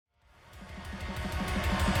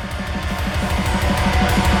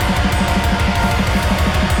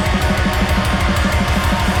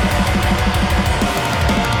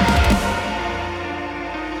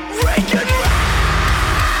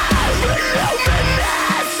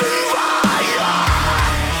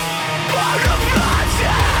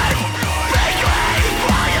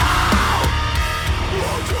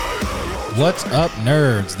What's up,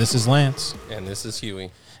 nerds? This is Lance. And this is Huey.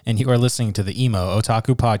 And you are listening to the Emo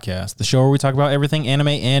Otaku Podcast, the show where we talk about everything anime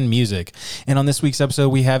and music. And on this week's episode,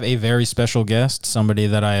 we have a very special guest, somebody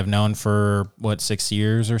that I have known for, 6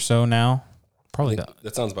 years or so now? Probably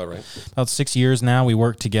that sounds about right. About 6 years now. We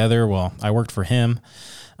worked together. Well, I worked for him.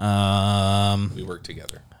 We worked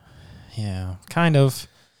together. Yeah, kind of.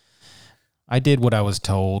 I did what I was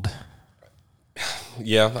told.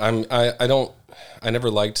 Yeah, I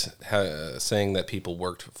never liked saying that people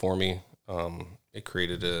worked for me. It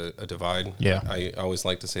created a divide. Yeah. I always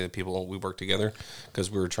like to say that we work together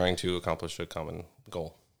because we were trying to accomplish a common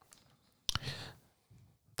goal.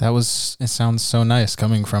 It sounds so nice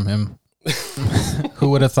coming from him.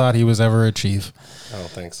 Who would have thought he was ever a chief? Oh,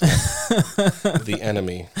 thanks. The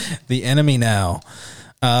enemy. The enemy now.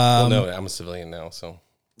 Well, no, I'm a civilian now, so.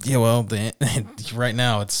 Yeah, well, right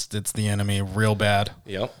now it's the enemy real bad.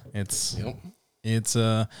 Yep. It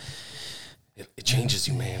changes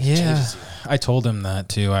you, man. Yeah. It changes you. I told him that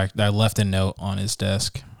too. I left a note on his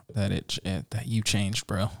desk that that you changed,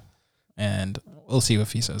 bro. And we'll see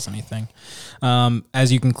if he says anything.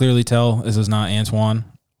 As you can clearly tell, this is not Antoine.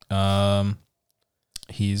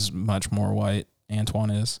 He's much more white. Antoine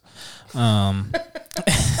is. And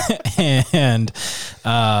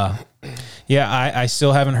I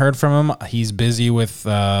still haven't heard from him. He's busy with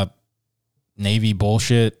Navy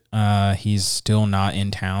bullshit. He's still not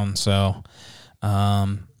in town. So,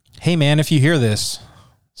 hey man, if you hear this,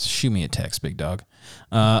 shoot me a text, big dog.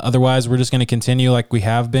 Otherwise, we're just going to continue like we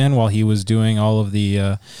have been while he was doing all of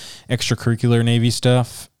the extracurricular Navy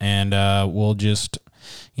stuff, and we'll just,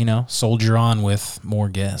 soldier on with more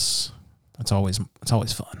guests. It's always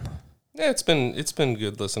fun. Yeah, it's been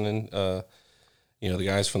good listening. The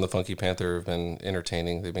guys from the Funky Panther have been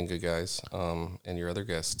entertaining. They've been good guys. And your other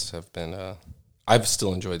guests have been. I've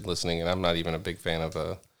still enjoyed listening, and I'm not even a big fan of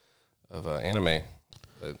anime.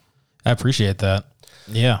 But I appreciate that.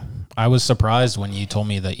 Yeah, I was surprised when you told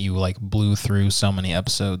me that you blew through so many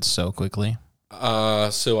episodes so quickly.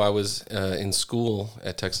 So I was in school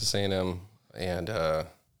at Texas A&M, and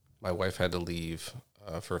my wife had to leave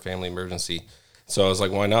for a family emergency. So I was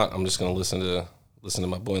like, why not? I'm just going to listen to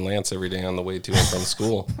my boy Lance every day on the way to and from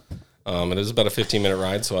school. And it was about a 15-minute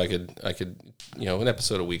ride, so I could an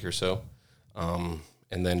episode a week or so.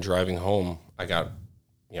 And then driving home, I got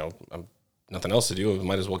nothing else to do. I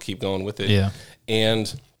might as well keep going with it. Yeah.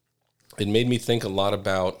 And it made me think a lot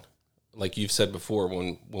about, like you've said before,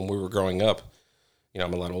 when we were growing up.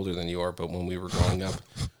 I'm a lot older than you are, but when we were growing up,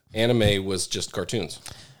 anime was just cartoons.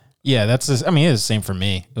 Yeah, it is the same for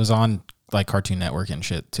me. It was on Cartoon Network and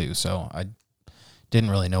shit too, so I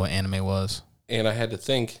didn't really know what anime was. And I had to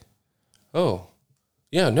think, oh,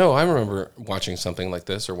 yeah, no, I remember watching something like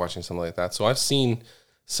this or watching something like that. So I've seen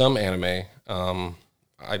some anime. I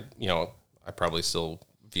probably still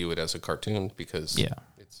view it as a cartoon because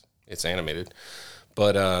it's animated.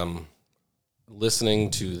 But listening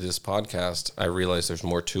to this podcast, I realized there's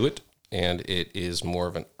more to it, and it is more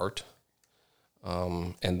of an art.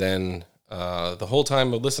 And then the whole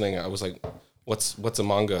time of listening, I was like, what's a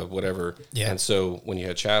manga, whatever. Yeah. And so when you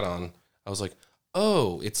had chat on, I was like,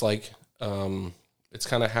 oh, it's like it's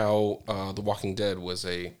kind of how The Walking Dead was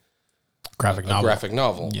a graphic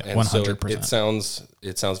novel. Yeah, and 100%. So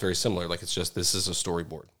it sounds very similar. Like it's just, this is a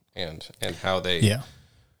storyboard, and how they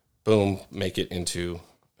make it into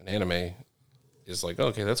an anime is like,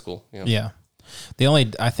 okay, that's cool. Yeah.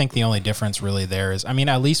 I think the only difference really there is,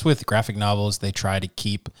 at least with graphic novels, they try to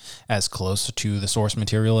keep as close to the source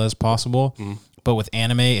material as possible. Mm. But with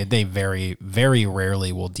anime, they very, very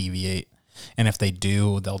rarely will deviate. And if they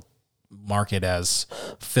do, they'll mark it as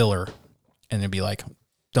filler. And it'd be like,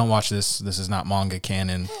 don't watch this. This is not manga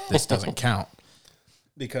canon. This doesn't count.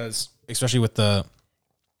 Because, especially with the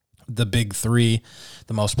big three,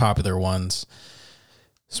 the most popular ones,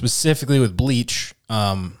 specifically with Bleach,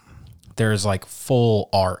 there's full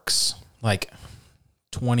arcs,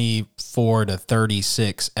 24 to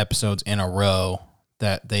 36 episodes in a row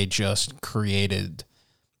that they just created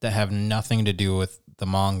that have nothing to do with the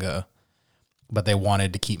manga, but they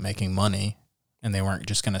wanted to keep making money, and they weren't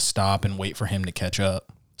just going to stop and wait for him to catch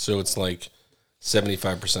up. So it's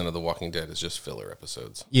 75% of The Walking Dead is just filler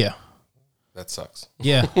episodes. Yeah. That sucks.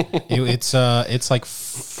 Yeah. It's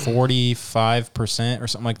 45% or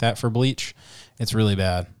something like that for Bleach. It's really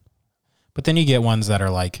bad. But then you get ones that are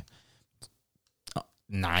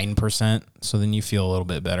 9%, so then you feel a little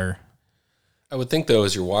bit better. I would think, though,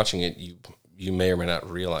 as you're watching it, you may or may not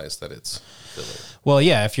realize that it's filler. Well,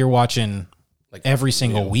 yeah, if you're watching every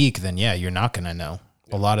single week, then you're not going to know.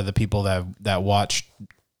 Yeah. A lot of the people that watched,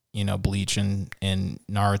 Bleach and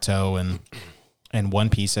Naruto and And One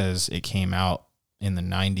Piece, as it came out in the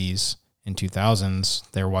 90s and 2000s,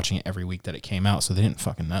 they were watching it every week that it came out, so they didn't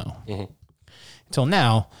fucking know. Until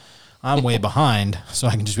now, I'm way behind, so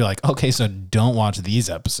I can just be like, okay, so don't watch these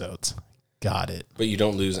episodes. Got it. But you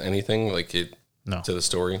don't lose anything to the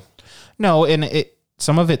story? No, and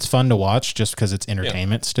some of it's fun to watch just because it's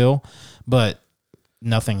entertainment still, but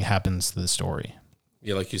nothing happens to the story.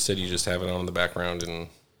 Yeah, like you said, you just have it on in the background, and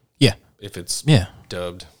if it's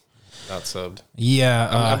dubbed, not subbed. Yeah.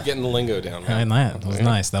 I'm getting the lingo down, man. That was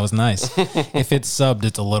nice. That was nice. If it's subbed,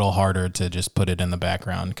 it's a little harder to just put it in the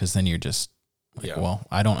background because then you're just like, well,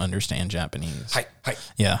 I don't understand Japanese. Hi.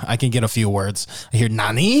 Yeah, I can get a few words. I hear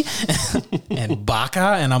nani and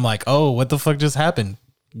baka, and I'm like, oh, what the fuck just happened?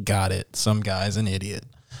 Got it. Some guy's an idiot.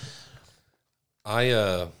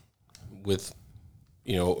 You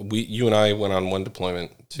and I went on one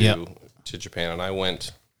deployment to Japan, and I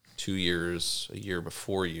went a year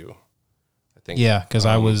before you, I think. Yeah, because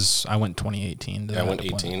I went 2018. I went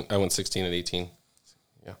 18. I went 16 and 18.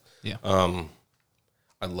 Yeah.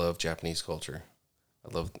 I love Japanese culture.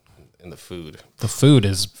 I love the food. The food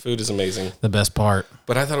is amazing. The best part.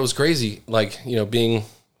 But I thought it was crazy. Like, being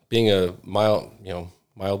a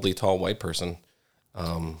mildly tall white person,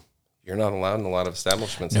 you're not allowed in a lot of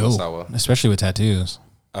establishments in Osawa. Especially with tattoos.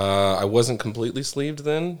 I wasn't completely sleeved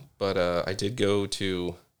then, but I did go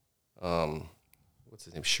to, what's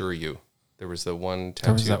his name? Shiryu. There was the one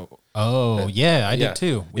tattoo. I did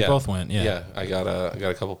too. We both went. Yeah. Yeah, I got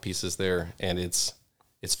a couple pieces there, and it's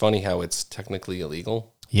funny how it's technically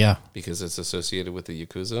illegal. Yeah. Because it's associated with the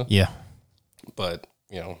Yakuza. Yeah. But,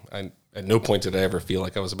 I at no point did I ever feel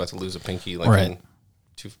like I was about to lose a pinky in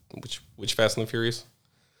which Fast and the Furious?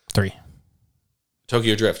 3.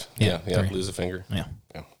 Tokyo Drift. 3. Lose a finger. Yeah.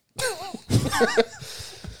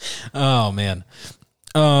 Oh man.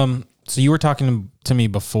 So you were talking to me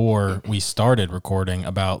before we started recording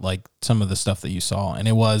about like some of the stuff that you saw, and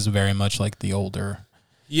it was very much like the older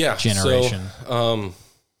generation. So,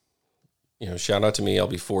 shout out to me. I'll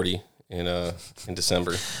be 40 in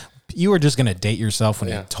December. You were just gonna date yourself when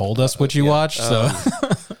you told us what you watched. So,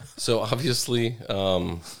 so obviously,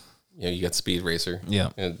 you got Speed Racer. Yeah,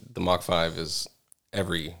 and the Mach 5 is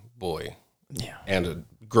every boy. Yeah, and a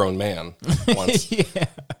grown man wants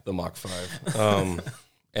the Mach 5.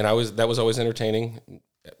 And that was always entertaining.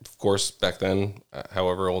 Of course, back then,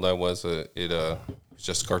 however old I was, it was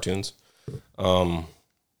just cartoons.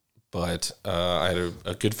 But I had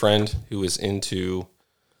a good friend who was into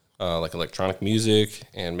like electronic music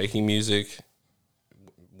and making music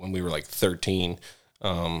when we were like 13.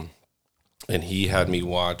 And he had me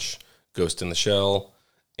watch Ghost in the Shell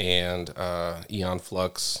and Eon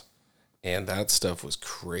Flux, and that stuff was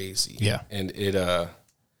crazy. Yeah. And it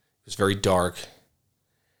was very dark.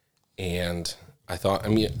 And I thought,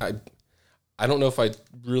 I don't know if I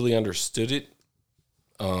really understood it,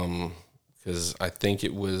 because I think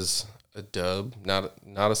it was a dub, not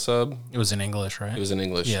a sub. It was in English, right? It was in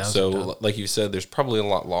English. Yeah, so, like you said, there's probably a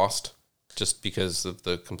lot lost just because of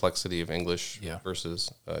the complexity of English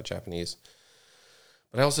versus Japanese.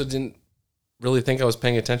 But I also didn't really think I was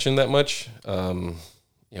paying attention that much.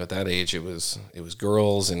 At that age, it was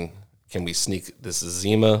girls and can we sneak this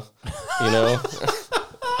Zima,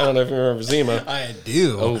 I don't know if you remember Zima. I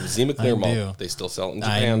do. Oh, Zima Clear Malt. They still sell it in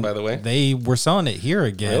Japan, by the way. They were selling it here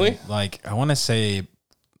again. Really? Like, I want to say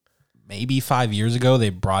maybe 5 years ago, they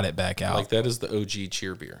brought it back out. Like, that is the OG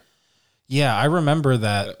cheer beer. Yeah, I remember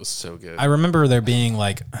that. That was so good. I remember there being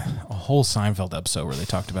like a whole Seinfeld episode where they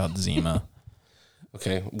talked about Zima.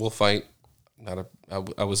 Okay, we'll fight.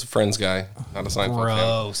 I was a Friends guy, not a Seinfeld fan.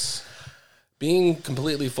 Gross. Being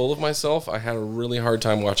completely full of myself, I had a really hard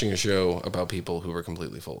time watching a show about people who were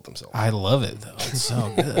completely full of themselves. I love it, though. It's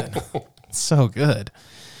so good. It's so good.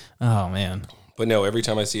 Oh, man. But no, every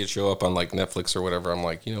time I see it show up on like Netflix or whatever, I'm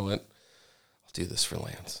like, you know what? I'll do this for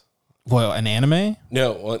Lance. Well, an anime?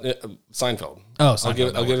 No, Seinfeld. Oh,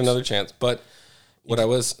 Seinfeld. I'll give it another chance. But what I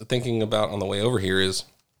was thinking about on the way over here is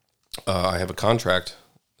I have a contract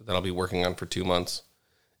that I'll be working on for 2 months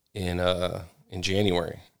in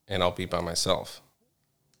January. And I'll be by myself.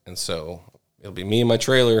 And so it'll be me and my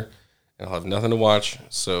trailer, and I'll have nothing to watch.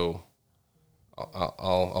 So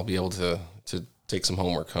I'll be able to take some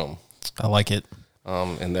homework home. I like it.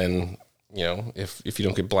 And then, if you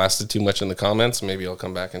don't get blasted too much in the comments, maybe I'll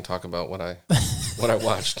come back and talk about what I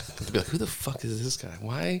watched. I'll be like, who the fuck is this guy?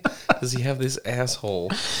 Why does he have this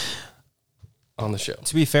asshole on the show?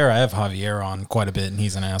 To be fair, I have Javier on quite a bit, and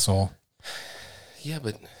he's an asshole. Yeah,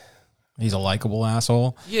 but... He's a likable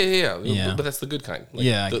asshole. Yeah. But that's the good kind. Like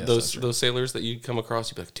I guess those sailors that you come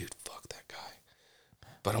across, you'd be like, dude, fuck that guy.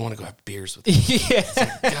 but I want to go have beers with you. Yeah. It's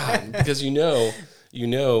like, God, because you know,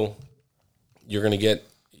 you're gonna get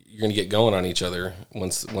going on each other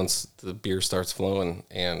once the beer starts flowing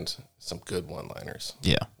and some good one-liners.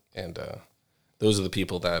 Yeah. And those are the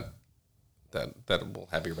people that will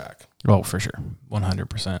have your back. Oh, for sure.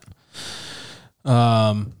 100%.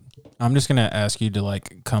 I'm just going to ask you to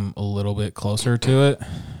like come a little bit closer to it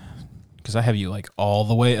because I have you like all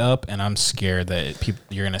the way up and I'm scared that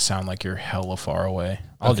you're going to sound like you're hella far away.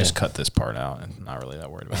 I'll just cut this part out. I'm not really that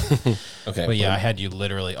worried about it. Okay. But yeah, I had you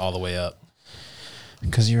literally all the way up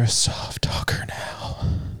because you're a soft talker now.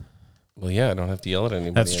 Well, yeah, I don't have to yell at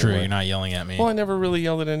anybody. That's true. You're not yelling at me. Well, I never really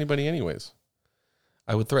yelled at anybody anyways.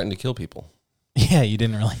 I would threaten to kill people. Yeah, you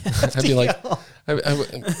didn't really. I'd be like,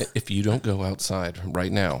 if you don't go outside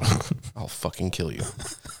right now, I'll fucking kill you.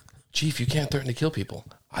 Chief, you can't threaten to kill people.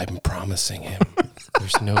 I'm promising him.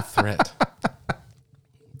 There's no threat.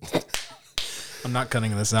 I'm not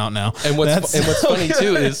cutting this out now. And what's funny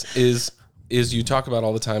too is you talk about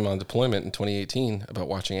all the time on deployment in 2018 about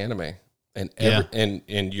watching anime,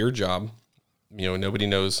 and your job, nobody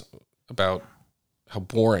knows about how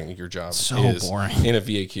boring your job is boring in a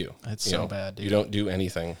VAQ. It's so bad, dude. You don't do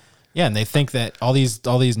anything. Yeah, and they think that all these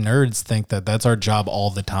nerds think that that's our job all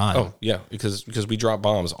the time. Oh, yeah, because we drop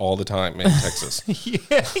bombs all the time in Texas.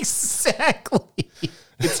 Yeah, exactly.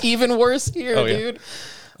 It's even worse here, dude.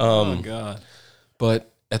 Oh, God.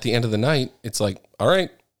 But at the end of the night, it's like, all right,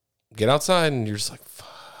 get outside, and you're just like,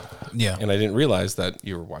 fuck. Yeah. And I didn't realize that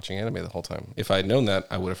you were watching anime the whole time. If I had known that,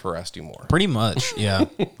 I would have harassed you more. Pretty much, yeah.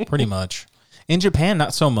 Pretty much. In Japan,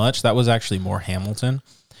 not so much. That was actually more Hamilton.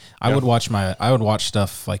 I would watch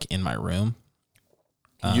stuff like in my room.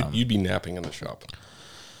 You'd be napping in the shop.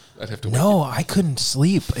 I'd have to wake No, I couldn't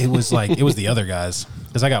sleep. It was the other guys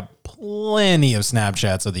because I got plenty of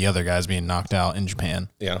Snapchats of the other guys being knocked out in Japan.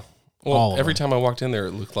 Yeah. Well, every time I walked in there,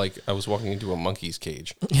 it looked like I was walking into a monkey's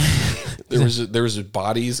cage. there was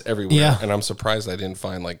bodies everywhere, and I'm surprised I didn't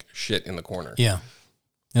find like shit in the corner. Yeah.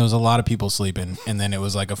 There was a lot of people sleeping, and then it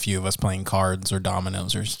was like a few of us playing cards or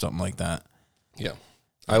dominoes or something like that. Yeah.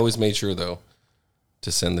 I always made sure, though,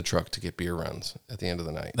 to send the truck to get beer runs at the end of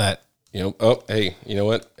the night. Hey, you know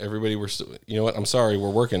what? Everybody, you know what? I'm sorry, we're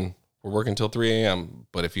working. We're working till 3 a.m.,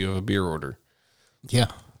 but if you have a beer order,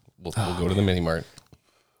 we'll go to the mini mart.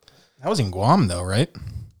 That was in Guam, though, right?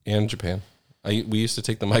 And Japan. We used to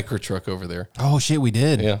take the micro truck over there. Oh, shit, we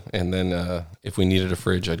did. Yeah, and then if we needed a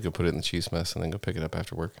fridge, I'd go put it in the cheese mess and then go pick it up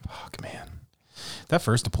after work. Fuck, man. That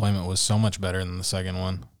first deployment was so much better than the second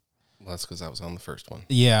one. Well, that's because I was on the first one.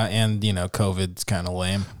 Yeah, and, COVID's kind of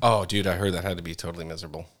lame. Oh, dude, I heard that had to be totally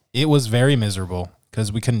miserable. It was very miserable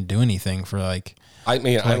because we couldn't do anything for I laughed.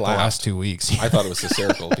 The last 2 weeks. I thought it was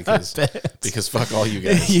hysterical because fuck all you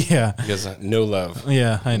guys. Yeah. Because no love.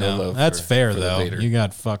 Yeah, I know. That's fair, though. You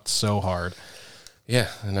got fucked so hard. Yeah,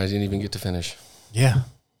 and I didn't even get to finish. Yeah,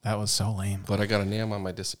 that was so lame. But I got a NAM on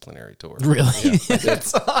my disciplinary tour. Really? Yeah,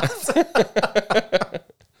 that's awesome.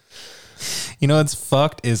 What's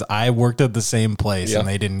fucked is I worked at the same place and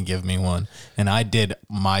they didn't give me one. And I did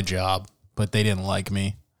my job, but they didn't like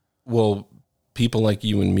me. Well, people like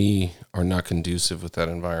you and me are not conducive with that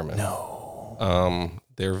environment. No.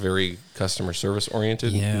 They're very customer service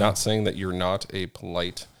oriented. Yeah. Not saying that you're not a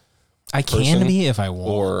polite I can be if I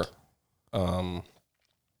want. Or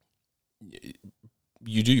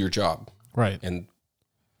you do your job. Right. And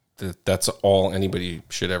that's all anybody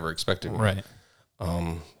should ever expect of you. Right.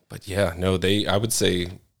 But yeah, no, I would say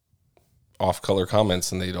off-color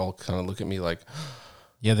comments, and they'd all kind of look at me like...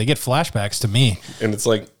 Yeah, they get flashbacks to me. And it's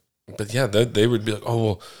like, but yeah, they would be like, oh,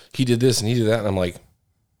 well, he did this and he did that. And I'm like,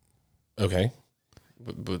 okay,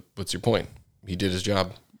 but what's your point? He did his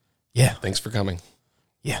job. Yeah. Thanks for coming.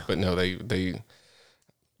 Yeah. But no, they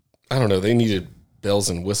I don't know, they needed bells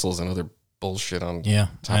and whistles and other bullshit on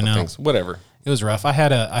top of things. Whatever. It was rough. I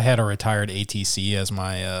had a retired ATC as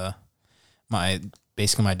my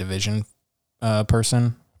basically my division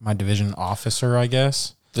person, my division officer, I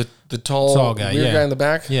guess. The tall guy, weird guy in the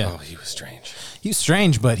back? Yeah. Oh, he was strange. He was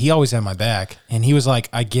strange, but he always had my back. And he was like,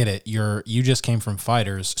 I get it. You just came from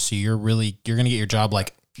fighters, so you're going to get your job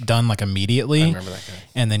done immediately. I remember that guy.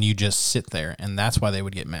 And then you just sit there. And that's why they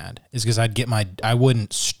would get mad. Is because I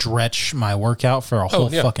wouldn't stretch my workout for a whole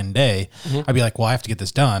fucking day. Mm-hmm. I'd be like, well, I have to get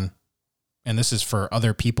this done. And this is for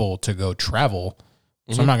other people to go travel.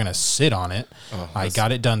 So I'm not going to sit on it. Oh, I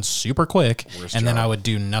got it done super quick. And then I would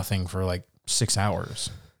do nothing for 6 hours.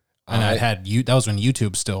 And that was when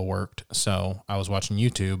YouTube still worked. So I was watching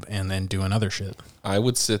YouTube and then doing other shit. I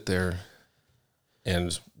would sit there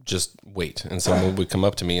and just wait. And someone would come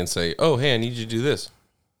up to me and say, oh, hey, I need you to do this.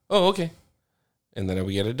 Oh, okay. And then I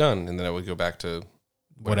would get it done. And then I would go back to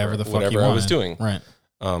whatever the fuck whatever you I wanted. was doing. Right.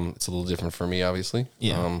 It's a little different for me, obviously.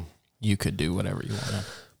 Yeah. You could do whatever you want.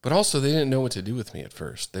 But also, they didn't know what to do with me at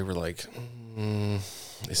first. They were like,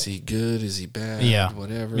 is he good? Is he bad? Yeah.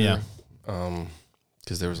 Whatever. Yeah.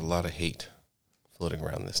 Because there was a lot of hate floating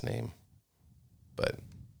around this name. But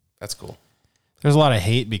that's cool. There's a lot of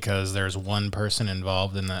hate because there's one person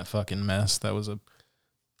involved in that fucking mess. That was a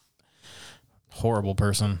horrible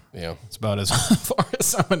person. Yeah. It's about as far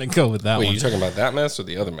as I'm going to go with that Wait, one. you talking about that mess or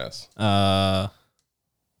the other mess? The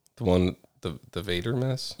one, the Vader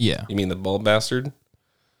mess? Yeah. You mean the bald bastard?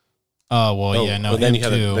 Oh, well, yeah, no, then him you had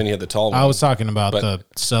too. then you had the tall one. I was talking about the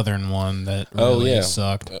southern one that really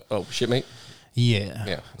sucked. Shipmate? Yeah.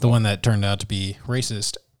 Yeah. The one that turned out to be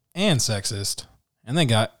racist and sexist and then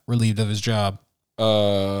got relieved of his job.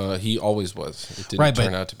 He always was. It didn't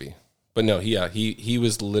turn out to be. But no, he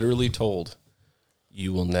was literally told,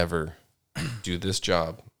 you will never do this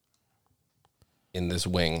job in this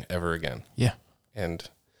wing ever again. Yeah. And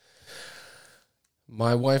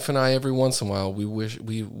my wife and I, every once in a while,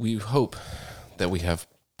 we hope that we have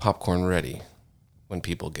popcorn ready when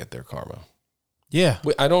people get their karma. Yeah.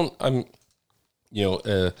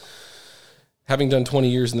 Having done 20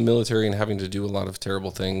 years in the military and having to do a lot of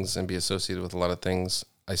terrible things and be associated with a lot of things,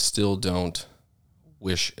 I still don't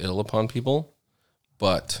wish ill upon people,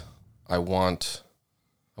 but I want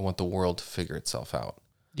the world to figure itself out.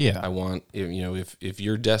 Yeah. I want, if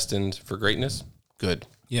you're destined for greatness, good.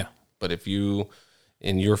 Yeah. But if you,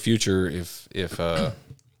 in your future, if you're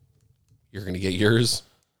going to get yours,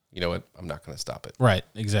 you know what? I'm not going to stop it. Right.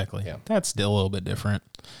 Exactly. Yeah. That's still a little bit different.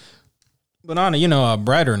 But on a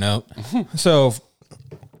brighter note, so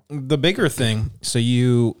the bigger thing, so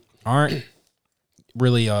you aren't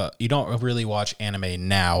really, you don't really watch anime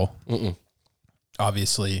now,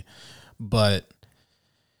 obviously, but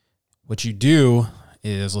what you do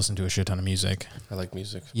is listen to a shit ton of music. I like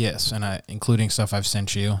music. Yes, and including stuff I've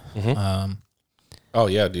sent you. Oh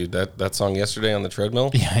yeah, dude, that song yesterday on the treadmill.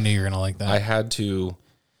 Yeah, I knew you were gonna like that. I had to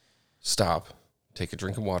stop, take a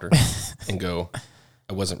drink of water, and go.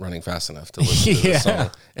 I wasn't running fast enough to listen to this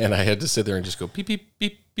song, and I had to sit there and just go beep beep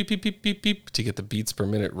beep beep beep beep beep beep to get the beats per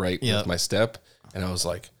minute right with my step. And I was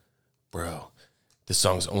like, "Bro, this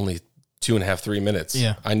song's only 2.5, 3 minutes.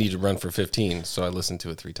 Yeah, I need to run for 15." So I listened to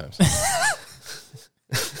it 3 times.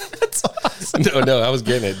 That's awesome. No, I was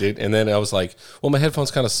getting it, dude. And then I was like, "Well, my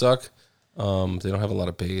headphones kind of suck. They don't have a lot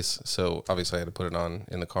of bass, so obviously I had to put it on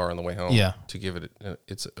in the car on the way home. Yeah, to give it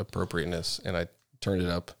its appropriateness." And I turned it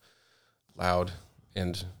up loud.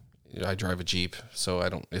 And I drive a Jeep, so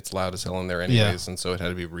it's loud as hell in there anyways. And so it had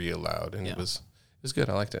to be real loud, and it was good.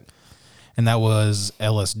 I liked it. And that was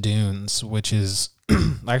Ellis Dunes, which is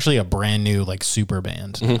actually a brand new super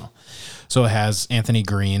band now. So it has Anthony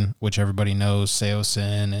Green, which everybody knows,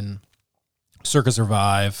 Seosin and Circus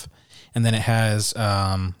Survive. And then it has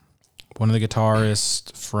one of the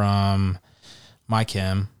guitarists from My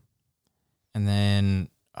Chem. And then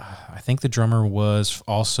I think the drummer was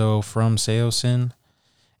also from Seosin.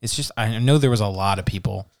 It's just, I know there was a lot of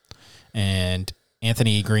people, and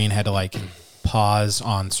Anthony Green had to pause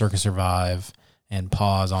on Circus Survive and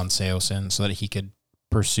pause on Seosin so that he could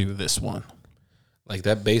pursue this one. Like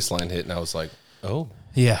that bass line hit, and I was like, oh.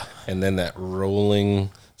 Yeah. And then that rolling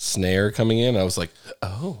snare coming in, I was like,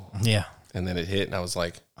 oh. Yeah. And then it hit, and I was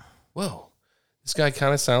like, whoa. This guy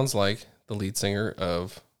kind of sounds like the lead singer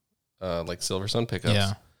of Silver Sun Pickups.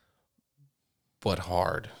 Yeah. But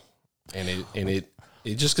hard. And it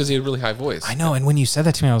just because he had a really high voice. I know, and when you said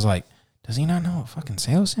that to me, I was like, does he not know what fucking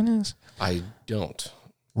Seosin is? I don't.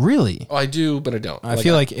 Really? Oh, I do, but I don't. I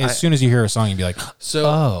feel like as soon as you hear a song, you'd be like,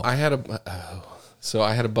 I had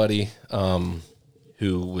a buddy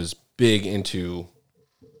who was big into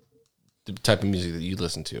the type of music that you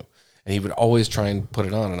listen to, and he would always try and put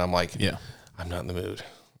it on, and I'm like, yeah, I'm not in the mood.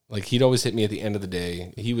 Like he'd always hit me at the end of the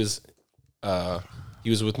day. He was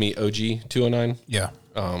with me OG 209. Yeah.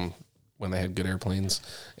 When they had good airplanes,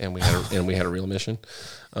 and we had a real mission.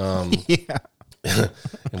 Yeah. And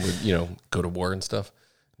we'd go to war and stuff,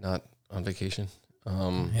 not on vacation.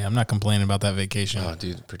 Yeah, I'm not complaining about that vacation. Oh,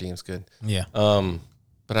 dude, per diem's good. Yeah.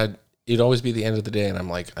 But it'd always be the end of the day, and I'm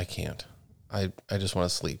like, I can't. I just want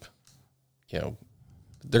to sleep. They're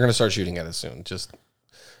gonna start shooting at us soon. Just,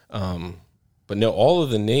 but no, all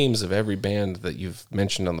of the names of every band that you've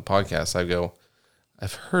mentioned on the podcast,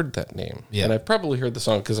 I've heard that name. Yeah. And I've probably heard the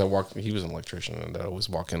song because he was an electrician, and I always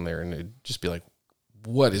walk in there and it'd just be like,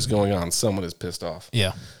 what is going on? Someone is pissed off.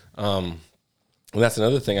 Yeah. And that's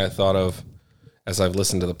another thing I thought of as I've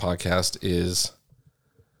listened to the podcast is,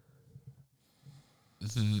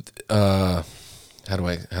 how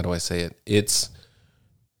do I say it? It's,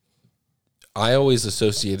 I always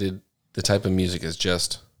associated the type of music as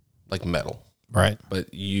just like metal. Right.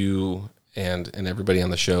 But you and everybody on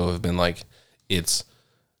the show have been like, it's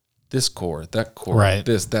this chord, that chord, right.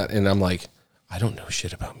 this, that. And I'm like, I don't know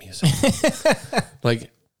shit about music.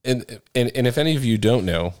 Like, and if any of you don't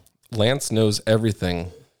know, Lance knows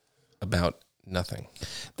everything about nothing.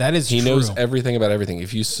 That is He true. knows everything about everything.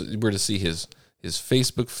 If you were to see his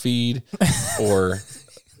Facebook feed or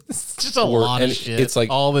it's just a lot of shit. It's like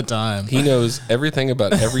all the time. He knows everything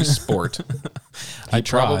about every sport. I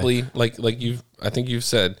probably like I think you've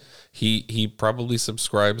said he probably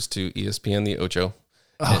subscribes to ESPN the Ocho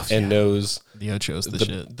and knows the Ocho's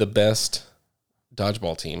the best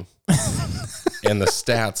dodgeball team and the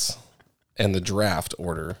stats and the draft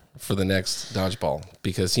order for the next dodgeball,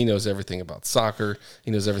 because he knows everything about soccer.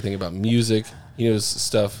 He knows everything about music. He knows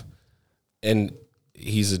stuff, and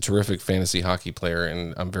he's a terrific fantasy hockey player.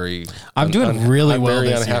 And I'm doing really well. I'm very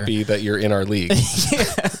this unhappy year. that you're in our league.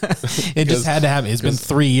 It just had to happen. It's been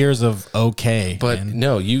 3 years of okay. But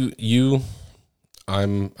no,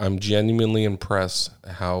 I'm genuinely impressed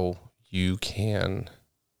how you can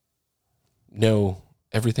know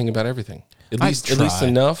everything about everything. At least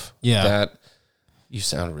enough that you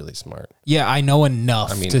sound really smart. Yeah, I know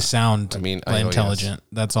enough to sound intelligent. Yes.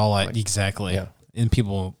 That's all exactly. Yeah. And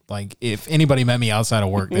people, like, if anybody met me outside of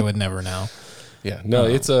work, they would never know. Yeah. No,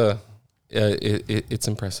 it's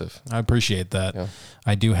impressive. I appreciate that. Yeah.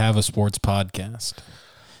 I do have a sports podcast.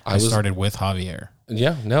 I started with Javier.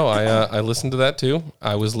 Yeah. No, I listened to that too.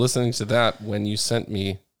 I was listening to that when you sent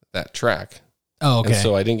me that track. Oh, okay. And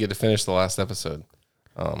so I didn't get to finish the last episode.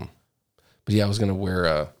 But yeah, I was gonna wear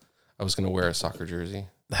a soccer jersey.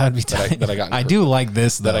 That'd be tight. That I got. I do like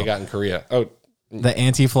this though. That I got in Korea. Oh, the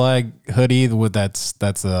anti-flag hoodie with that's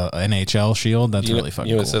a NHL shield. That's really fucking.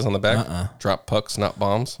 You know what cool. It says on the back? Drop pucks, not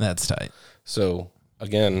bombs. That's tight. So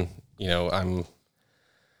again, I'm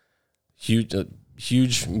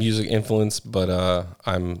huge music influence, but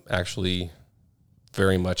I'm actually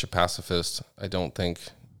very much a pacifist. I don't think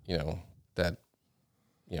that.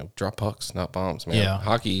 Drop pucks, not bombs, man. Yeah.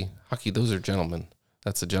 Hockey, those are gentlemen.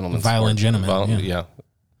 That's a gentleman's violent sport. Gentleman. Yeah.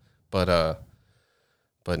 But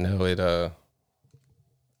no,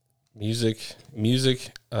 music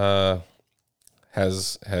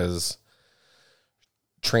has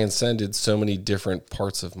transcended so many different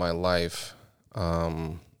parts of my life.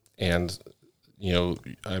 And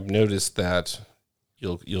I've noticed that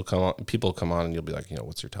you'll come on, people come on and you'll be like,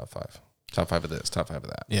 what's your top five? Top five of this, top five of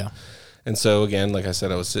that. Yeah. And so again, like I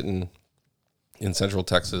said, I was sitting in Central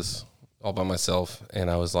Texas all by myself,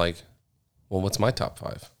 and I was like, well, what's my top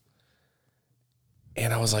five?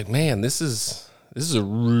 And I was like, man, this is a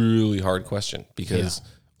really hard question, because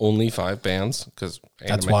only 5 bands, because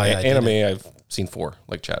that's why anime I've seen 4,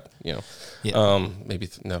 like Chad, maybe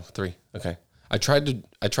 3. Okay. I tried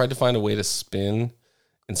to find a way to spin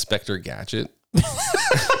Inspector Gadget.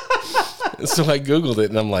 So I Googled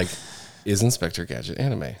it and I'm like, is Inspector Gadget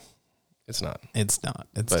anime? It's not. It's not.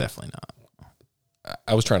 It's definitely not.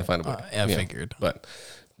 I was trying to find a way. I figured. But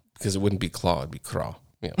because it wouldn't be claw, it'd be craw.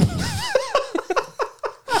 Yeah.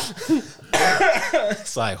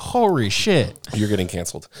 It's like, holy shit. You're getting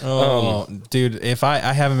canceled. Oh, dude, if I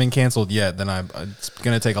haven't been canceled yet, then it's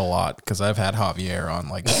going to take a lot, because I've had Javier on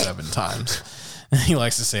like 7 times. He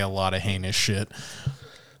likes to say a lot of heinous shit.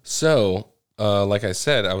 So, like I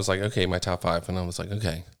said, I was like, okay, my top 5. And I was like,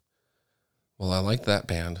 okay, well, I like that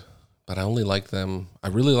band, but I only like them. I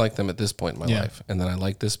really like them at this point in my life. And then I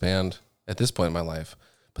like this band at this point in my life.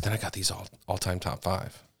 But then I got these all-time top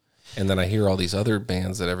 5. And then I hear all these other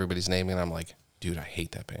bands that everybody's naming, and I'm like, dude, I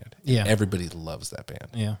hate that band. Yeah. Everybody loves that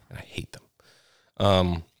band. Yeah. And I hate them.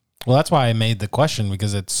 Well, that's why I made the question,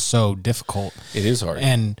 because it's so difficult. It is hard.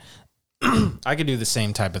 And I could do the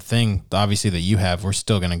same type of thing, obviously, that you have. We're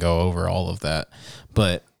still going to go over all of that.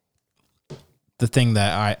 But the thing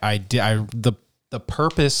that I did, the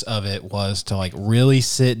purpose of it was to like really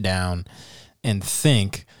sit down and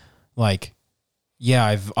think, like, yeah,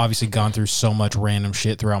 I've obviously gone through so much random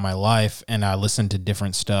shit throughout my life, and I listened to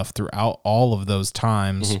different stuff throughout all of those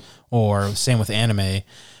times. Mm-hmm. Or same with anime,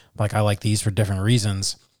 like I like these for different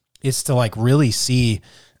reasons. It's to like really see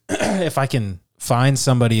if I can find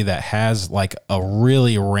somebody that has like a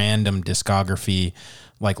really random discography,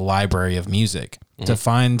 like library of music, to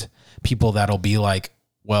find people that'll be like,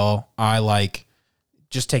 well, I like,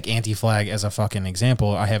 just take Anti-Flag as a fucking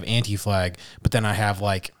example. I have Anti-Flag, but then I have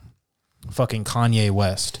like fucking Kanye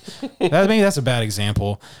West. Maybe that's a bad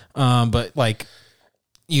example. But like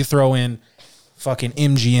you throw in fucking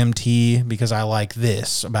MGMT because I like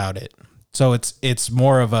this about it. So it's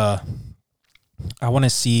more of a, I want to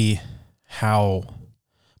see how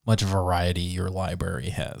much variety your library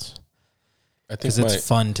has. I think because it's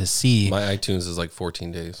fun to see. My iTunes is like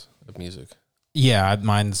 14 days of music. Yeah,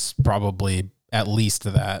 mine's probably at least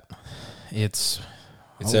that. It's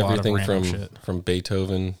everything from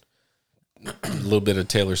Beethoven, a little bit of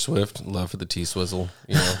Taylor Swift, love for the T-Swizzle,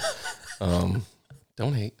 you know.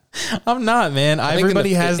 Don't hate. I'm not, man.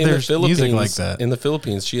 Everybody has their music like that. In the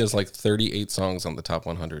Philippines, she has like 38 songs on the top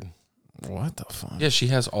 100. What the fuck? Yeah, she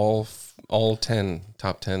has all 10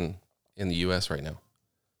 top 10 in the U.S. right now.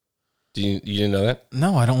 You didn't know that?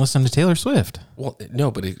 No, I don't listen to Taylor Swift. Well, no,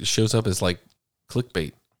 but it shows up as like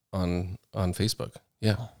clickbait on Facebook.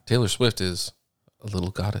 Yeah, Taylor Swift is a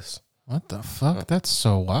little goddess. What the fuck? That's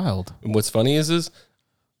so wild. And what's funny is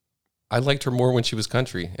I liked her more when she was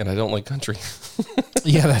country, and I don't like country.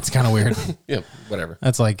 Yeah, that's kind of weird. Yeah, whatever.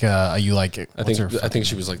 That's like you like it. I think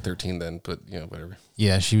she was like 13 then, but whatever.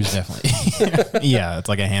 Yeah, she was definitely. Yeah, it's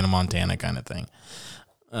like a Hannah Montana kind of thing.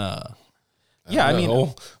 Yeah, I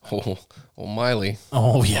mean, Miley.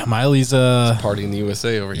 Oh yeah, Miley's Party in the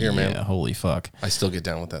USA over here, man. Yeah, holy fuck. I still get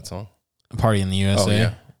down with that song. Party in the USA. Oh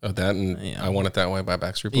yeah. Oh, that and I Want It That Way by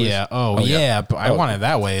Backstreet Boys. Yeah. Oh yeah. But I Want It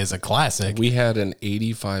That Way is a classic. We had an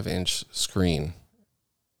 85-inch screen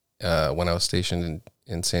when I was stationed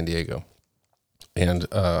in San Diego, and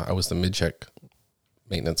I was the mid-check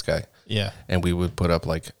maintenance guy. Yeah. And we would put up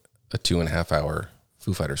like a 2.5 hour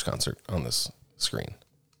Foo Fighters concert on this screen,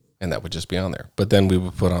 and that would just be on there. But then we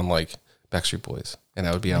would put on like Backstreet Boys, and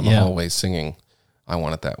I would be out in the hallway singing "I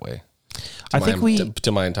Want It That Way."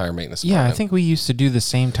 To my entire maintenance. Yeah, I think we used to do the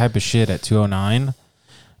same type of shit at 209.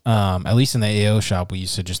 At least in the AO shop, we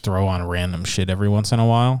used to just throw on random shit every once in a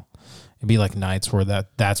while. It'd be like nights where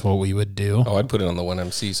that's what we would do. Oh, I'd put it on the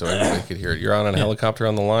 1MC so everybody could hear it. You're on a helicopter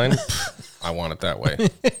on the line. I Want It That Way.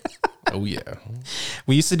 Oh yeah.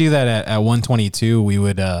 We used to do that at 122. We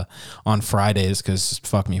would on Fridays, because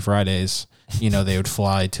fuck me Fridays. They would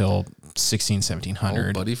fly till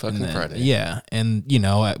 1700. Oh, buddy fucking Friday. Yeah. And,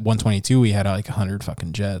 at 122, we had like 100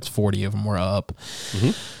 fucking jets. 40 of them were up.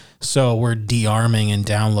 Mm-hmm. So we're de-arming and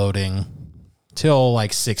downloading till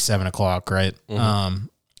like 6, 7 o'clock, right? Mm-hmm.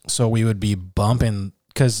 So we would be bumping,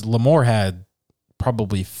 because Lemoore had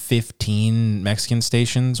probably 15 Mexican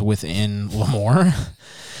stations within Lemoore.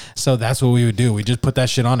 So that's what we would do. We just put that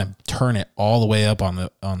shit on and turn it all the way up on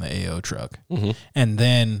the AO truck. Mm-hmm. And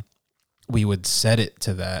then we would set it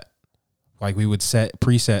to that. Like we would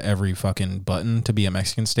preset every fucking button to be a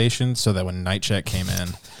Mexican station, so that when night check came in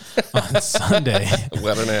on Sunday,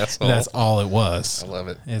 what an asshole. That's all it was. I love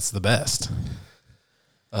it. It's the best.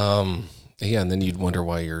 Yeah, and then you'd wonder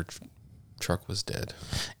why your truck was dead.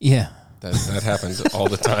 Yeah. That happens all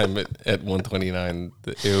the time at 129.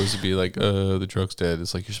 The AOs would be like, the truck's dead.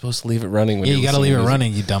 It's like, you're supposed to leave it running. When you got to leave it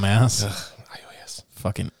running, you dumbass. Yes.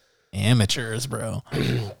 Fucking amateurs, bro.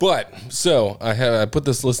 But so I put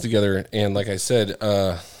this list together, and like I said,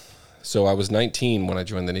 so I was 19 when I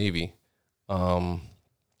joined the Navy, and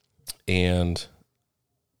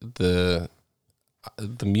the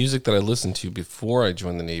music that I listened to before I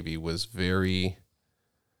joined the Navy was very,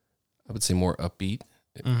 I would say, more upbeat.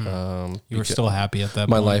 Mm-hmm. You were still happy at that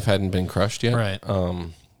my point. life hadn't been crushed yet, right?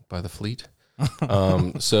 By the fleet.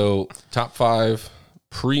 So top 5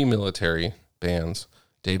 pre-military bands.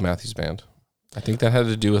 Dave Matthews Band. I think that had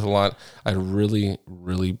to do with a lot. I had a really,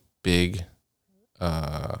 really big,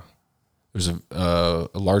 there's a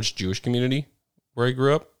large Jewish community where I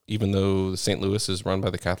grew up, even though St. Louis is run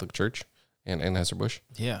by the Catholic Church and Anheuser-Busch.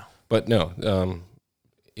 Yeah. But no,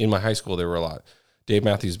 in my high school, there were a lot. Dave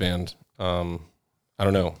Matthews Band, I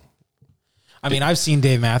don't know. I mean, I've seen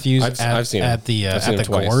Dave Matthews I've seen at the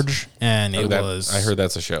Gorge, and I heard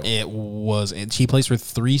that's a show. It was. He plays for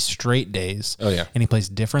 3 straight days. Oh yeah, and he plays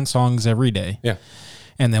different songs every day. Yeah,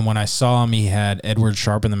 and then when I saw him, he had Edward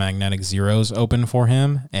Sharpe and the Magnetic Zeros open for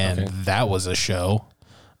him, and that was a show.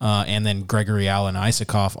 And then Gregory Alan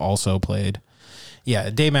Isikoff also played.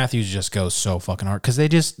 Yeah, Dave Matthews just goes so fucking hard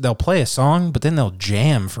because they'll play a song, but then they'll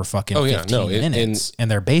jam for fucking 15 minutes,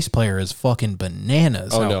 and their bass player is fucking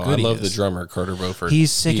bananas. Oh no, I love the drummer Carter Beaufort.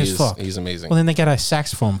 He's sick as fuck. He's amazing. Well, then they got a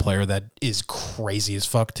saxophone player that is crazy as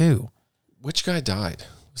fuck too. Which guy died?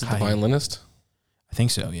 Was it the violinist? I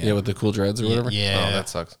think so. Yeah, yeah, with the cool dreads or whatever. Yeah, oh, that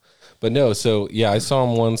sucks. But no, so yeah, I saw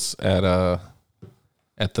him once at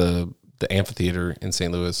the amphitheater in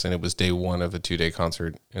St. Louis, and it was day 1 of a 2-day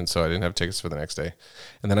concert, and so I didn't have tickets for the next day.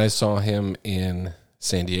 And then I saw him in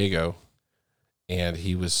San Diego, and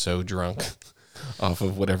he was so drunk off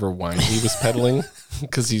of whatever wine he was peddling,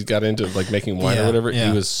 because he got into like making wine or whatever.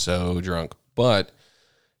 He was so drunk, but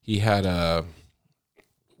he had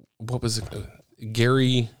what was it?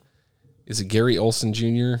 Gary Olson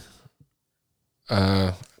Jr.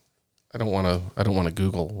 I don't want to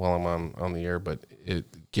Google while I'm on the air, but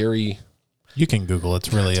Gary. You can Google.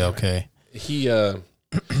 It's really okay. He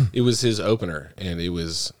it was his opener, and it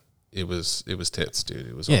was tits, dude.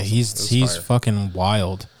 It was yeah. awesome. He's fucking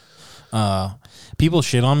wild. People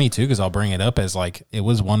shit on me too because I'll bring it up as like it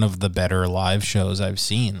was one of the better live shows I've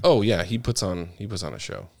seen. Oh yeah, he puts on a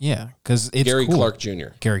show. Yeah, because it's Gary cool. Clark Jr.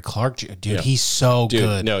 Gary Clark, dude, Yeah. he's so Dude,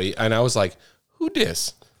 good. no, and I was like, who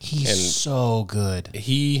dis? He's so good.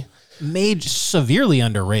 He Made severely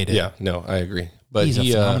underrated. yeah, no, I agree. But he's a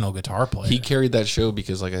phenomenal guitar player. He carried that show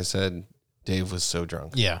because, like I said, Dave was so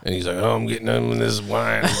drunk. Yeah. And he's like, oh, I'm getting on with this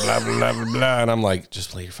wine, blah, blah, blah, blah, blah. And I'm like, just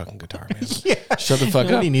play your fucking guitar, man. yeah. Shut the fuck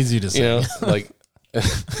up. Nobody needs you to sing. You know, like, I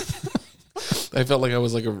felt like I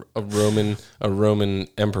was like a Roman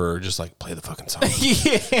emperor, just like, play the fucking song.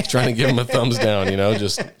 yeah. Trying to give him a thumbs down, you know,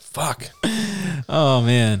 just fuck. Oh,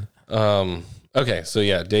 man. Okay, so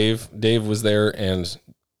yeah, Dave was there, and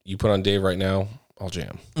you put on Dave right now, I'll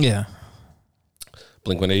jam. Yeah.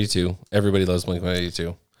 Blink-182. Everybody loves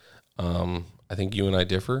Blink-182. I think you and I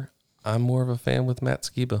differ. I'm more of a fan with Matt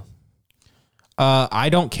Skiba. I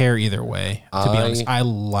don't care either way. To be honest, I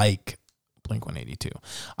like Blink-182.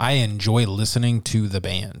 I enjoy listening to the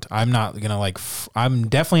band. I'm not gonna I'm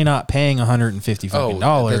definitely not paying $150 fucking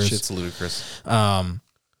dollars. That shit's ludicrous.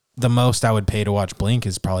 The most I would pay to watch Blink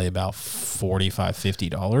is probably about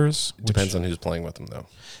 $45-$50. Depends on who's playing with them, though.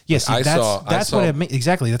 Yes, Like, that's what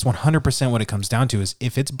exactly. That's 100% what it comes down to. Is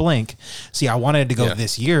if it's Blink. See, I wanted to go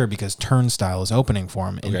this year because Turnstile is opening for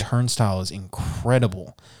him, and Turnstile is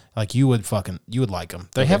incredible. Like you would like them.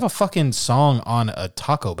 They have a fucking song on a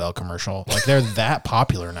Taco Bell commercial. Like they're that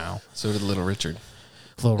popular now. So did Little Richard.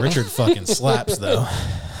 Little Richard fucking slaps though.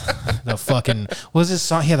 The fucking what was this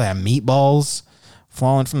song? He had like meatballs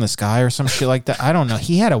falling from the sky or some shit like that. I don't know.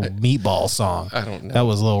 He had a meatball song. I don't know. That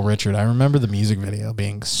was Little Richard. I remember the music video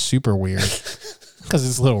being super weird because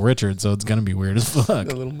it's Little Richard, so it's gonna be weird as fuck.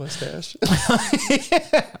 The little mustache.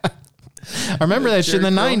 I remember that shit in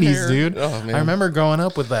the 90s, hair. dude. Oh, man. I remember growing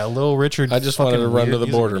up with that Little Richard. I just wanted to run to the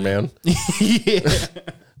weird border, man. yeah.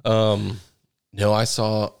 No, I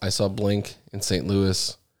saw Blink in St.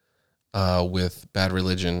 Louis with Bad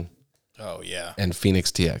Religion. Oh yeah. And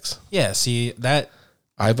Phoenix TX. Yeah. See that.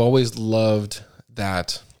 I've always loved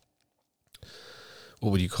that.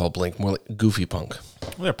 What would you call Blink? More like goofy punk.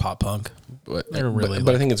 They're pop punk. But They're really,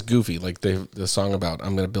 but I think it's goofy. Like the song about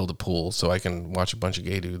I'm going to build a pool so I can watch a bunch of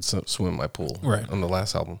gay dudes swim in my pool. Right. On the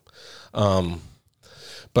last album.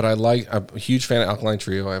 But I'm a huge fan of Alkaline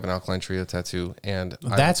Trio. I have an Alkaline Trio tattoo, and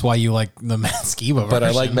that's why you like the Matt Skiba version. But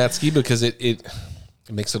I like Matt Skiba because it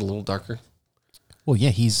makes it a little darker. Well, yeah,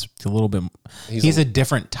 he's a little bit. He's a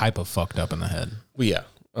different type of fucked up in the head. Well, yeah.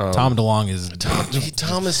 Tom DeLonge is.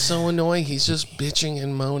 Tom is so annoying. He's just bitching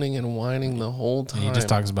and moaning and whining the whole time. He just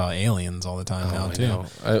talks about aliens all the time now too.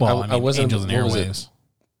 I wasn't Angels and Airwaves.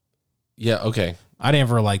 Yeah. Okay. I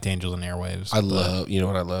never liked Angels and Airwaves. I love. You know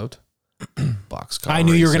what I loved? Boxcar. I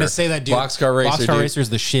knew you were gonna say that, dude. Boxcar Racer. Boxcar Racer is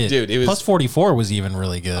the shit, dude. It was Plus 44 was even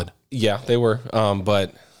really good. Yeah, they were.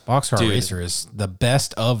 But Boxcar Racer is the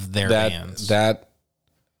best of their bands.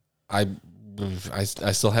 I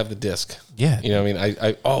still have the disc. Yeah. You know what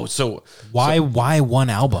I mean? So why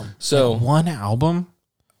one album? So like one album?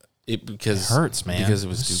 It hurts, man. Because it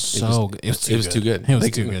was too It was too good. It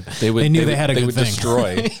was too good. They knew they had a good would thing.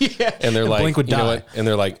 destroy. Yeah. And they're like, Blink would you know die. what? And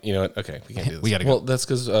they're like, you know what? Okay, we can't do this. We gotta go. Well, that's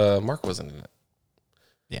because Mark wasn't in it.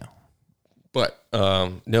 Yeah. But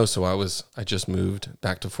no, so I just moved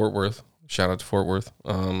back to Fort Worth. Shout out to Fort Worth.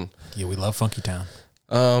 Yeah, we love Funky Town.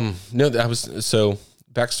 No, so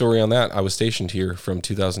backstory on that. I was stationed here from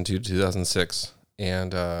 2002 to 2006,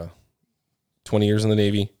 and 20 years in the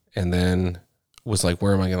Navy, and then was like,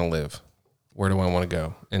 where am I going to live? Where do I want to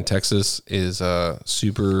go? And Texas is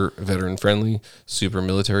super veteran friendly, super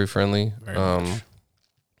military friendly. Very much.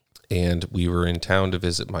 And we were in town to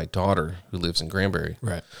visit my daughter who lives in Granbury.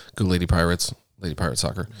 Right. Go Lady Pirates, Lady Pirate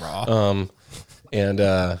Soccer. Raw. And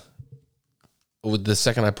the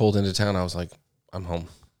second I pulled into town, I was like, I'm home.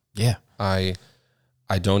 Yeah. I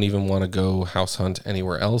don't even want to go house hunt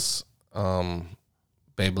anywhere else.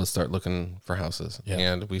 Babe, let's start looking for houses. Yeah.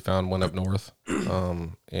 And we found one up north.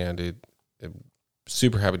 And it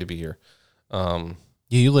super happy to be here.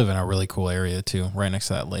 You live in a really cool area too. Right next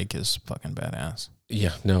to that lake is fucking badass.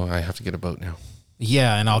 Yeah, no, I have to get a boat now.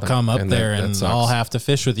 Yeah, and I'll come up there and I'll have to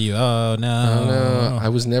fish with you. Oh, no. Oh, no. I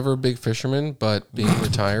was never a big fisherman, but being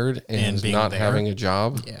retired and not having a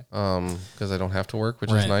job, because I don't have to work,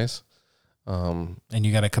 which is nice. And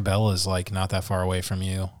you got a Cabela's like not that far away from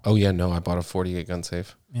you. Oh, yeah, no, I bought a 48 gun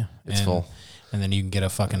safe. Yeah. It's full. and then you can get a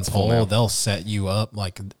fucking full pole. now. They'll set you up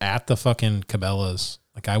like at the fucking Cabela's.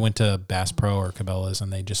 Like I went to Bass Pro or Cabela's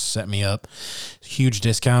and they just set me up. Huge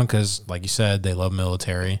discount because, like you said, they love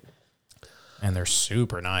military and they're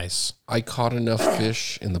super nice. I caught enough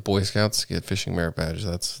fish in the Boy Scouts to get fishing merit badge.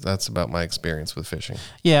 That's about my experience with fishing.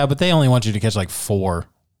 Yeah, but they only want you to catch like 4.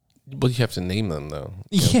 Well, you have to name them though.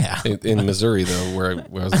 Yeah. In Missouri though, where I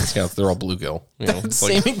was in the Scouts, they're all bluegill.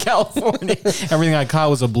 Same in California. Everything I caught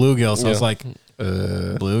was a bluegill, so I was like,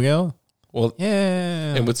 bluegill? Well,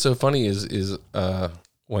 yeah. And what's so funny is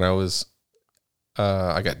when I was,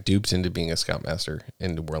 I got duped into being a Scoutmaster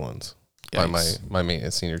in New Orleans by my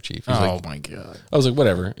maintenance senior chief. He's oh my God. I was like,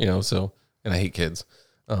 whatever, so, and I hate kids.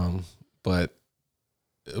 But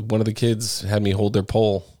one of the kids had me hold their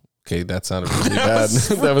pole. Okay, that sounded really bad.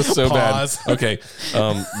 That was so Pause. bad. Okay,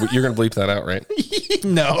 you're gonna bleep that out, right?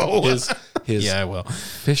 No. His yeah, I will.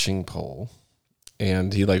 fishing pole,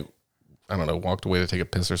 and he I don't know, walked away to take a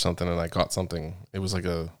piss or something, and I caught something. It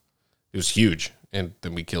was huge, and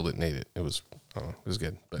then we killed it and ate it. It was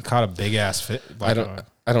good. But Caught a big ass fish. I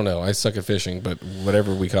don't know. I suck at fishing, but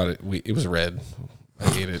whatever we caught it was red.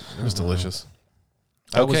 I ate it. It was delicious.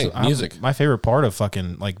 Okay, music. My favorite part of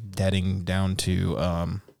fucking like deading down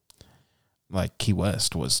to like Key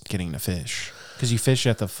West was getting to fish. Because you fish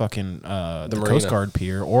at the fucking the Coast Guard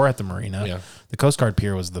pier or at the marina. Yeah. The Coast Guard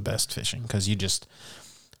pier was the best fishing because you just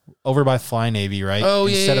over by Fly Navy, right? Oh,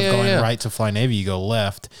 Instead of going right to Fly Navy, you go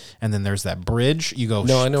left, and then there's that bridge. You go.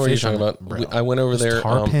 No, I know what you're talking about. Bro. I went over there,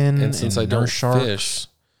 tarpon and since I don't sharks. fish,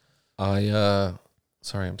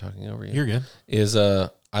 sorry, I'm talking over you. You're good.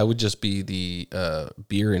 I would just be the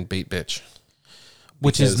beer and bait bitch.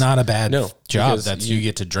 Which is not a bad job. That's you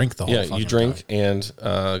get to drink the whole time. Yeah, you drink, and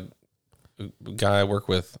guy I work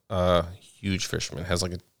with, huge fisherman, has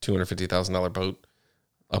like a $250,000 boat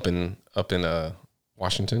up in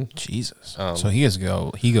Washington. Jesus. So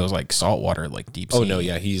he goes like saltwater, like deep sea. Oh no,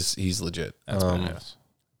 yeah, he's legit. That's badass.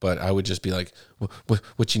 But I would just be like,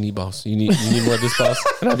 what you need, boss? You need more of this, boss?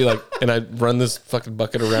 And I'd be like, and I'd run this fucking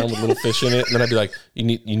bucket around with little fish in it, and then I'd be like, you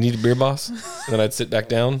need a beer, boss? And then I'd sit back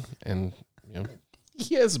down and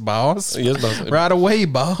yes, boss. Yes, boss. Right away,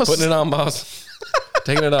 boss. Putting it on, boss.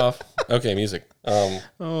 Taking it off. Okay, music.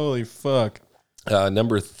 Holy fuck.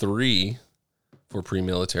 Number 3 for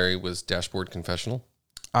pre-military was Dashboard Confessional.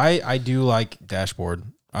 I do like Dashboard.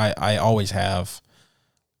 I always have.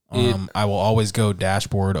 I will always go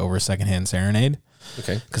Dashboard over Secondhand Serenade.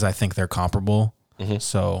 Okay. Because I think they're comparable. Mm-hmm.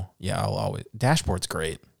 So yeah, I'll always Dashboard's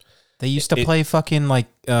great. They used to play fucking like.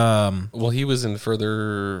 Well, he was in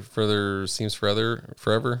Further Seems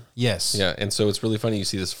Forever. Yes. Yeah, and so it's really funny. You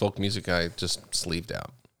see this folk music guy just sleeved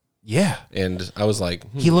out. Yeah. And I was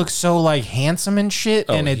like, he looks so like handsome and shit,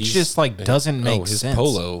 and it just like doesn't make sense. His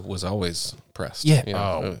polo was always pressed. Yeah.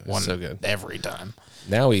 So good every time.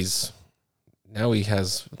 Now he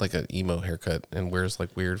has like an emo haircut and wears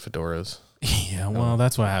like weird fedoras. Yeah, well,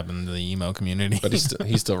 that's what happened to the emo community. But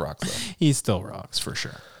he still rocks though. He still rocks for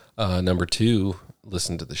sure. Number 2,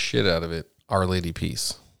 listen to the shit out of it. Our Lady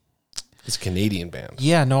Peace. It's a Canadian band.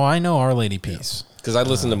 Yeah, no, I know Our Lady Peace. Because I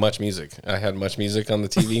listened to Much Music. I had Much Music on the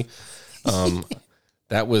TV.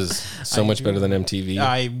 That was so much better than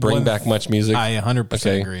MTV. Bring back Much Music. I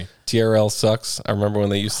 100% agree. TRL sucks. I remember when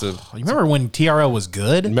they used to. You remember when TRL was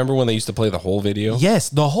good? Remember when they used to play the whole video? Yes,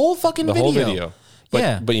 the whole fucking video. The whole video.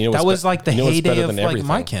 But you know that was like the heyday of like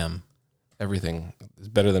My Chem. Everything is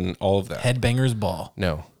better than all of that. Headbangers Ball.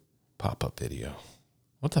 No. Pop-up video.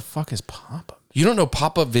 What the fuck is pop-up? You don't know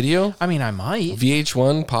pop-up video? I mean, I might.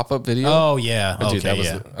 VH1 pop-up video? Oh, yeah. Oh, dude,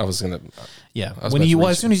 okay, I was going to... Yeah. As soon as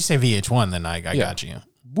you say VH1, then I got you.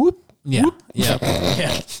 Whoop. Yeah. Whoop. Yeah.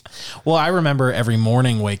 Yeah. Well, I remember every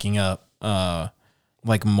morning waking up,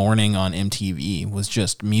 like morning on MTV was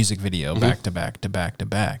just music video back to back to back to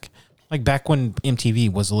back. Like back when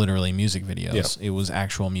MTV was literally music videos. Yeah. It was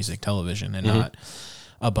actual music television and not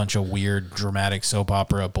a bunch of weird dramatic soap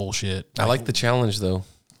opera bullshit. I like The Challenge though.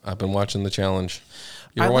 I've been watching The Challenge.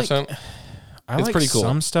 You ever watch that? It's like pretty cool.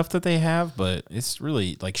 Some stuff that they have, but it's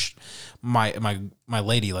really like my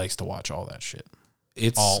lady likes to watch all that shit.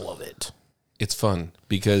 It's all of it. It's fun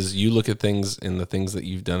because you look at things and the things that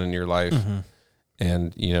you've done in your life,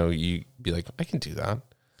 and you be like, I can do that.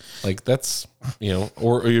 Like that's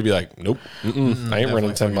or you'd be like, nope, I ain't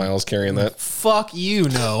running 10 miles carrying that. Fuck you,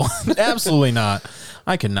 no, absolutely not.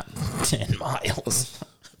 I could not 10 miles.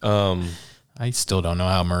 I still don't know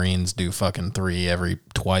how Marines do fucking 3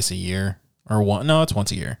 twice a year or one. No, it's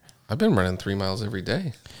once a year. I've been running 3 miles every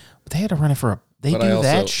day. But they had to run it They do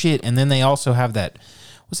that shit, and then they also have that.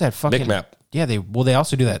 What's that fucking? McMap. Yeah, they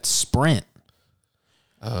also do that sprint.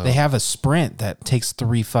 They have a sprint that takes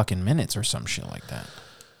 3 fucking minutes or some shit like that.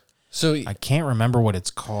 So I can't remember what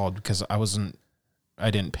it's called because I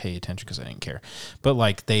didn't pay attention because I didn't care. But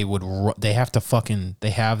like they have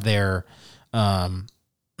their,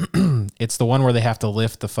 it's the one where they have to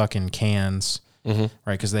lift the fucking cans, right?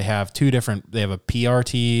 Because they have they have a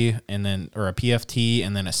PRT or a PFT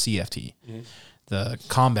and then a CFT. The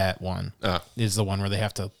combat one is the one where they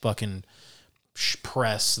have to fucking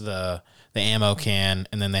press the ammo can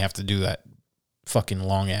and then they have to do that fucking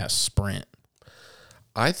long ass sprint.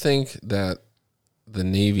 I think that the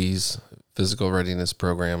Navy's physical readiness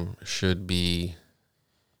program should be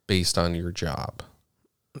based on your job.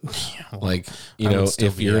 Yeah, well, like, I'd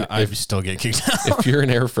still get kicked out. If you're an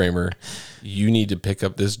airframer, you need to pick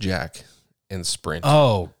up this jack and sprint.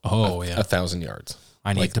 Yeah, 1,000 yards.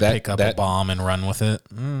 I need to pick up a bomb and run with it.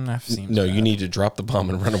 I've seen. No, you need to drop the bomb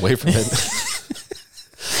and run away from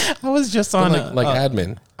it. I was just on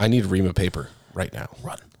admin. I need a ream of paper right now.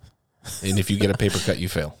 Run. And if you get a paper cut, you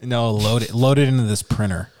fail. No, load it into this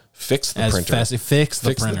printer. Fix the printer. Fix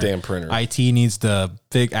the damn printer. IT needs to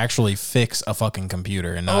actually fix a fucking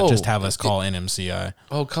computer and not just have us call NMCI.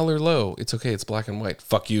 Oh, color low. It's okay. It's black and white.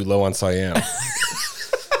 Fuck you, low on cyan.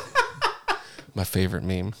 My favorite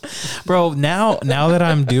meme. Bro, now that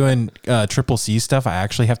I'm doing triple C stuff, I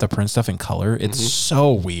actually have to print stuff in color. It's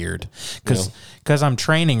so weird because I'm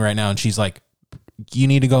training right now and she's like, you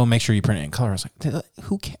need to go and make sure you print it in color. I was like,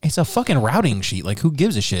 who cares? It's a fucking routing sheet. Like, who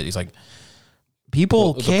gives a shit? He's like,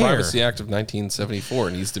 people care. The Privacy Act of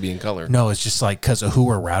 1974 needs to be in color. No, it's just like because of who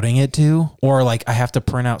we're routing it to. Or like I have to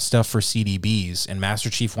print out stuff for CDBs and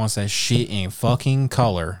Master Chief wants that shit in fucking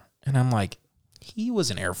color. And I'm like, he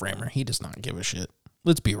was an airframer. He does not give a shit.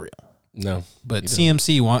 Let's be real. No. But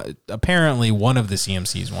CMC, apparently one of the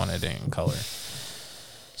CMCs wanted it in color.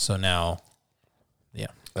 So now, yeah.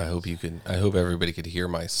 I hope everybody could hear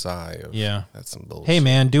my sigh. That's some bullshit. Hey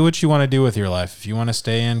man, do what you want to do with your life. If you want to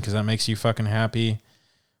stay in because that makes you fucking happy,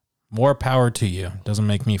 more power to you. Doesn't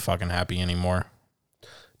make me fucking happy anymore.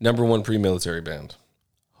 Number 1 pre-military band,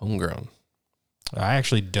 Homegrown. I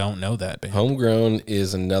actually don't know that band. Homegrown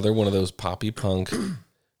is another one of those poppy punk,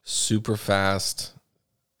 super fast,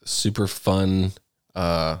 super fun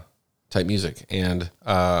type music. And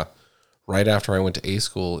right after I went to A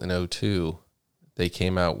school in 2002, they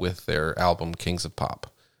came out with their album Kings of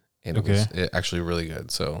Pop, and it was actually really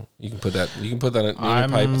good. So you can put that in your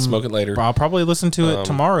pipe and smoke it later. I'll probably listen to it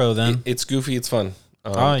tomorrow. Then it's goofy, it's fun.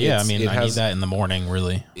 I need that in the morning.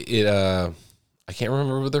 Really, I can't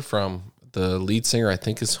remember where they're from. The lead singer I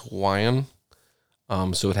think is Hawaiian,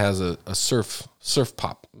 so it has a surf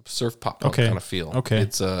pop kind of feel. Okay,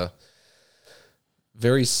 it's a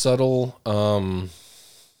very subtle.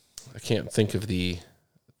 I can't think of the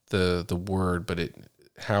word, but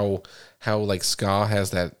how like ska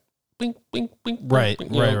has that bing bing bing right.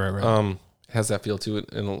 has that feel to it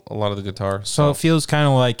in a lot of the guitar. So it feels kind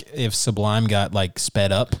of like if Sublime got like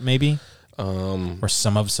sped up, maybe, or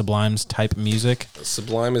some of Sublime's type of music.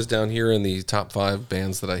 Sublime is down here in the top 5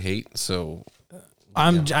 bands that I hate. So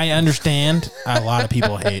I understand a lot of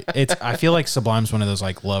people hate it. I feel like Sublime's one of those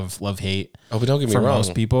like love hate. Oh, but don't get me wrong. For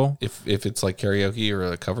most people, if it's like karaoke or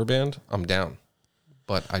a cover band, I'm down.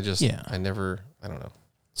 But I don't know.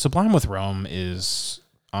 Sublime with Rome is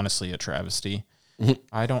honestly a travesty.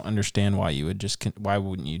 I don't understand why you would why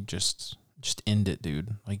wouldn't you just end it,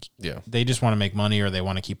 dude? Like, they just want to make money or they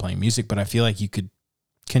want to keep playing music. But I feel like you could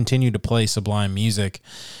continue to play Sublime music,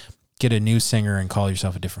 get a new singer and call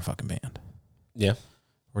yourself a different fucking band. Yeah.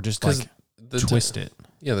 Or just like twist it.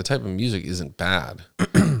 Yeah. The type of music isn't bad,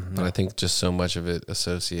 but I think just so much of it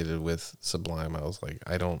associated with Sublime. I was like,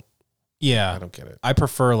 I don't get it. I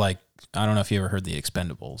prefer I don't know if you ever heard the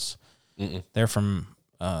Expendables. Mm-mm. They're from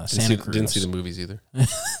Santa Cruz. Didn't see the movies either.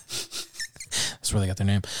 That's where they got their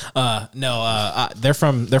name. They're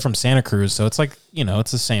from Santa Cruz, so it's like,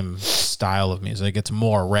 it's the same style of music. It's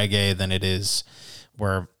more reggae than it is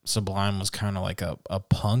where Sublime was kind of like a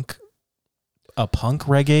punk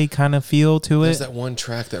reggae kind of feel to it. There's that one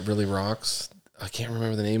track that really rocks. I can't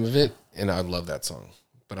remember the name of it, and I love that song,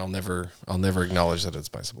 but I'll never acknowledge that it's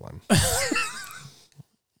by Sublime.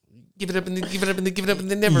 Give it up and then give it up and then give it up and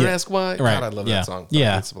then never ask why. Right. God, I love that song.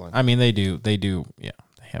 Yeah. I mean, they do. Yeah.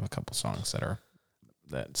 They have a couple songs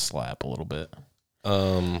that slap a little bit.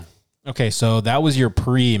 Okay. So that was your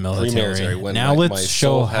pre-military. Now let's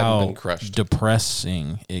show how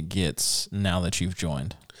depressing it gets now that you've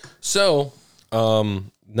joined. So,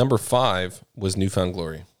 number 5 was Newfound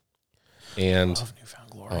Glory. And I love Newfound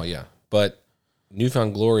Glory. Oh yeah. But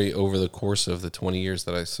Newfound Glory over the course of the 20 years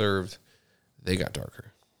that I served, they got darker.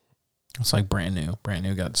 It's like brand new. Brand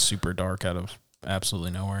new got super dark out of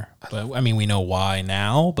absolutely nowhere. But I mean, we know why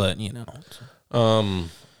now, but you know.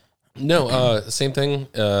 No, same thing.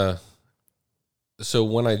 So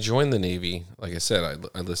when I joined the Navy, like I said,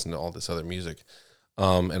 I listened to all this other music.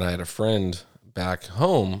 And I had a friend back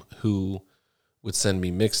home who would send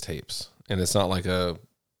me mixtapes. And it's not like I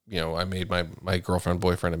made my girlfriend,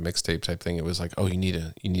 boyfriend a mixtape type thing. It was like, oh, you need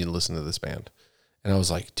to listen to this band. And I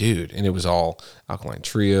was like, dude, and it was all Alkaline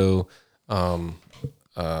Trio, some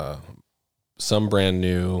Brand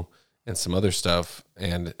New, and some other stuff.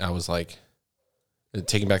 And I was like,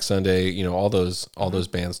 Taking Back Sunday, you know, all those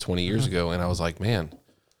bands 20 years ago. And I was like, man,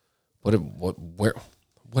 what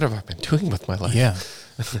have I been doing with my life? Yeah.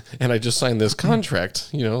 And I just signed this contract,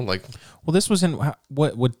 you know, like. Well, this was in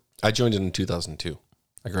what I joined in 2002.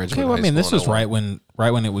 I graduated. Okay, well, I mean, this was right when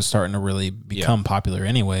it was starting to really become popular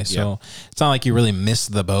anyway. So it's not like you really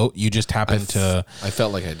missed the boat. You just happened to. I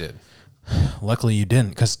felt like I did. Luckily, you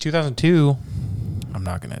didn't, because 2002. I'm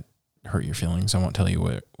not gonna hurt your feelings. I won't tell you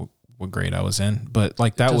what grade I was in, but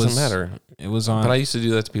like that doesn't matter. It was on. But I used to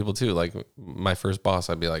do that to people too. Like my first boss,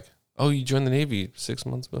 I'd be like, "Oh, you joined the Navy 6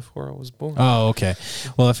 months before I was born." Oh, okay.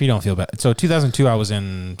 Well, if you don't feel bad, so 2002, I was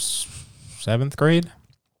in 7th grade.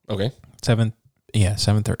 Okay. 7th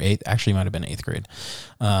or 8th. Actually, it might have been 8th grade,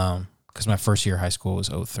 because my first year of high school was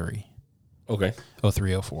 03. Okay.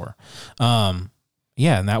 03, 04.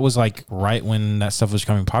 Yeah, and that was like right when that stuff was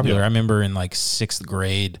becoming popular. Yeah. I remember in like 6th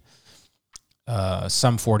grade,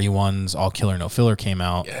 Sum 41's All Killer No Filler came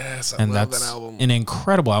out. Yes, and love that's that album. an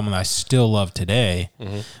incredible album that I still love today.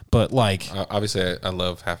 Mm-hmm. But like, obviously, I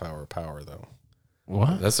love Half Hour Power though.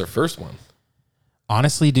 What? That's their first one.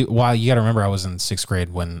 Honestly, you got to remember I was in 6th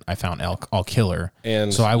grade when I found All Killer,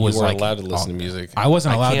 and so I was you weren't like allowed to listen to music. I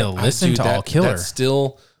wasn't allowed to listen to All Killer. That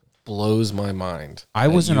still blows my mind. I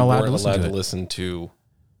wasn't allowed to listen to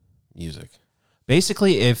music.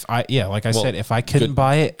 Basically, like I said, if I couldn't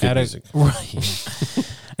buy it at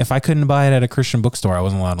if I couldn't buy it at a Christian bookstore, I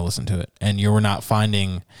wasn't allowed to listen to it. And you were not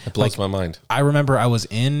finding. It blows my mind. I remember I was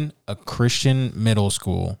in a Christian middle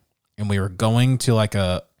school, and we were going to like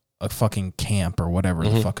a fucking camp or whatever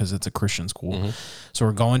the fuck, because it's a Christian school. Mm-hmm. So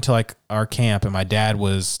we're going to like our camp, and my dad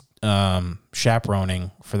was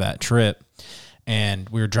chaperoning for that trip. And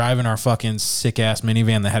we were driving our fucking sick ass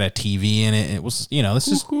minivan that had a TV in it. It was, this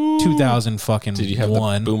is 2000 fucking. Did you have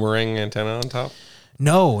the boomerang antenna on top?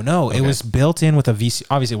 No. Okay. It was built in with a VC.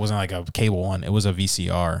 Obviously, it wasn't like a cable one. It was a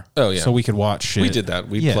VCR. Oh yeah. So we could watch shit. We did that.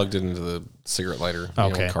 We plugged it into the cigarette lighter.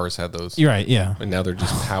 Okay. Cars had those. You're right. Yeah. And now they're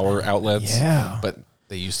just power outlets. Yeah. But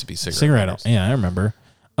they used to be cigarette. Yeah, I remember.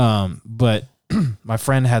 But my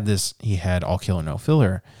friend had this. He had All Killer No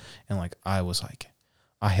Filler, and like I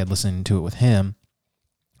had listened to it with him.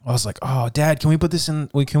 I was like, "Oh, Dad, can we put this in?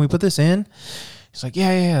 Can we put this in?" He's like,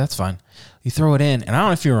 "Yeah, that's fine." You throw it in, and I don't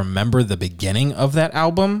know if you remember the beginning of that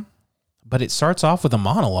album, but it starts off with a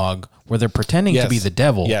monologue where they're pretending to be the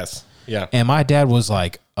devil. Yes. Yeah. And my dad was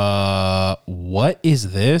like, what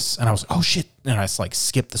is this?" And I was like, "Oh shit!" And I just like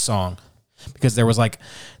skipped the song because there was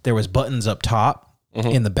buttons up top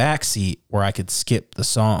in the back seat where I could skip the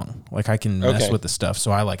song. Like I can mess with the stuff, so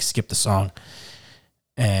I like skipped the song.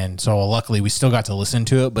 And so luckily we still got to listen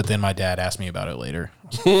to it, but then my dad asked me about it later.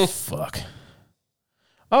 Fuck.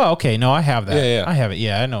 Oh, okay. No, I have that. Yeah. I have it.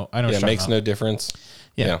 Yeah, I know. Yeah, it makes no difference.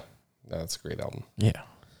 Yeah. That's a great album. Yeah.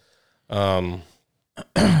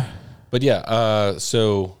 But yeah,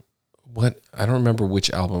 so what, I don't remember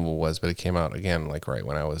which album it was, but it came out again, like right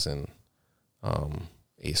when I was in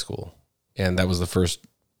A school. And that was the first,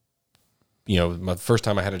 my first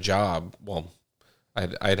time I had a job. Well,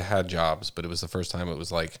 I'd had jobs, but it was the first time it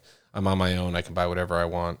was like, I'm on my own. I can buy whatever I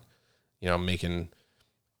want. I'm making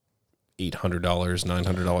 $800,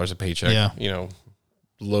 $900 a paycheck. Yeah.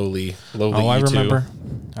 Lowly. Oh, I remember.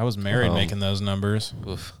 I was married making those numbers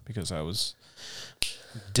because I was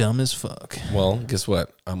dumb as fuck. Well, guess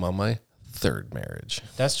what? I'm on my 3rd marriage.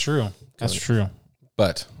 That's true. True.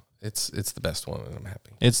 But it's the best one, and I'm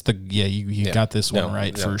happy. It's you got this one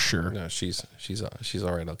right for sure. No, she's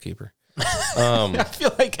all right. I'll keep her. I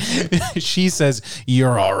feel like she says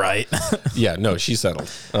you're all right. Yeah, no, she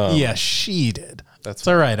settled. Yeah, she did. That's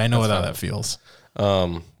all right. I know how that feels.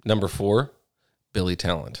 Number 4, Billy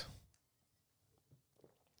Talent.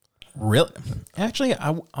 Really? Actually,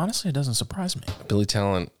 honestly, it doesn't surprise me. Billy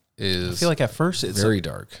Talent is. I feel like at first it's very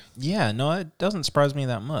dark. Yeah, no, it doesn't surprise me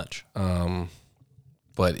that much.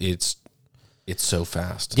 But it's so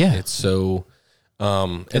fast. Yeah, it's so.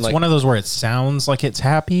 It's like, one of those where it sounds like it's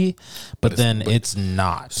happy, but then it's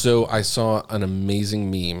not. So I saw an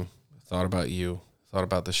amazing meme. Thought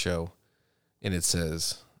about the show, and it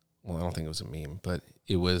says, well, I don't think it was a meme, but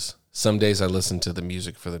it was, some days I listen to the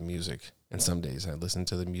music for the music, and some days I listen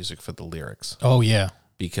to the music for the lyrics. Oh, yeah.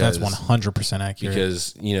 Because that's 100% accurate.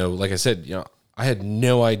 Because, like I said, I had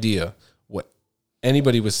no idea what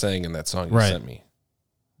anybody was saying in that song you sent me,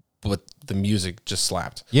 but the music just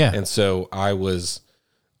slapped. Yeah. And so I was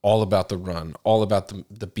all about the run, all about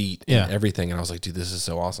the beat and everything. And I was like, dude, this is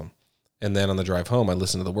so awesome. And then on the drive home, I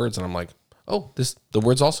listened to the words and I'm like, oh, the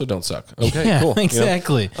words also don't suck. Okay, cool.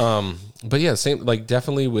 Exactly. But yeah, same, like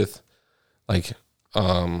definitely with like,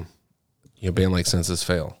 band like Senses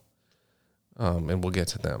Fail. And we'll get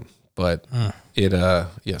to them, but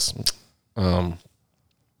yes.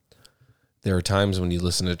 There are times when you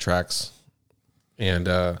listen to tracks and,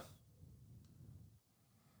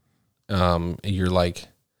 you're like,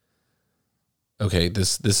 okay,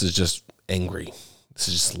 this is just angry. This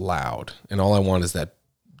is just loud. And all I want is that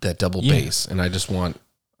double bass. And I just want,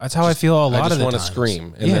 that's how I feel a lot of the times. I just want to times.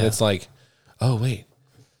 scream. And then it's like, oh wait,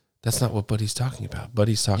 that's not what Buddy's talking about.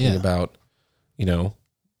 Buddy's talking about,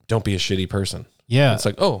 don't be a shitty person. Yeah. It's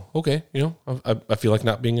like, oh, okay. I feel like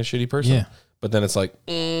not being a shitty person. Yeah. But then it's like,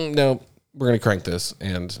 no, we're going to crank this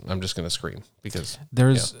and I'm just going to scream because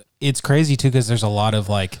it's crazy too. Cause there's a lot of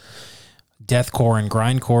like deathcore and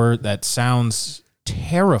grindcore that sounds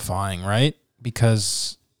terrifying, right?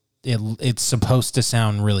 Because it's supposed to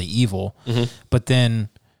sound really evil, but then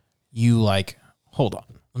you like, hold on,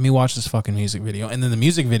 let me watch this fucking music video. And then the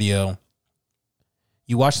music video,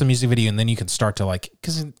 you watch the music video and then you can start to like,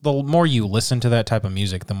 because the more you listen to that type of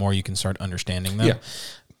music, the more you can start understanding them. Yeah.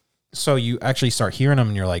 So you actually start hearing them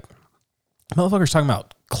and you're like, motherfucker's talking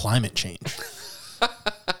about climate change.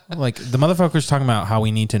 Like the motherfucker's talking about how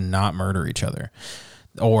we need to not murder each other.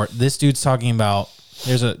 Or this dude's talking about,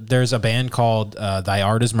 there's a band called Thy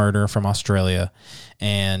Art Is Murder from Australia,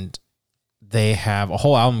 and they have a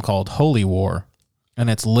whole album called Holy War, and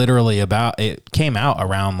it's literally about, it came out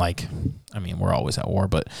around like, I mean, we're always at war,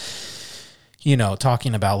 but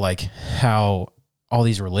talking about like how all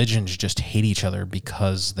these religions just hate each other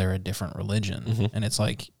because they're a different religion. And it's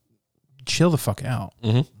like, chill the fuck out.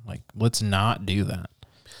 Like, let's not do that.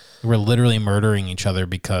 We're literally murdering each other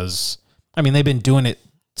because, I mean, they've been doing it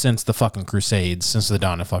since the fucking Crusades, since the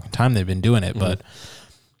dawn of fucking time. They've been doing it, but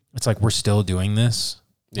it's like, we're still doing this.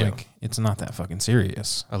 Yeah. Like, it's not that fucking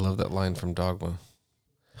serious. I love that line from Dogma.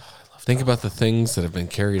 Think about the things that have been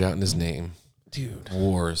carried out in his name. Dude.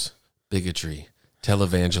 Wars, bigotry,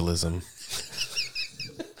 televangelism.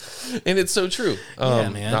 And it's so true. Yeah,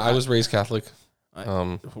 man. I was raised Catholic.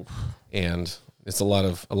 And it's a lot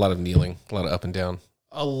of kneeling, a lot of up and down.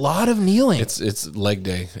 A lot of kneeling. It's leg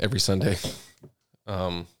day every Sunday.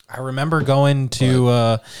 I remember going to,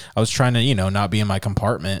 I was trying to, not be in my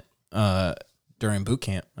compartment during boot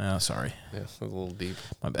camp. Oh, sorry. Yeah, it was a little deep.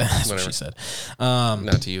 My bad. That's what she said.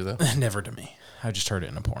 Not to you, though. Never to me. I just heard it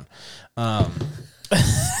in a porn.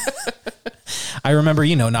 I remember,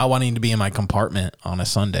 not wanting to be in my compartment on a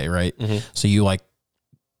Sunday, right? So you like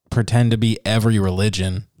pretend to be every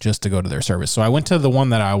religion just to go to their service. So I went to the one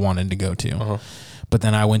that I wanted to go to. But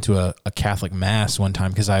then I went to a Catholic mass one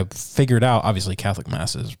time because I figured out, obviously, Catholic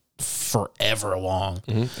mass is forever long.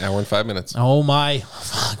 Hour and 5 minutes. Oh my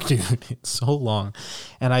fuck, dude. It's so long.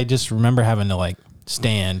 And I just remember having to like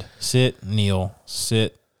stand, sit, kneel,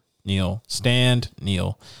 stand,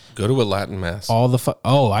 kneel. Go to a Latin mass.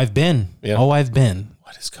 I've been. Yeah. Oh, I've been.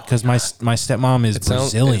 What is going on? Because my stepmom is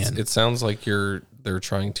Brazilian. It sounds like they're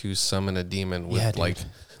trying to summon a demon with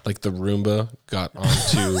like the Roomba got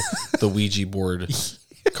onto the Ouija board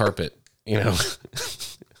carpet, I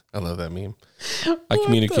love that meme. I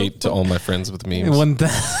communicate to all my friends with memes.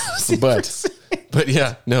 But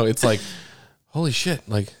yeah, no, it's like, holy shit.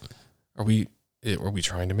 Like, are we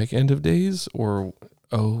trying to make end of days or,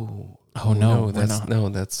 no,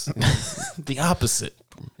 that's the opposite.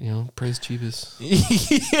 Praise Chivas.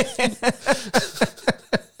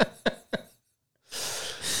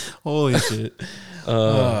 Holy shit.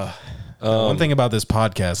 One thing about this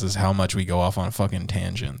podcast is how much we go off on fucking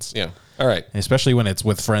tangents. Yeah. All right. Especially when it's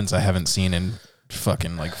with friends I haven't seen in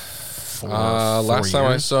fucking like four last time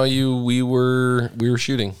I saw you, we were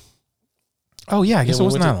shooting. Oh yeah, I guess it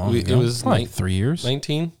wasn't that long ago. It was like 3 years.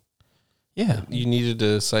 19? Yeah. You needed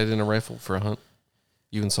to sight in a rifle for a hunt.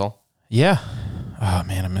 You and Saul? Yeah. Oh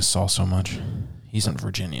man, I miss Saul so much. He's in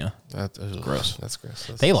Virginia. That's gross. That's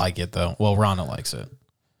gross. They like it though. Well, Rana likes it.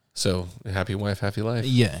 So, happy wife, happy life.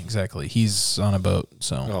 Yeah, exactly. He's on a boat,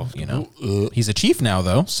 so, He's a chief now,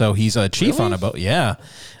 though, so he's a chief on a boat. Yeah.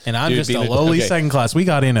 And I'm just a lowly second class. We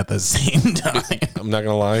got in at the same time. I'm not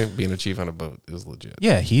going to lie. Being a chief on a boat is legit.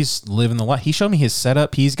 Yeah, he's living the life. He showed me his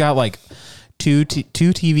setup. He's got, like, two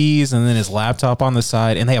TVs and then his laptop on the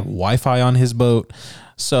side, and they have Wi-Fi on his boat.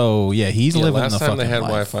 So yeah, he's living the fucking life. Last time they had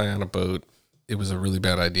Wi-Fi on a boat, it was a really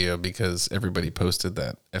bad idea because everybody posted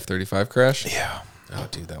that F-35 crash. Yeah. Oh,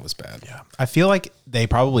 dude, that was bad. Yeah. I feel like they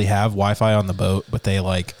probably have Wi-Fi on the boat, but they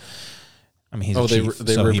like, I mean, he's a chief,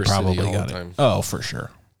 so he probably got it. Oh, for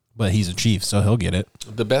sure. But he's a chief, so he'll get it.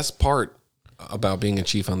 The best part about being a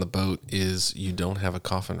chief on the boat is you don't have a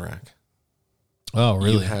coffin rack. Oh,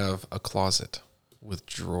 really? You have a closet with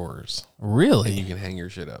drawers. Really? And you can hang your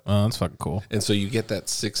shit up. Oh, that's fucking cool. And so you get that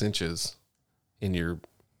 6 inches in your,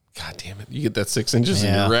 God damn it. You get that 6 inches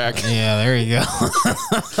in your rack. Yeah, there you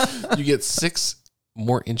go. You get 6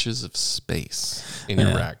 more inches of space in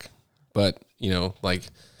your rack. But, like,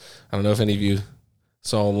 I don't know if any of you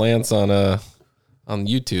saw Lance on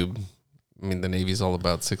YouTube. I mean, the Navy's all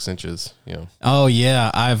about 6 inches, Oh, yeah.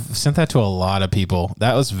 I've sent that to a lot of people.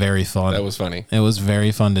 That was very fun. That was funny. It was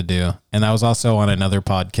very fun to do. And I was also on another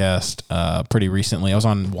podcast pretty recently. I was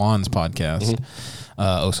on Juan's podcast,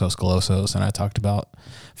 Osos Golosos, and I talked about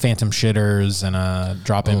phantom shitters and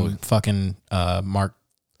dropping fucking Mark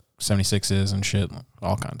 76s and shit,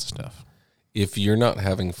 all kinds of stuff. If you're not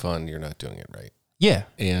having fun, you're not doing it right. Yeah.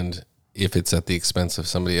 And if it's at the expense of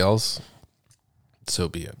somebody else, so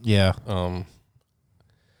be it. Yeah.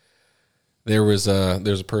 There's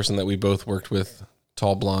a person that we both worked with,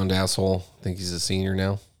 tall blonde asshole. I think he's a senior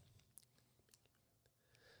now.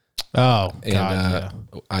 Oh, and God,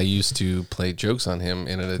 I used to play jokes on him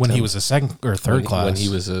when he was a second or third class. When he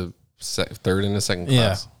was a third and a second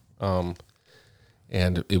class. Yeah.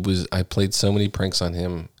 And I played so many pranks on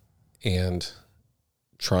him and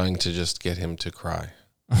trying to just get him to cry.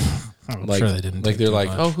 I'm sure they didn't. Like they're like,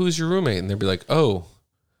 much. Oh, who's your roommate? And they'd be like, oh,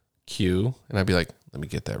 Q. And I'd be like, let me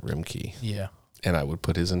get that room key. Yeah. And I would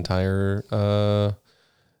put his entire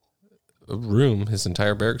room, his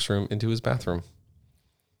entire barracks room, into his bathroom.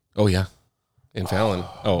 Oh yeah, in Fallon.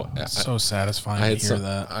 So satisfying to hear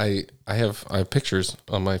that. I have pictures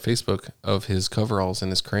on my Facebook of his coveralls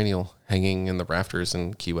and his cranial hanging in the rafters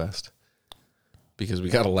in Key West. Because we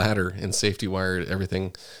got a ladder and safety wired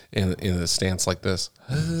everything in a stance like this,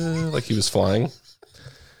 like he was flying.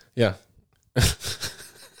 Yeah.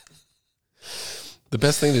 The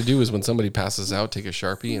best thing to do is when somebody passes out, take a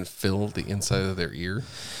Sharpie and fill the inside of their ear.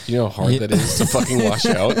 Do you know how hard that is to fucking wash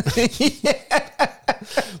out?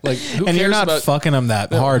 Like, who and cares you're not about, fucking them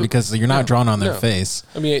that hard because you're not drawn on their face.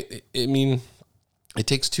 I mean, it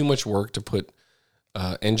takes too much work to put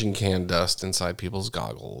engine can dust inside people's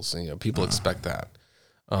goggles. And, people expect that.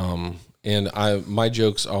 And my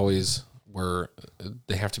jokes always were,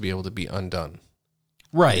 they have to be able to be undone.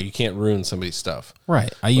 Right. You can't ruin somebody's stuff.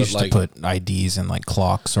 Right. I used to put IDs in like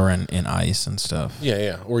clocks or in ice and stuff. Yeah,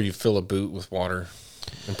 yeah. Or you fill a boot with water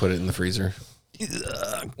and put it in the freezer.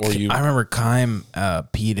 I remember Kime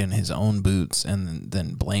peed in his own boots and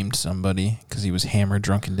then blamed somebody because he was hammered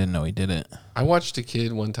drunk and didn't know he did it. I watched a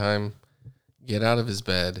kid one time get out of his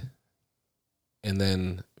bed and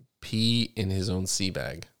then pee in his own sea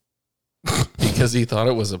bag because he thought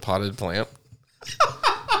it was a potted plant.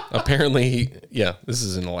 Apparently, this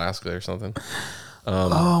is in Alaska or something.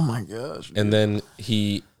 Oh my gosh. And then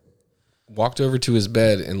he walked over to his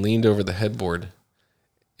bed and leaned over the headboard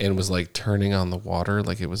and was like turning on the water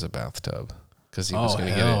like it was a bathtub because he was going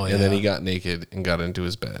to get it. And then he got naked and got into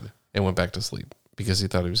his bed and went back to sleep because he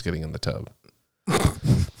thought he was getting in the tub.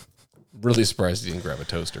 Really surprised he didn't grab a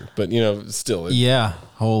toaster, but still.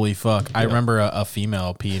 Holy fuck. I remember a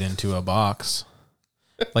female peed into a box,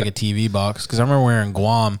 like a TV box. Cause I remember we were in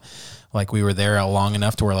Guam, like we were there long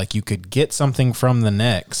enough to where like you could get something from the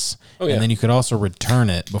Nex and then you could also return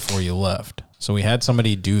it before you left. So we had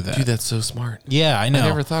somebody do that. Dude, that's so smart. Yeah, I know. I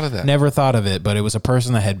never thought of that. Never thought of it, but it was a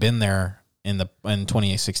person that had been there in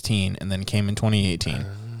 2016 and then came in 2018.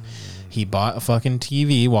 He bought a fucking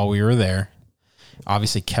TV while we were there.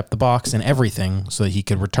 Obviously kept the box and everything so that he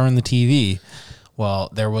could return the TV.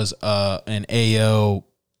 Well, there was an AO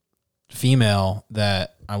female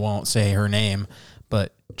that I won't say her name,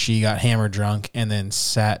 but she got hammered drunk and then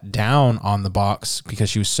sat down on the box because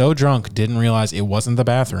she was so drunk, didn't realize it wasn't the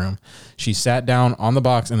bathroom. She sat down on the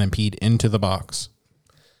box and then peed into the box.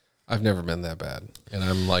 I've never been that bad. And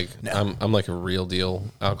I'm like, I'm like a real deal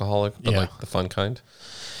alcoholic, but like the fun kind.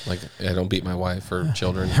 Like I don't beat my wife or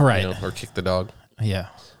children, right? Or kick the dog. Yeah.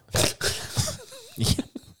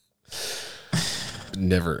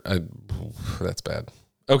 Never. That's bad.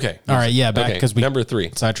 Okay. All right. Yeah. Back because we number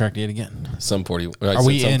 3 sidetracked yet again. Sum 40. Are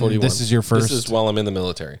we in? 41. This is your first. This is while I'm in the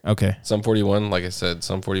military. Okay. Sum 41. Like I said,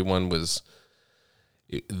 Sum 41 was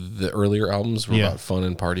the earlier albums were about fun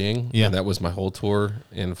and partying. Yeah. And that was my whole tour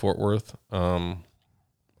in Fort Worth.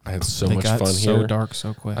 I I had so They much got fun so here. dark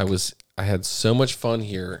so quick. I had so much fun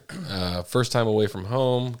here. First time away from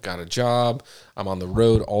home, got a job. I'm on the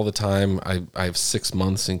road all the time. I have 6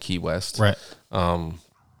 months in Key West. Right. And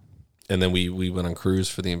then we went on cruise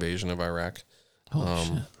for the invasion of Iraq. Holy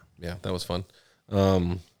shit. Yeah, that was fun.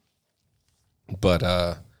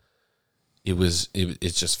 But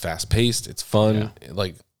it's just fast paced. It's fun. Yeah.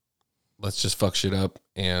 Like, let's just fuck shit up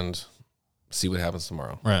and see what happens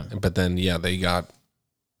tomorrow. Right. But then, yeah, they got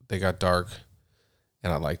dark,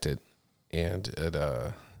 and I liked it, and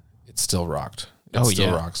it still rocked. It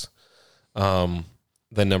still rocks. Then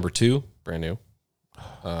number 2, brand new,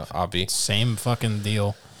 Obvi. Same fucking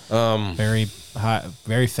deal. Very high,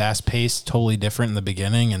 very fast paced, totally different in the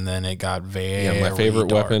beginning, and then it got very my favorite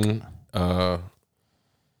dark. weapon.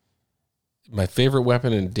 My favorite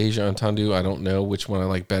weapon in Deja Entendu, I don't know which one I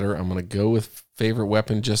like better. I'm going to go with favorite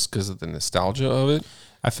weapon just because of the nostalgia of it.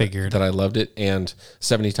 I figured that I loved it. And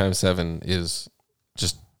 70x7 is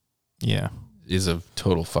just, is a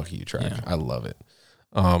total fuck you track. Yeah. I love it.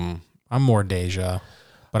 I'm more Deja,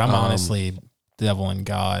 but I'm honestly Devil and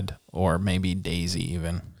God, or maybe Daisy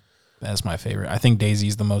even. That's my favorite. I think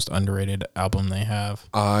Daisy's the most underrated album they have.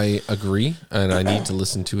 I agree, and I need to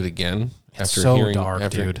listen to it again. It's so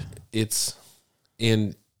dark, dude. It's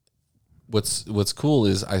in what's cool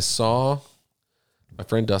is I saw my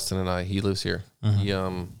friend Dustin and I. He lives here.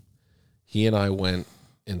 Mm-hmm. He and I went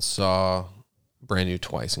and saw Brand New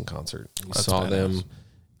twice in concert. We saw them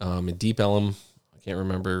in Deep Ellum. I can't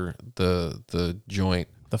remember the joint.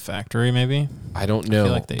 The Factory, maybe? I don't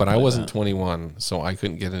know, but I wasn't 21, so I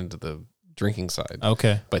couldn't get into the drinking side.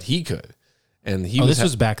 Okay. But he could. And this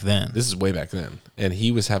was back then. This is way back then. And he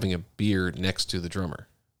was having a beer next to the drummer.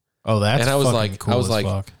 Oh, that's and I was fucking like, cool as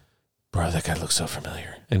fuck. Bro, that guy looks so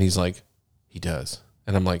familiar. And he's like, he does.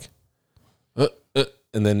 And I'm like,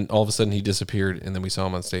 and then all of a sudden he disappeared, and then we saw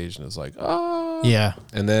him on stage, and it was like, oh. Yeah.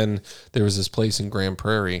 And then there was this place in Grand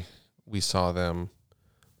Prairie. We saw them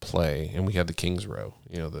play, and we had the King's Row,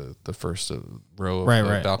 the first row of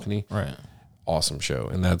the balcony. Right. Awesome show.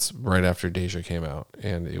 And that's right after Deja came out.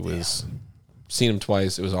 And it was, seen him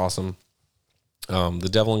twice. It was awesome. The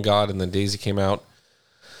Devil and God, and then Daisy came out.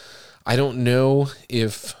 I don't know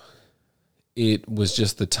if it was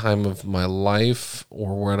just the time of my life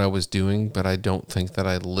or what I was doing, but I don't think that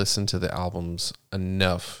I listened to the albums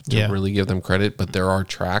enough to really give them credit. But there are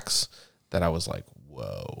tracks that I was like,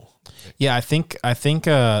 whoa. Yeah, I think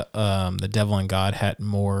the Devil and God had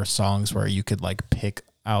more songs where you could like pick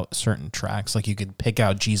out certain tracks. Like you could pick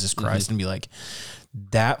out Jesus Christ and be like,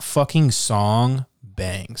 that fucking song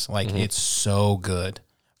bangs. Like it's so good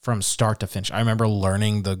from start to finish. I remember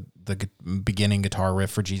learning the beginning guitar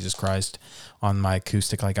riff for Jesus Christ on my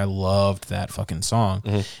acoustic. Like I loved that fucking song.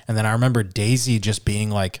 And then I remember Daisy just being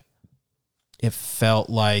like, it felt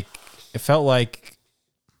like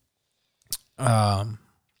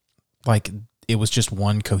it was just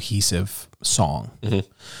one cohesive song.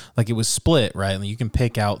 Like it was split, right? And you can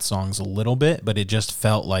pick out songs a little bit, but it just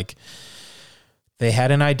felt like they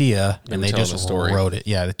had an idea and they just wrote it.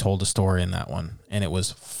 Yeah, they told a story in that one, and it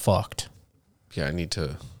was fucked. Yeah, I need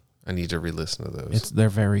to re-listen to those. They're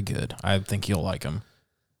very good. I think you'll like them.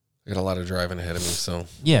 I got a lot of driving ahead of me, so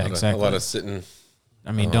exactly. A lot of sitting.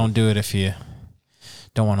 I mean, don't do it if you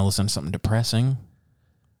don't want to listen to something depressing.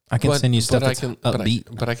 I can send you stuff that's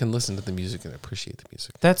upbeat. But I can listen to the music and appreciate the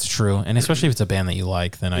music. That's true, and especially if it's a band that you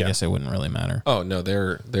like, then I guess it wouldn't really matter. Oh no,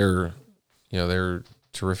 they're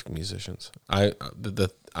terrific musicians. I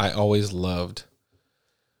always loved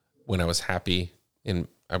when I was happy, and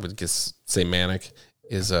I would say manic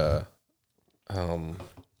is oh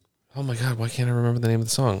my God, why can't I remember the name of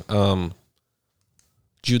the song?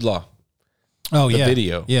 Jude Law. Oh, the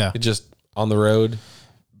video. Yeah. It just on the road,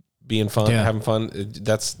 being fun, having fun.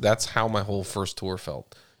 That's how my whole first tour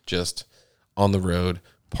felt. Just on the road,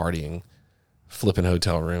 partying, flipping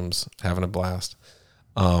hotel rooms, having a blast.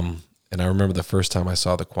 And I remember the first time I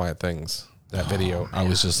saw The Quiet Things, that video, I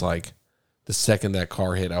was just like, the second that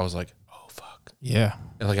car hit, I was like, oh fuck. Yeah.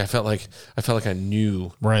 And like I felt like I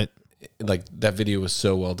knew, right, like that video was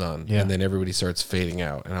so well done. Yeah. And then everybody starts fading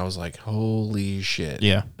out, and I was like, holy shit.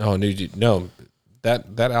 Yeah. Oh no,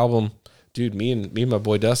 that album, dude, me and my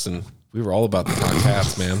boy Dustin, we were all about the top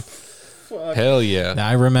hats, man. Fuck. Hell yeah. Now,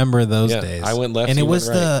 I remember those days. I went left, and it was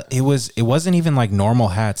right. It wasn't even like normal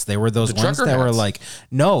hats. They were those ones that hats. Were like,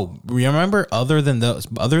 no, remember, other than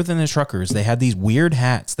the truckers, they had these weird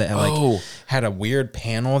hats that had a weird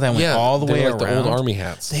panel that went all the way like around. The old army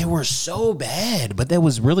hats. They were so bad, but that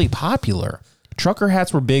was really popular. Trucker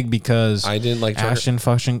hats were big because I didn't like trucker.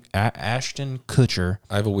 Ashton Kutcher.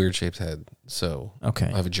 I have a weird shaped head, so Okay.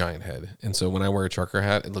 I have a giant head, and so when I wear a trucker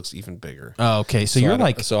hat, it looks even bigger. Oh, okay. So you're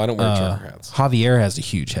like, so I don't wear trucker hats. Javier has a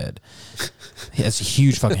huge head. He has a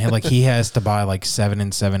huge fucking head. Like he has to buy like 7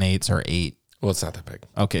 7/8 or 8. Well, it's not that big.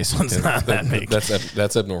 Okay, so it's not that big.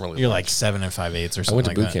 That's abnormally. You're large. like 7 5/8 or something. I went to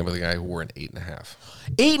like boot that. camp with a guy who wore an 8.5.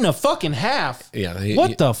 8 and a fucking half. Yeah. He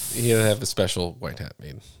had to have a special white hat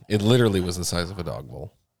made. It literally was the size of a dog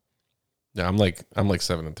bowl. Yeah, I'm like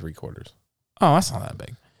 7 3/4. Oh, that's not that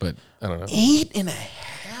big. But I don't know. 8 and a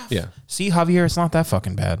half. Yeah. See, Javier, it's not that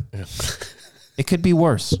fucking bad. Yeah. It could be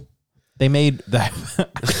worse. They made that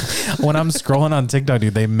when I'm scrolling on TikTok,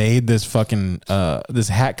 dude. They made this fucking this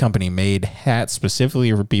hat company made hats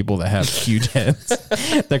specifically for people that have huge heads.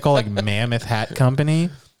 They're called like Mammoth Hat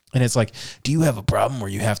Company, and it's like, do you have a problem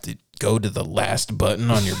where you have to go to the last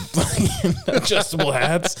button on your fucking adjustable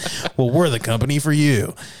hats? Well, we're the company for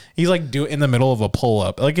you. He's like in the middle of a pull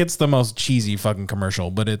up. Like it's the most cheesy fucking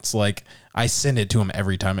commercial, but it's like I send it to him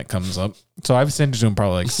every time it comes up. So I've sent it to him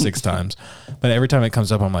probably like 6 times, but every time it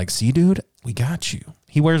comes up, I'm like, see, dude, we got you.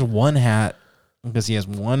 He wears one hat because he has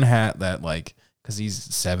one hat that like, because he's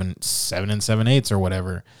 7 7/8 or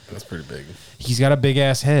whatever. That's pretty big. He's got a big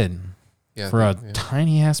ass head. Yeah, for a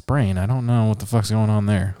tiny ass brain. I don't know what the fuck's going on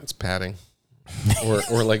there. It's padding.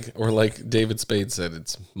 or like David Spade said,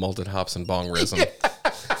 it's malted hops and bongrism.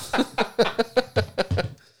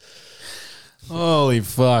 Holy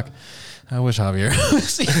fuck. I wish Javier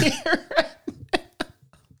was here.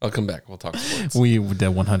 I'll come back. We'll talk sports. We did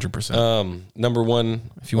 100%. Number one,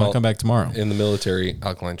 if you want to come back tomorrow. In the military,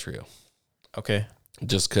 Alkaline Trio. Okay.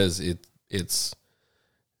 Just because it's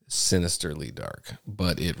sinisterly dark,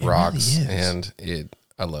 but it rocks, really and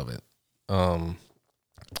I love it.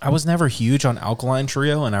 I was never huge on Alkaline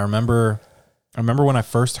Trio, and I remember when I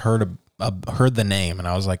first heard the name, and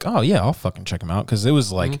I was like, oh yeah, I'll fucking check them out, because it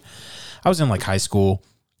was like I was in like high school,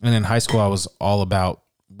 and in high school I was all about,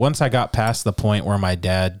 once I got past the point where my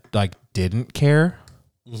dad like didn't care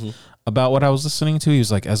about what I was listening to, he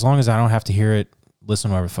was like, as long as I don't have to hear it, listen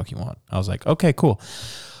to whatever the fuck you want. I was like, okay, cool.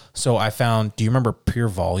 So I found, do you remember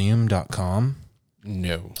purevolume.com?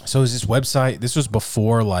 No. So it was this website, this was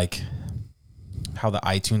before like how the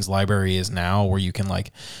iTunes library is now, where you can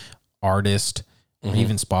like artist or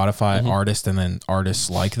even Spotify artist and then artists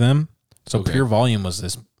like them. So Pure Volume was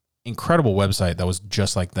this incredible website that was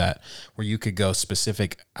just like that, where you could go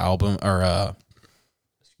specific album or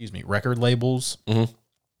record labels,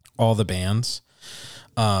 all the bands.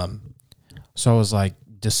 So I was like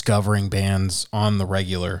discovering bands on the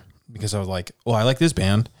regular, because I was like, well, I like this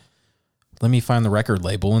band. Let me find the record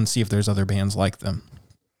label and see if there's other bands like them.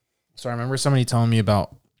 So I remember somebody telling me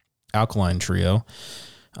about Alkaline Trio,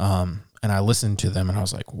 and I listened to them and I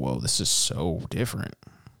was like, whoa, this is so different.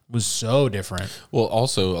 It was so different. Well,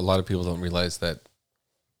 also, a lot of people don't realize that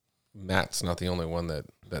Matt's not the only one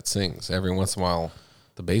that sings. Every once in a while,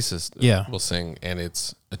 the bassist will sing, and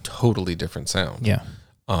it's a totally different sound. Yeah.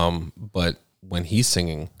 But when he's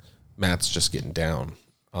singing, Matt's just getting down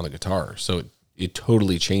on the guitar, so it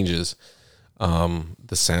totally changes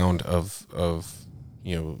the sound of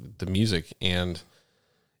the music. And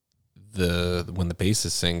when the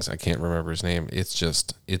bassist sings, I can't remember his name.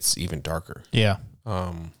 It's even darker. Yeah.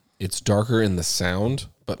 It's darker in the sound,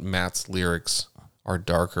 but Matt's lyrics are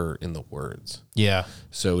darker in the words. Yeah.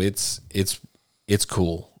 So it's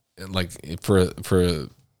cool. And like for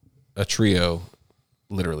a trio,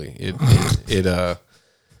 literally it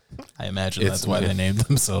I imagine that's why they named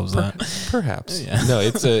themselves that. Perhaps. Yeah. No,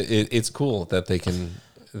 it's cool that they can,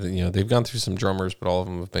 they've gone through some drummers, but all of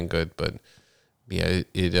them have been good. But yeah,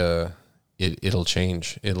 it'll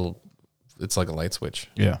change. It's like a light switch.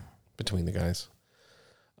 Yeah. Between the guys.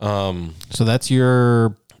 So that's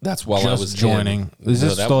while I was joining. Is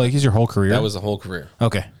this still like your whole career? That was the whole career.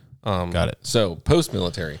 Okay. Got it. So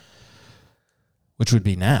post-military. Which would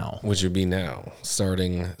be now.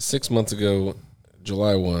 Starting 6 months ago,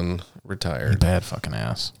 July 1, retired. Bad fucking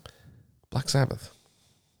ass. Black Sabbath.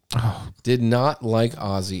 Oh. Did not like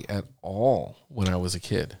Ozzy at all when I was a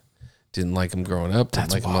kid. Didn't like him growing up.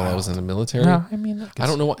 Didn't like him while I was in the military. No, I mean, I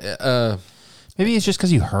don't know what. Maybe it's just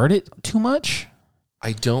because you heard it too much.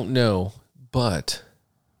 I don't know, but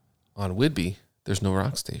on Whidbey, there's no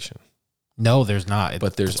rock station. No, there's not.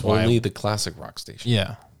 But there's only the classic rock station.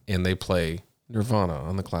 Yeah. And they play Nirvana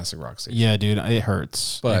on the classic rock station. Yeah, dude, it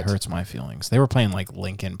hurts. It hurts my feelings. They were playing like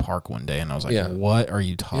Linkin Park one day, and I was like, what are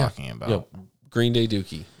you talking about? Yo, Green Day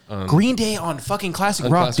Dookie. Green Day on fucking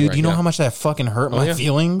classic rock, dude. You know how much that fucking hurt my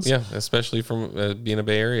feelings? Yeah, especially from being a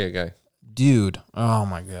Bay Area guy. Dude, oh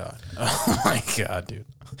my God. Oh my God, dude.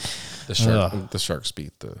 The Sharks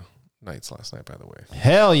beat the Knights last night, by the way.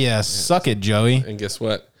 Hell yeah. Suck it, Joey. And guess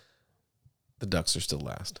what? The Ducks are still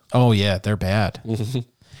last. Oh, yeah. They're bad.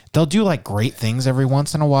 They'll do like great things every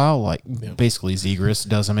once in a while. Like basically Zegras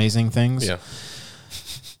does amazing things. Yeah.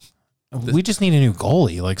 We just need a new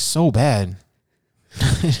goalie, like so bad.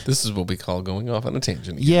 This is what we call going off on a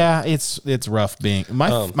tangent. Again. Yeah, it's rough being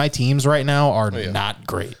my teams right now are not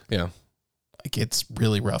great. Yeah. Like it's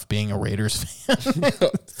really rough being a Raiders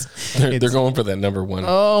fan. they're going for that number one.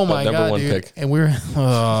 Oh my god, dude. Pick. And we're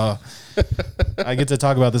I get to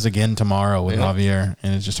talk about this again tomorrow with Javier,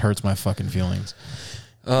 and it just hurts my fucking feelings.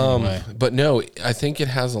 Anyway. But no, I think it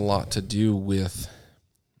has a lot to do with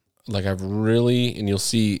like I've really, and you'll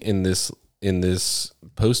see in this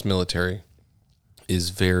post-military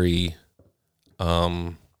is very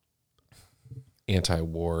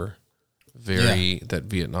anti-war, very that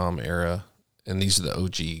Vietnam era. And these are the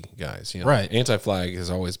OG guys, you know. Right? Anti-flag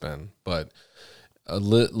has always been, but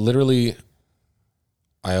literally,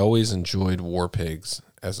 I always enjoyed War Pigs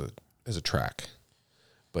as a track,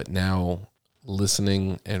 but now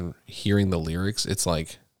listening and hearing the lyrics, it's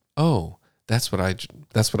like, oh, that's what I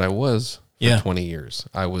was for 20 years.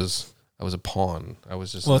 I was a pawn. I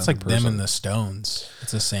was just it's like them and the Stones.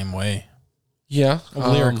 It's the same way. Yeah,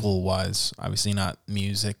 lyrical wise, obviously not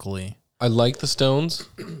musically. I like the Stones.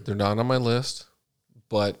 They're not on my list,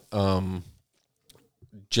 but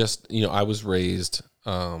just I was raised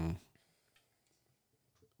with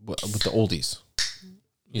the oldies.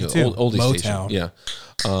 Oldies Motown. station. Yeah,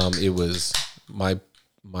 it was my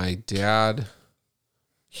dad,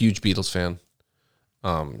 huge Beatles fan.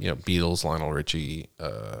 Beatles, Lionel Richie.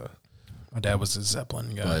 My dad was a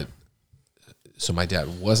Zeppelin guy. But so my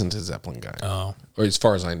dad wasn't a Zeppelin guy. Oh. Or as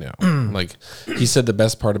far as I know. Like he said the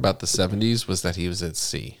best part about the 70s was that he was at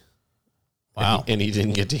sea. Wow. And he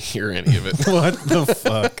didn't get to hear any of it. What the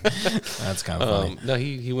fuck? That's kind of funny. No,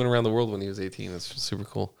 he went around the world when he was 18. That's super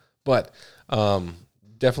cool. But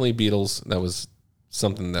definitely Beatles. That was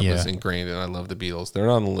something that was ingrained, and I love the Beatles. They're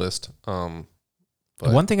not on the list. But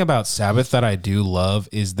one thing about Sabbath that I do love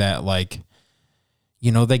is that, like,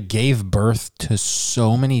 they gave birth to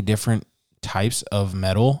so many different types of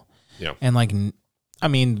metal. Yeah. And, like, I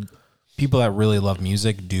mean, people that really love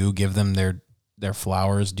music do give them their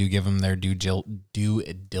flowers, do give them their due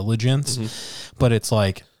diligence. Mm-hmm. But it's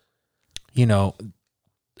like,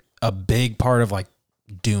 a big part of, like,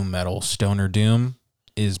 doom metal, stoner doom,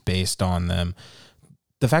 is based on them.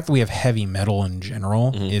 The fact that we have heavy metal in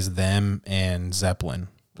general is them and Zeppelin,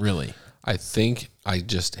 really. I think I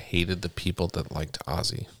just hated the people that liked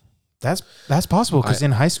Ozzy. That's possible, because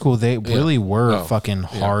in high school they really were fucking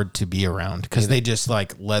hard to be around, because they just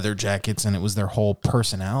like leather jackets and it was their whole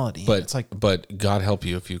personality. But it's like, but God help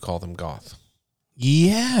you if you call them goth.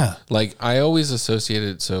 Yeah, like I always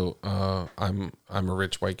associated. So I'm a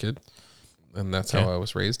rich white kid, and that's how I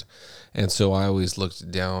was raised, and so I always looked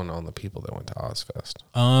down on the people that went to Ozfest.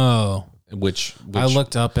 Oh, which I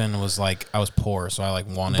looked up and was like, I was poor, so I like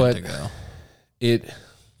wanted to go.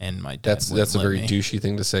 And my dad that's a very douchey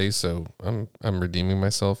thing to say, so I'm redeeming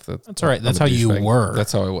myself. That's all right. That's how you were.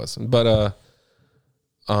 That's how I was. But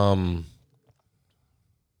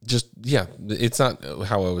it's not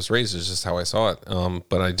how I was raised. It's just how I saw it.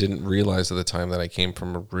 But I didn't realize at the time that I came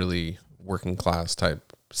from a really working class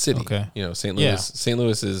type city. Okay. St. Louis. Yeah. St.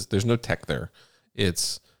 Louis is, there's no tech there.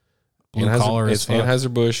 It's blue collar. It's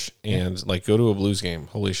Anheuser-Busch, and like go to a Blues game.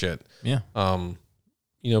 Holy shit. Yeah.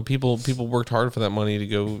 People worked hard for that money to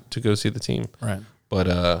go see the team. Right. But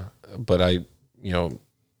I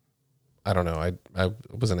don't know. I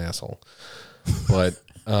was an asshole. But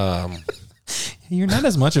you're not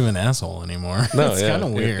as much of an asshole anymore. No, it's kind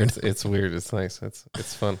of weird. It's weird. It's nice.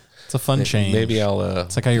 It's fun. It's a fun change. Maybe I'll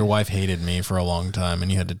it's like how your wife hated me for a long time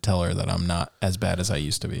and you had to tell her that I'm not as bad as I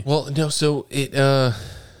used to be. Well, no, so it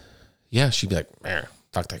she'd be like,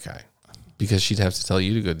 fuck that guy. Because she'd have to tell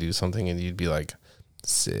you to go do something and you'd be like,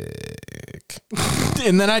 sick.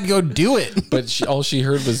 And then I'd go do it. But all she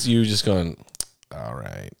heard was you just going, all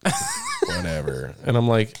right, whatever. And I'm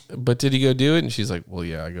like, but did he go do it? And she's like, well,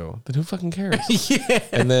 yeah. I go, then who fucking cares? Yeah.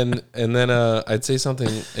 And then I'd say something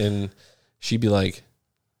and she'd be like,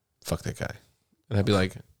 fuck that guy. And I'd be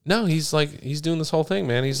like, no, he's doing this whole thing,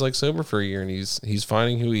 man. He's like sober for a year and he's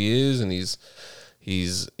finding who he is, and he's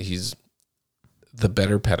the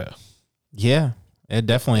better PETA. Yeah. It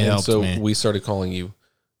definitely helped me. So we started calling you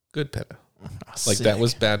Good PETA. Like that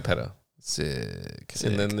was bad PETA. Sick.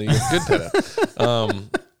 And then the good PETA.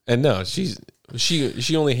 And no, she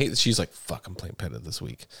only hates, she's like, fuck, I'm playing PETA this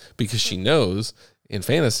week. Because she knows in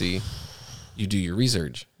fantasy, you do your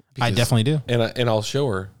research. I definitely do. And I'll show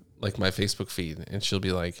her like my Facebook feed and she'll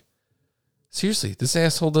be like, seriously, this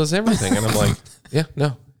asshole does everything. And I'm like, yeah,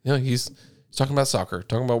 no, he's talking about soccer,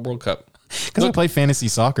 talking about World Cup. Because I play fantasy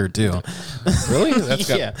soccer too. Really? That's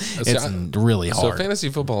It's really hard. So fantasy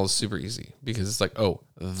football is super easy because it's like,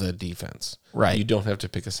 the defense. Right. You don't have to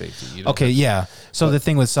pick a safety. So the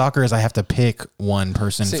thing with soccer is I have to pick one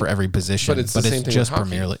person for every position, but it's the same thing just with hockey.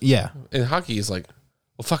 Premier League. Yeah. And hockey is like,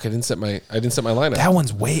 well, fuck, I didn't set my lineup. That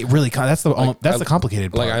one's that's the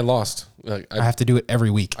complicated part. Like I lost. Like I have to do it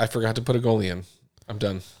every week. I forgot to put a goalie in. I'm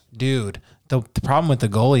done. Dude, the problem with the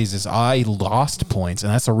goalies is I lost points,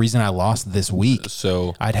 and that's the reason I lost this week.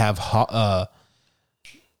 So I'd have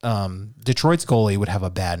Detroit's goalie would have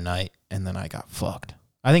a bad night, and then I got fucked.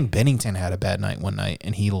 I think Bennington had a bad night one night,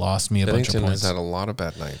 and he lost me a bunch of points. Bennington has had a lot of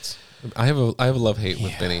bad nights. I have a love-hate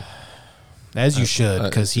with Benny. As you should,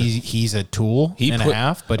 because he's a tool a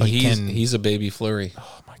half, but he's a baby Fleury.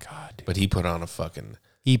 Oh my god! Dude. But he put on a fucking.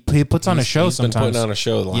 He puts on a show he's sometimes. Been putting on a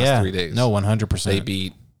show the last 3 days. No, 100%. They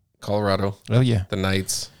beat Colorado. Oh yeah, the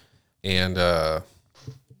Knights and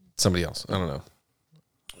somebody else. I don't know.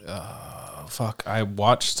 Fuck! I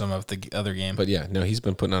watched some of the other game, but yeah, no, he's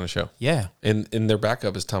been putting on a show. Yeah, and their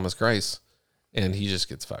backup is Thomas Grice, and he just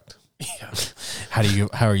gets fucked. Yeah.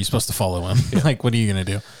 How are you supposed to follow him? Yeah. Like, what are you gonna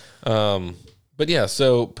do? But yeah,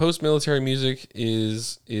 so post-military music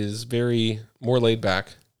is very more laid back.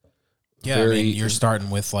 Yeah, you're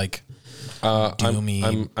starting with like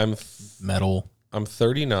doomy I'm metal. I'm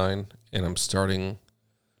 39 and I'm starting.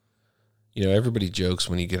 You know, everybody jokes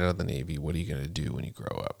when you get out of the Navy, what are you going to do when you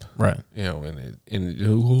grow up? Right. You know,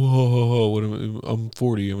 I'm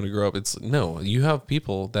 40, I'm going to grow up. No, you have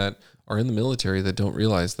people that are in the military that don't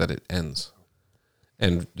realize that it ends.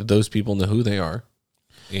 And those people know who they are.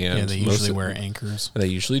 And they usually wear anchors. They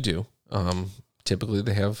usually do. Typically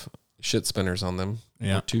they have shit spinners on them.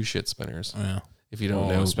 Yeah. Or 2 shit spinners. Yeah. If you don't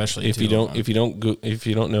know, especially if you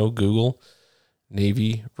don't know, Google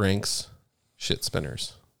Navy ranks shit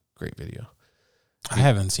spinners. Great video. I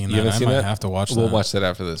haven't seen that. I might have to watch that. We'll watch that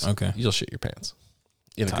after this. Okay. You'll shit your pants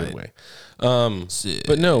in a good way.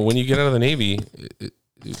 But no, when you get out of the Navy,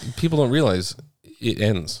 people don't realize it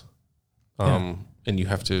ends. And you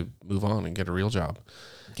have to move on and get a real job.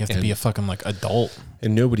 You have to be a fucking like adult.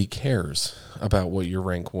 And nobody cares about what your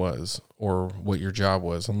rank was or what your job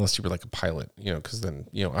was unless you were like a pilot, you know, because then,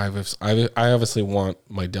 you know, I obviously want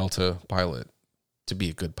my Delta pilot to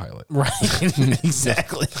be a good pilot. Right.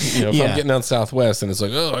 Exactly. You know, if I'm getting on Southwest and it's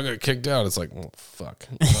like, oh, I got kicked out. It's like, well, fuck.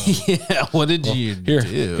 Yeah. What did you do?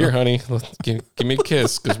 Here, honey, give me a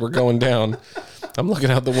kiss because we're going down. I'm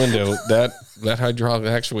looking out the window. That hydraulic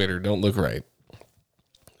actuator don't look right.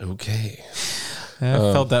 Okay. I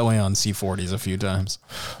felt that way on C40s a few times.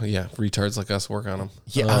 Yeah. Retards like us work on them.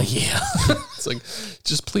 Yeah. Yeah. It's like,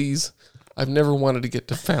 just please. I've never wanted to get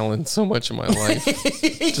to Fallon so much in my life.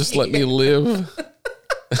 Just let me live.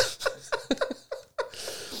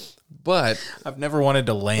 But I've never wanted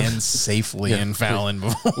to land safely in Fallon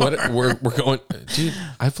before. We're going, dude.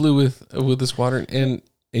 I flew with this water, and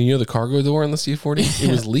you know the cargo door on the C-40, it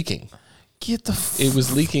was leaking. It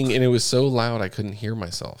was leaking, and it was so loud I couldn't hear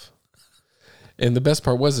myself. And the best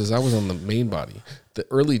part was I was on the main body. The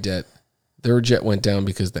early jet, their jet went down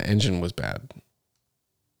because the engine was bad.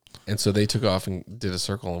 And so they took off and did a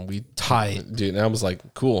circle, and we tight, dude. And I was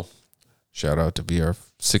like, cool. Shout out to VR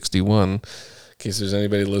 61, in case there's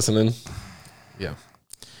anybody listening. Yeah,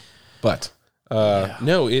 but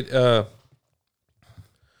no, it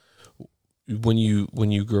when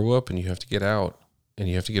you grow up and you have to get out and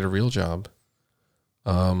you have to get a real job,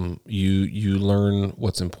 you learn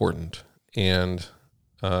what's important, and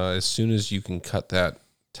as soon as you can cut that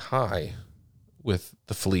tie with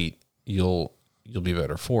the fleet, you'll be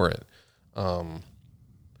better for it.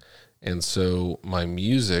 And so my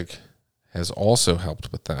music has also helped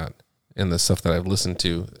with that and the stuff that I've listened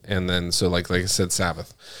to. And then, so like I said,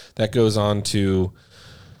 Sabbath, that goes on to,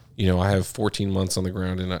 you know, I have 14 months on the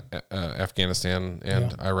ground in Afghanistan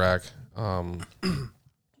and Iraq. And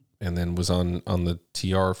then was on the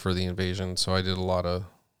TR for the invasion. So I did a lot of,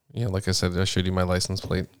 you know, like I said, I showed you my license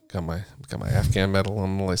plate, got my Afghan medal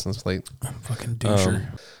on the license plate. I'm fucking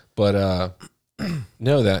doucher. But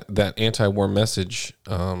no, that anti-war message,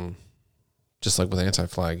 just like with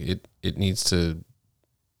Anti-Flag, it needs to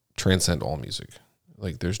transcend all music.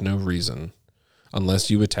 Like, there's no reason,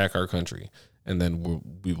 unless you attack our country, and then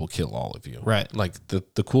we will kill all of you. Right. Like,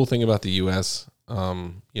 the cool thing about the U.S.,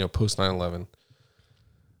 you know, post 9/11,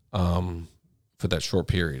 for that short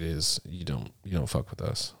period is you don't fuck with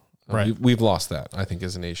us. Right. We've lost that, I think,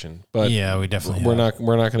 as a nation. But yeah, we definitely we're not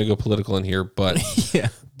going to go political in here. But yeah.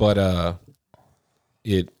 But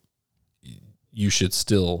you should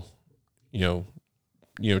still, you know,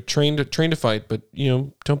 trained to fight, but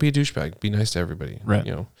don't be a douchebag. Be nice to everybody. Right.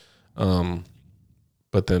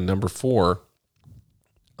 But then number 4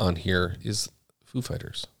 on here is Foo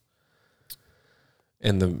Fighters.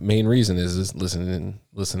 And the main reason is listening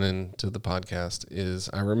to the podcast is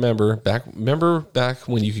I remember back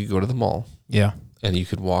when you could go to the mall. Yeah. And you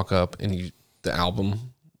could walk up and the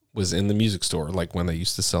album was in the music store, like when they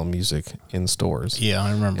used to sell music in stores. Yeah,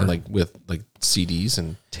 I remember. And like with like CDs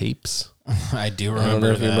and tapes. I do remember. I don't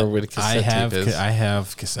know if that. you remember what a cassette tape is. I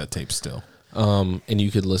have cassette tapes still. And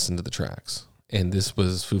you could listen to the tracks. And this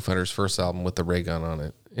was Foo Fighters' first album with the ray gun on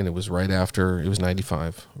it. And it was right after, it was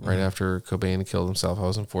 95, right after Cobain killed himself. I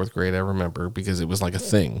was in 4th grade, I remember, because it was like a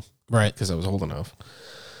thing. Right. Because I was old enough.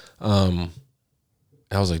 I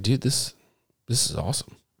was like, dude, this is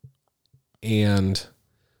awesome. And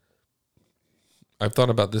I've thought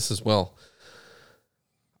about this as well.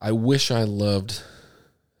 I wish I loved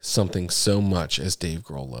something so much as Dave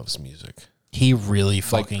Grohl loves music. He really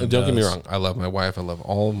fucking don't get me wrong. I love my wife. I love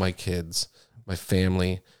all of my kids, my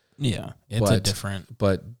family. Yeah, it's a different.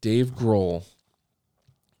 But Dave Grohl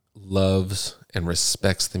loves and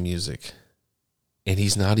respects the music, and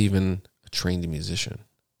he's not even a trained musician.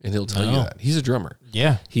 And he'll tell you that. He's a drummer.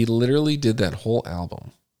 Yeah. He literally did that whole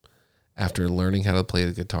album after learning how to play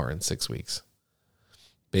the guitar in 6 weeks.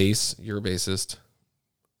 Bass, you're a bassist.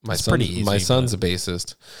 My son's a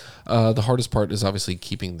bassist. The hardest part is obviously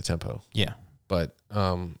keeping the tempo. Yeah. But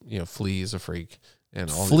Flea is a freak. And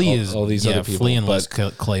all these other people. Flea and Les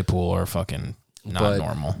Claypool are fucking not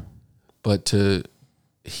normal. But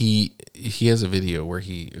he has a video where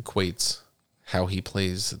he equates how he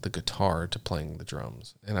plays the guitar to playing the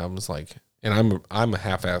drums, and I was like, and I'm a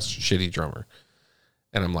half-assed shitty drummer,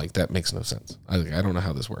 and I'm like, that makes no sense. I don't know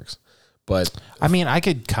how this works, but I mean, I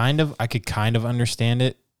could kind of understand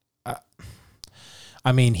it.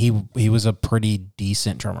 I mean, he was a pretty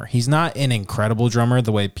decent drummer. He's not an incredible drummer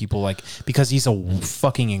the way people like, because he's a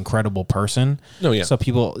fucking incredible person. No, yeah. So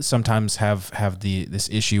people sometimes have this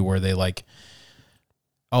issue where they like,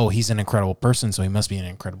 oh, he's an incredible person, so he must be an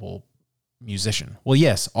incredible musician. Well,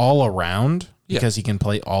 yes, all around, because he can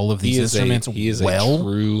play all of these instruments well. He is a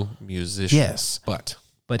true musician. Yes,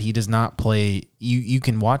 but he does not play. You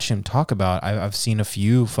can watch him talk about. I've seen a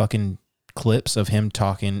few fucking clips of him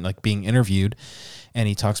talking, like being interviewed, and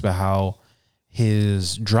he talks about how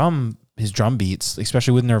his drum beats,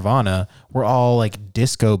 especially with Nirvana, were all like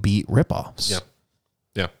disco beat ripoffs.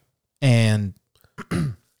 Yeah. And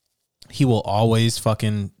he will always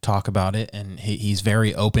fucking talk about it, and he's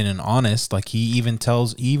very open and honest. Like he even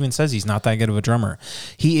says he's not that good of a drummer.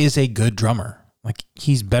 He is a good drummer. Like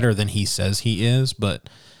he's better than he says he is, but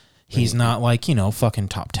he's not like, fucking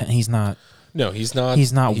top 10. He's not. No, he's not.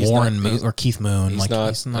 He's not Warren Moon or Keith Moon. He's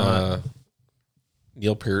not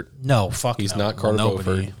Neil Peart. No, fuck. He's not Carter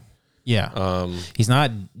Beauford. Yeah. He's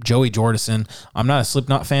not Joey Jordison. I'm not a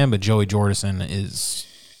Slipknot fan, but Joey Jordison is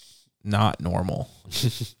not normal.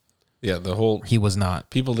 Yeah, he was not.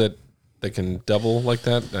 People that can double like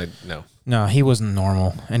that, no. No, he wasn't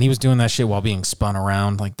normal. And he was doing that shit while being spun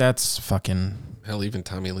around. Like, that's fucking... Hell, even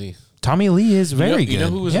Tommy Lee. Tommy Lee is very good. You know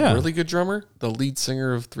who was a really good drummer? The lead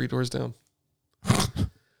singer of Three Doors Down.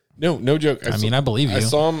 No joke. I believe you. I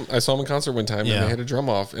saw him in concert one time, and they had a drum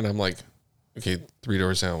off, and I'm like, okay, Three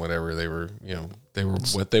Doors Down, whatever. They were, they were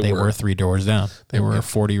what they were. They were 3 doors down. They were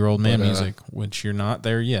 40-year-old man music, which you're not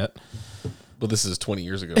there yet. Well, this is 20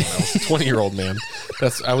 years ago when I was a 20-year-old man.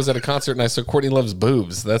 I was at a concert and I saw Courtney Love's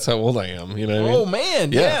boobs. That's how old I am. You know what I mean? Oh,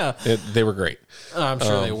 man. Yeah. They were great. I'm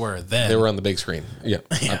sure they were then. They were on the big screen. Yeah.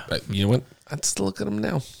 You know what? I'd still look at them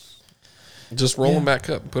now. Just roll them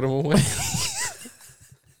back up and put them away.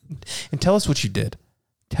 And tell us what you did.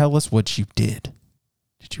 Tell us what you did.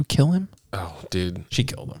 Did you kill him? Oh, dude. She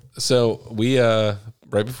killed him. So we, right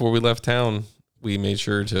before we left town, we made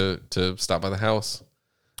sure to stop by the house.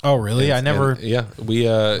 Oh, really? I never. We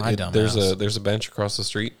there's a bench across the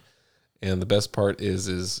street, and the best part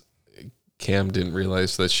is Cam didn't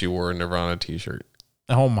realize that she wore a Nirvana t-shirt.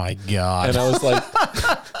 Oh my god! And I was like,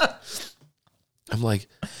 I'm like,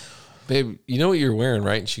 babe, you know what you're wearing,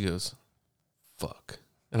 right? And she goes, fuck.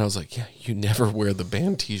 And I was like, yeah, you never wear the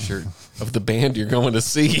band t-shirt of the band you're going to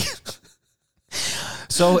see.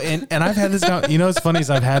 So, and I've had this, what's funny is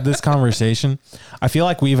I've had this conversation. I feel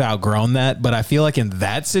like we've outgrown that, but I feel like in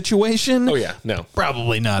that situation,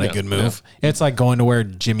 probably not a good move. No. It's like going to wear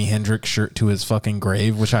Jimi Hendrix shirt to his fucking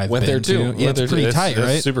grave, which I've went been there too. Yeah, it's pretty tight, right?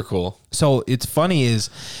 It's super cool. So it's funny is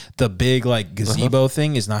the big like gazebo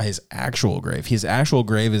thing is not his actual grave. His actual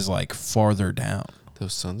grave is like farther down.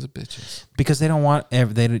 Those sons of bitches. Because they don't want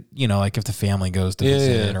like if the family goes to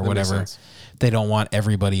visit or whatever. they don't want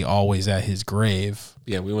everybody always at his grave.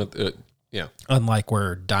 Yeah, we went. Yeah. Unlike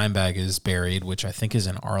where Dimebag is buried, which I think is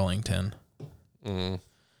in Arlington. I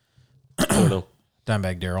don't know.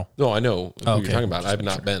 Dimebag Daryl. No, I know who Okay. you're talking about. I've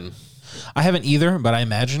not been. I haven't either, but I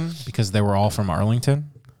imagine because they were all from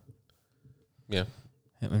Arlington. Yeah.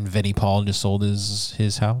 And Vinnie Paul just sold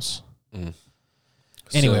his house.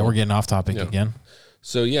 Anyway, we're getting off topic again.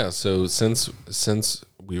 So since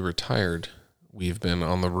we retired, we've been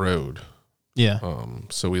on the road. Yeah.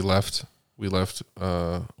 So we left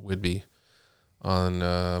Whidbey on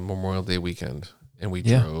Memorial Day weekend, and we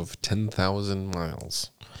drove 10,000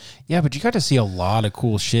 miles. Yeah, but you got to see a lot of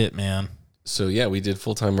cool shit, man. So yeah, we did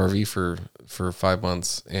full-time RV for 5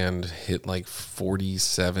 months and hit like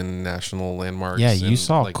 47 national landmarks. Yeah, you and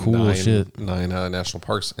saw like cool shit. 9 national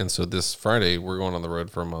parks. And so this Friday we're going on the road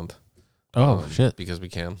for a month. Oh shit! Because we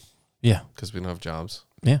can. Yeah, because we don't have jobs.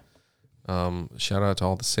 Yeah. Shout out to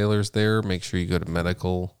all the sailors there. Make sure you go to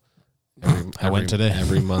medical. I went today.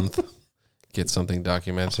 Every month. Get something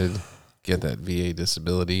documented. Get that VA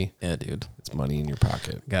disability. Yeah, dude. It's money in your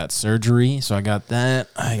pocket. Got surgery, so I got that.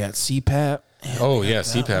 I got CPAP. Oh yeah,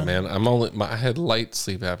 CPAP, man. I had light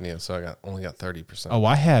sleep apnea, so I only got 30%. Oh,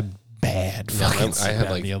 I had bad fucking I had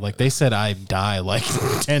sleep apnea. Like they said I'd die like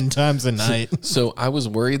 10 times a night. So I was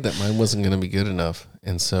worried that mine wasn't going to be good enough,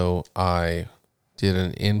 and so I did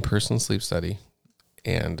an in-person sleep study,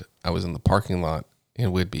 and I was in the parking lot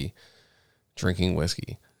in Whidbey drinking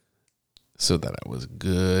whiskey so that I was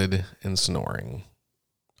good and snoring.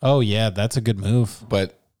 Oh yeah, that's a good move.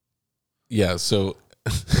 But yeah, so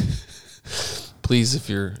please, if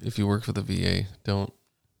you work for the VA, don't.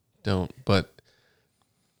 But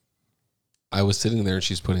I was sitting there and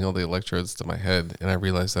she's putting all the electrodes to my head, and I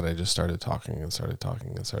realized that I just started talking, and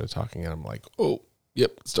I'm like, oh,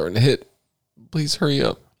 yep, it's starting to hit. Please hurry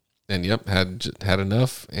up. And yep, had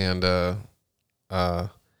enough, and had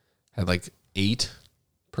like 8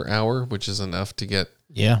 per hour, which is enough to get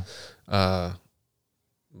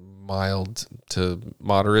mild to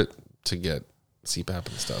moderate to get CPAP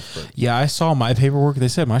and stuff. But yeah, I saw my paperwork. They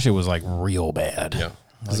said my shit was like real bad. yeah,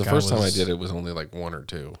 because the first time I did it was only like 1 or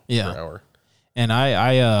 2 per hour. And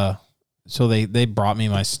I so they brought me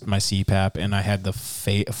my CPAP, and I had the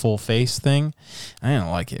full face thing. I didn't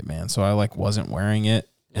like it, man. So I like wasn't wearing it.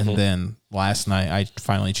 And then last night I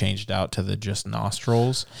finally changed out to the just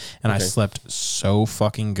nostrils, and I slept so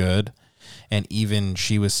fucking good. And even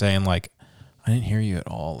she was saying like, I didn't hear you at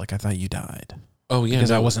all. Like I thought you died. Oh yeah,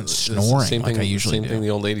 because I wasn't snoring same like thing, I usually do. Same thing the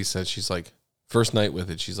old lady said. She's like, first night with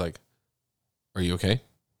it, she's like, "Are you okay?" I'm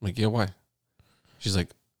like, "Yeah, why?" She's like,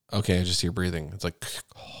 "Okay, I just hear breathing." It's like,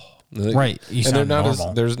 right. You and they're not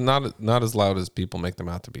normal. they're not as loud as people make them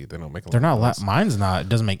out to be. They don't make. They're not loud. Mine's not. It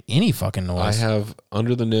doesn't make any fucking noise. I have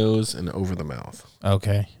under the nose and over the mouth.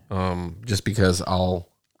 Okay. Just because I'll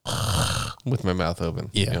with my mouth open.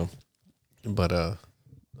 Yeah. You know? But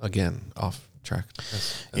again, off track.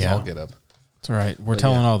 As I'll get up. That's all right. We're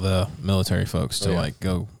telling all the military folks to like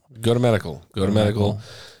go to medical. Go to medical.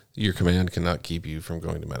 Your command cannot keep you from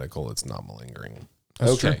going to medical. It's not malingering.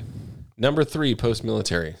 That's okay. True. Number 3,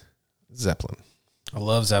 post-military, Zeppelin. I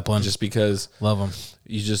love Zeppelin. Just because love them.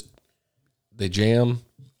 They jam,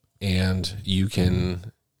 and you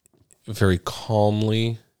can very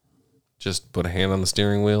calmly just put a hand on the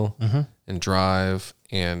steering wheel and drive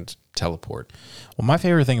and teleport. Well, my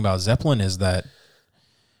favorite thing about Zeppelin is that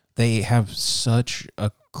they have such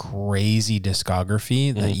a crazy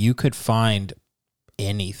discography that you could find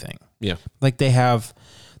anything. Yeah. Like they have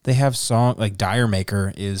song like Dire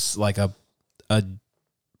Maker is like a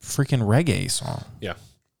freaking reggae song. Yeah.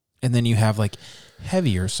 And then you have like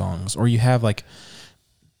heavier songs, or you have like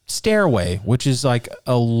Stairway, which is like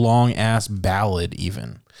a long ass ballad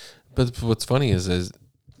even. But what's funny is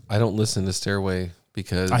I don't listen to Stairway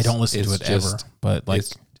because I don't listen to it ever. But like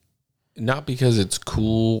not because it's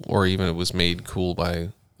cool or even it was made cool by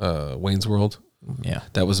Wayne's World. Yeah.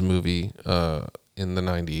 That was a movie in the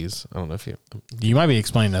 90s. I don't know if you might be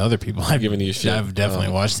explaining to other people. I'm giving you shit. I've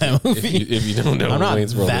definitely watched that movie. If you don't know, I'm not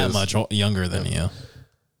Wayne's World that much younger than you.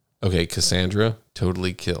 Okay, Cassandra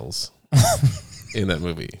totally kills in that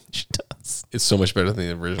movie. She does. It's so much better than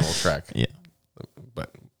the original track. Yeah,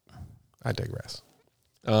 but I digress.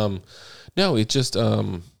 No, it just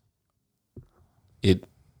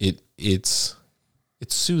it's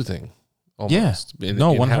soothing. Almost. Yeah.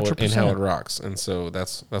 No, 100%. And how it rocks. And so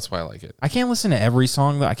that's why I like it. I can't listen to every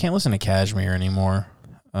song though. I can't listen to Cashmere anymore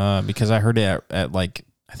because I heard it at like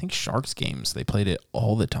I think Sharks games. They played it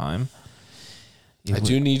all the time, I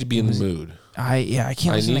do need to be in the mood. I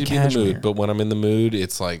can't listen to Cashmere. Be in the mood, but when I'm in the mood,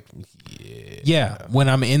 it's like, yeah. When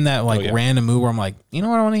I'm in that random mood where I'm like, you know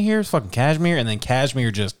what I want to hear is fucking Cashmere, and then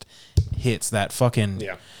Cashmere just hits that fucking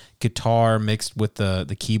guitar mixed with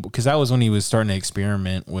the keyboard, because that was when he was starting to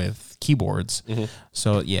experiment with keyboards.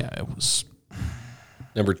 So yeah, it was.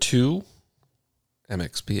 Number 2,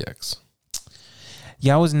 MXPX.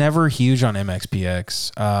 Yeah, I was never huge on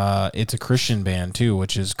MXPX. It's a Christian band too,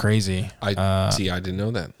 which is crazy. I didn't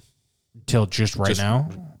know that till just now.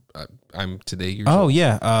 I'm today. Years oh old.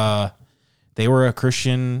 Yeah, they were a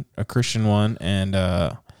Christian one,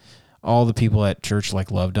 and all the people at church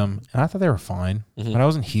loved them, and I thought they were fine. But I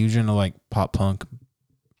wasn't huge into pop punk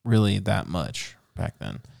really that much back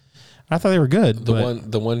then. I thought they were good.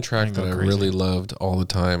 The one track that I really loved all the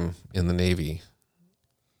time in the Navy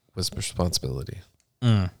was Responsibility.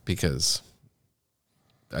 Because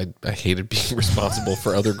I hated being responsible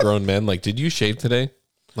for other grown men. Did you shave today?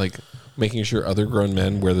 Making sure other grown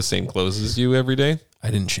men wear the same clothes as you every day?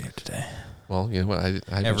 I didn't shave today. Well, you know what? I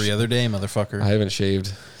every other day, motherfucker. I haven't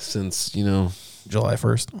shaved since, July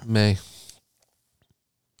 1st. May.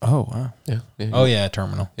 Oh, wow. Yeah. Oh, yeah,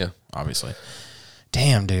 terminal. Yeah. Obviously.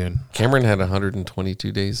 Damn, dude. Cameron had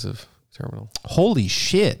 122 days of terminal. Holy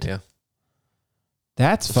shit. Yeah.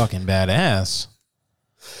 That's fucking badass.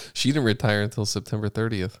 She didn't retire until September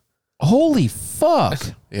 30th. Holy fuck.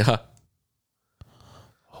 Yeah.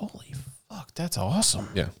 Holy fuck. That's awesome.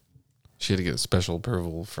 Yeah. She had to get a special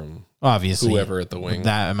approval from obviously whoever at the wing.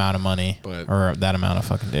 That amount of money or that amount of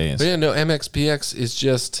fucking days. But yeah, no, MXPX is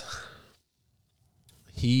just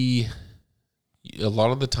a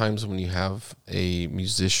lot of the times when you have a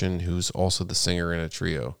musician who's also the singer in a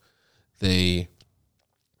trio, they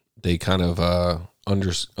kind of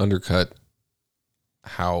undercut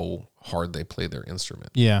how hard they play their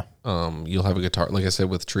instrument. Yeah. You'll have a guitar, like I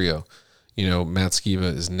said with trio, Matt Skiba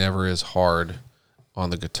is never as hard on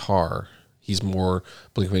the guitar. He's more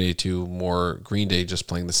Blink-182, more Green Day, just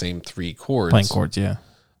playing the same 3 chords. Playing chords, yeah.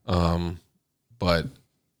 But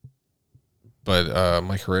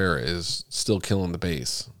Mike Herrera is still killing the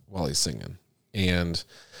bass while he's singing. And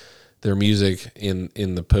their music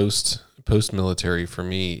in the post military for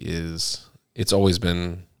me it's always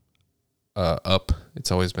been up.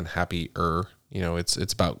 It's always been happier. It's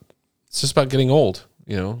just about getting old.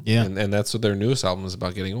 Yeah. And that's what their newest album is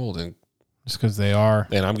about, getting old. And just because they are,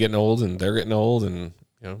 and I'm getting old, and they're getting old, and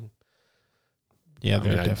yeah,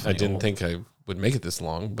 definitely. I didn't think I would make it this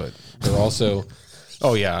long, but they're also.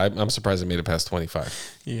 Oh yeah, I'm surprised I made it past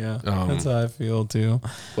 25. Yeah, that's how I feel too.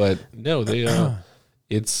 But no, they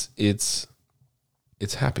it's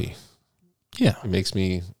happy. Yeah, it makes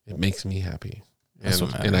me happy,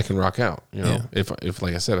 and I can rock out. If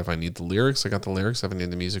like I said, if I need the lyrics, I got the lyrics. If I need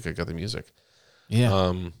the music, I got the music.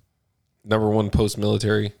 Yeah. Number 1 post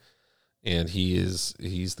military, and he's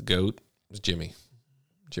the GOAT. Is Jimi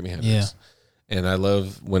Hendrix. Yeah. And I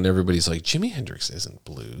love when everybody's like, Jimi Hendrix isn't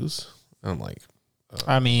blues. I'm like.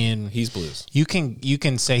 I mean, he's blues. You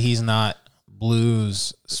can say he's not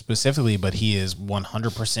blues specifically, but he is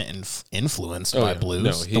 100% influenced by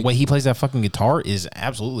blues. No, the way he plays that fucking guitar is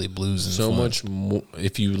absolutely blues. So much more.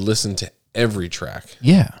 If you listen to every track,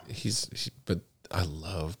 yeah, but I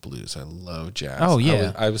love blues. I love jazz. Oh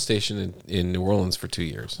yeah, I was stationed in New Orleans for 2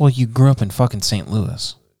 years. Well, you grew up in fucking St.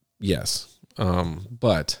 Louis. Yes,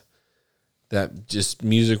 but. That just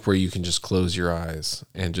music where you can just close your eyes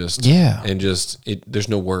and just there's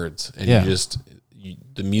no words, and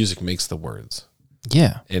the music makes the words,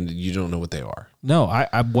 and you don't know what they are. No, I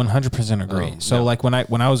 100% agree. So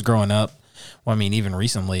when I was growing up, even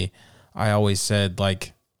recently, I always said I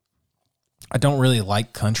don't really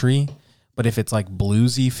like country, but if it's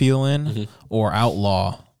bluesy feeling or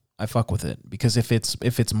outlaw, I fuck with it, because if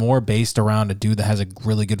it's more based around a dude that has a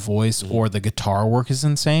really good voice or the guitar work is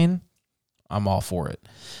insane, I'm all for it.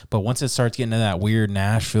 But once it starts getting to that weird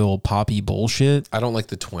Nashville poppy bullshit, I don't like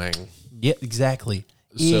the twang. Yeah, exactly.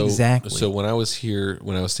 So when I was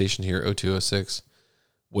stationed here, 0206,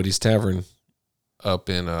 Woody's Tavern up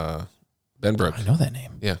in Benbrook. I know that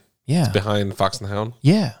name. Yeah. Yeah. It's behind Fox and the Hound.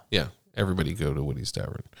 Yeah. Yeah. Everybody go to Woody's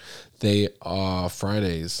Tavern. They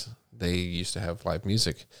Fridays they used to have live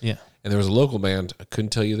music. Yeah. And there was a local band, I couldn't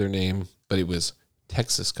tell you their name, but it was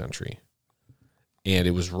Texas country. And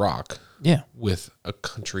it was rock. Yeah. With a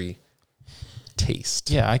country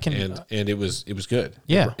taste. Yeah, I can. And it was good.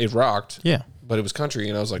 Yeah. It rocked. Yeah. But it was country,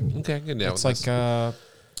 and I was like, okay, I can get down with this. It's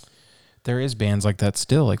there is bands like that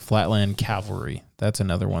still, like Flatland Cavalry. That's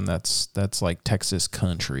another one that's like Texas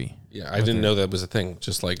country. Yeah, I didn't know that was a thing.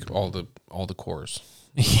 Just like all the cores.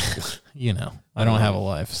 I don't have a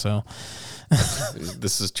life, so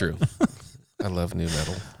this is true. I love new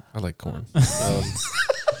metal. I like Korn.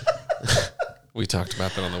 We talked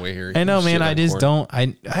about that on the way here. I know, man. I just Korn.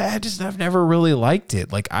 don't. I've never really liked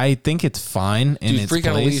it. Like, I think it's fine in its Freak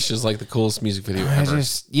on a place. Leash is like the coolest music video ever.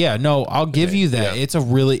 No, I'll give you that. Yeah. It's a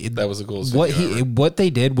really That was the coolest video ever. What they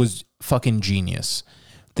did was fucking genius.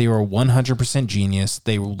 They were 100% genius.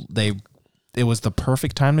 It was the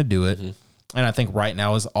perfect time to do it. Mm-hmm. And I think right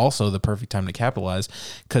now is also the perfect time to capitalize,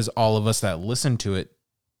 because all of us that listen to it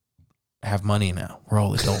have money now. We're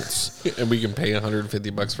all adults. And we can pay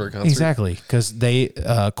 $150 for a concert. Exactly. Because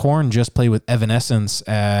Korn just played with Evanescence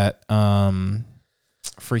at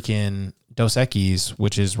freaking Dos Equis,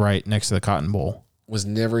 which is right next to the Cotton Bowl. Was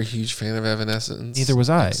never a huge fan of Evanescence. Neither was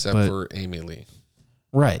I. Except for Amy Lee.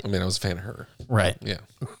 Right. I mean, I was a fan of her. Right. Yeah.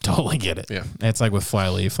 Totally get it. Yeah. It's like with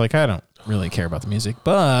Flyleaf. Like, I don't really care about the music,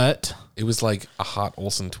 but it was like a hot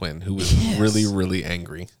Olsen twin who was really, really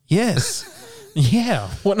angry. Yes. Yeah.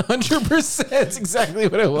 100%. That's exactly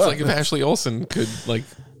what it was. It's like if Ashley Olsen could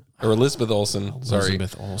or Elizabeth Olsen.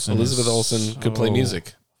 Elizabeth Olsen could play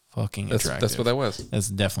music. Fucking attractive. That's what that was. That's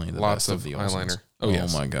definitely the Lots best of the Olsens. eyeliner. Oh,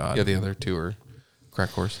 yes. My God. Yeah, the other two are crack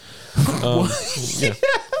horse. Yeah.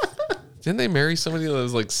 Didn't they marry somebody that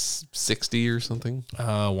was like 60 or something?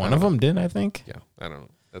 One of them did, I think. Yeah, I don't know.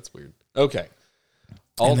 That's weird. Okay.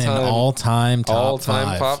 All-time top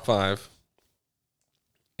five.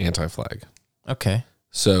 Anti-Flag. Okay.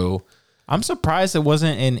 So I'm surprised it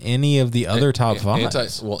wasn't in any of the other top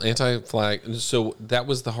fives. Anti-Flag. So that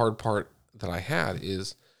was the hard part that I had,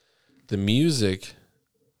 is the music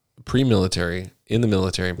pre-military, in the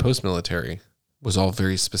military, and post-military was all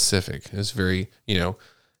very specific. It was very,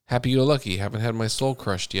 happy-go-lucky. Haven't had my soul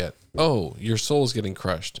crushed yet. Oh, your soul's getting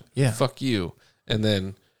crushed. Yeah. Fuck you. And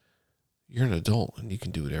then you're an adult and you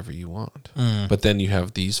can do whatever you want. But then you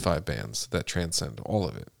have these 5 bands that transcend all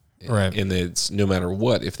of it. Right. And it's no matter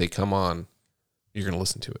what, if they come on, you're going to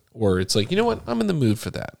listen to it. Or it's like, you know what? I'm in the mood for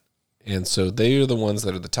that. And so they are the ones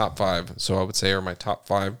that are the top 5. So I would say are my top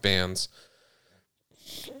 5 bands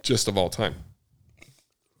just of all time.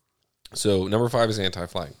 So number 5 is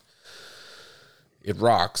Anti-Flag. It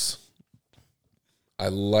rocks. I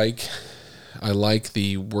like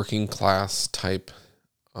the working class type,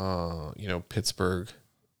 Pittsburgh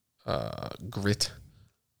grit.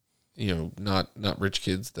 Not rich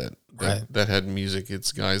kids that had music.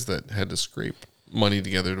 It's guys that had to scrape money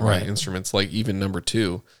together to buy instruments. Like even number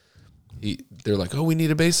 2, they're like, oh, we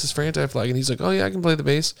need a bassist for Anti-Flag, and he's like, oh yeah, I can play the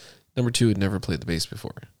bass. Number 2 had never played the bass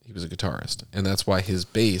before. He was a guitarist, and that's why his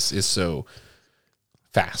bass is so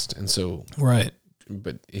fast and so right.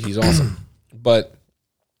 But he's awesome. But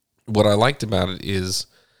what I liked about it is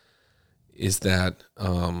that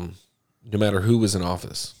no matter who was in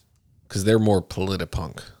office, because they're more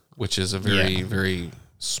politipunk, which is a very, very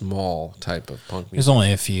small type of punk music. There's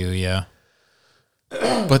only a few, yeah.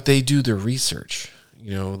 But they do their research.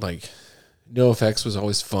 Like NoFX was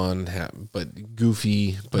always fun, but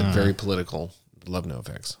goofy, but very political. Love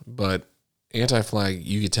NoFX. But Anti-Flag,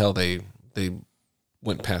 you could tell they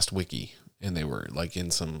went past Wiki, and they were like in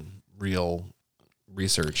some real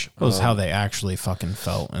research. It was how they actually fucking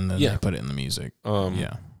felt, and then they put it in the music.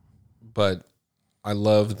 But I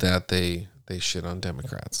love that they shit on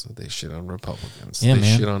Democrats, they shit on Republicans, they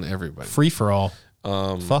shit on everybody. Free for all.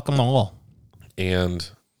 Fuck them all. And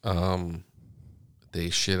they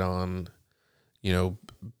shit on,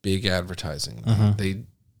 big advertising.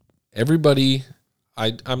 Everybody.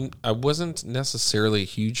 I wasn't necessarily a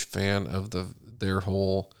huge fan of the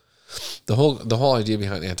whole idea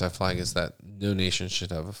behind Anti-Flag is that no nation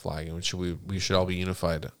should have a flag, and we should all be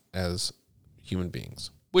unified as human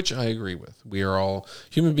beings, which I agree with. We are all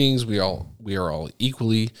human beings. We are all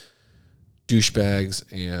equally douchebags,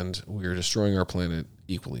 and we are destroying our planet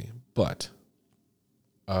equally. But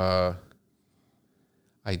I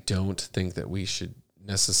don't think that we should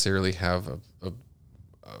necessarily have a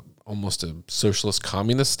almost a socialist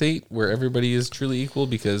communist state where everybody is truly equal,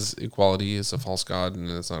 because equality is a false god and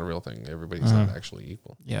it's not a real thing. Everybody's not actually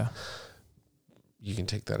equal. Yeah. You can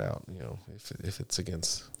take that out, if it's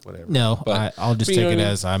against whatever. No, but I'll just take it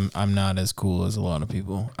as I'm not as cool as a lot of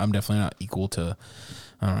people. I'm definitely not equal to,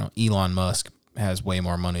 I don't know, Elon Musk has way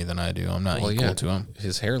more money than I do. I'm not equal to him.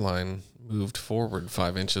 His hairline moved forward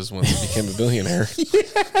 5 inches once he became a billionaire.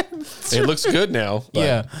 It looks good now.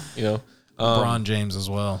 But, LeBron James as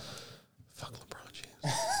well. Fuck LeBron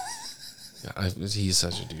James. He's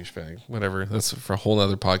such a douchebag. Whatever. That's for a whole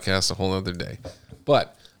other podcast, a whole other day.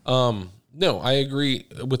 But no, I agree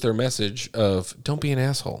with their message of don't be an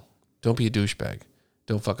asshole. Don't be a douchebag.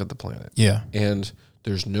 Don't fuck up the planet. Yeah. And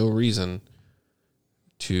there's no reason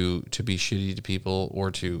to be shitty to people or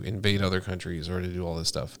to invade other countries or to do all this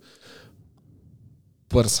stuff.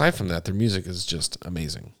 But aside from that, their music is just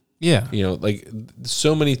amazing. Yeah. You know, like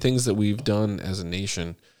so many things that we've done as a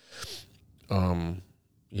nation, you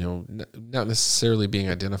know, not necessarily being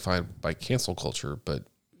identified by cancel culture, but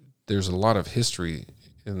there's a lot of history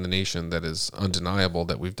in the nation that is undeniable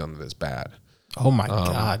that we've done that is bad. Oh my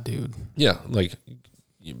God, dude. Yeah. Like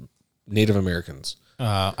Native Americans,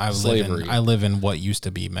 slavery. I live in what used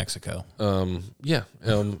to be Mexico. Yeah.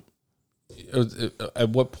 At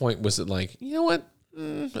what point was it like, you know what?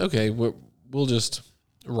 Okay. We'll just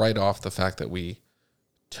write off the fact that we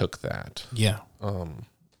took that. Yeah.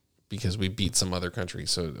 Because we beat some other country.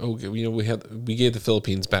 So, you know, we gave the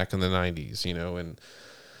Philippines back in the 90s, you know, and,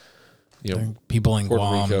 you know, people in Puerto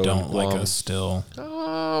Guam Rico don't like Guam. us still.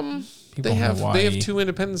 They have 2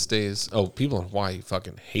 Independence Days. Oh, people in Hawaii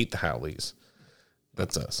fucking hate the Howleys.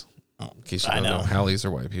 That's us. In case you don't know, Howleys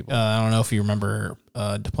are white people. I don't know if you remember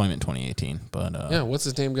Deployment 2018, but yeah, what's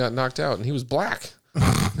his name got knocked out and he was black.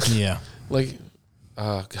 Yeah. Like,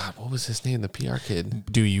 God, what was his name? The PR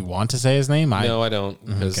kid. Do you want to say his name? No, I don't.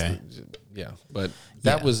 Okay. Yeah, but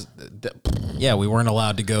that was. Yeah, we weren't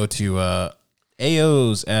allowed to go to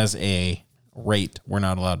AOs as a rate. We're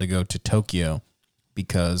not allowed to go to Tokyo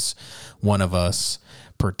because one of us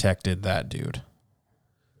protected that dude.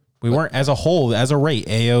 We weren't, as a whole, as a rate,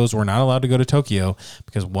 AOs were not allowed to go to Tokyo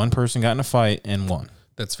because one person got in a fight and won.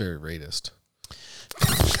 That's very racist.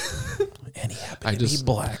 And he happened to be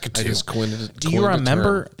black, too. I just coined Do you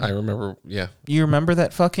remember? I remember, yeah. You remember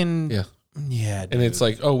that fucking... Yeah. Yeah, dude. And it's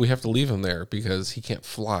like, oh, we have to leave him there because he can't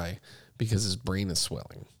fly because his brain is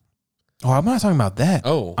swelling. Oh, I'm not talking about that.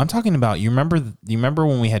 Oh. I'm talking about, you remember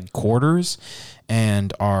when we had quarters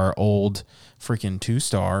and our old freaking two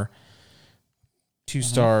squirrel,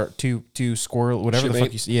 whatever the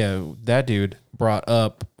fuck you say. Yeah, that dude brought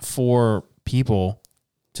up 4 people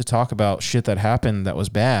to talk about shit that happened that was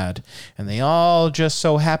bad, and they all just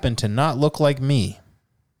so happened to not look like me.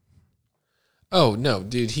 Oh, no,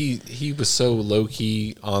 dude, he was so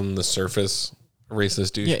low-key on the surface,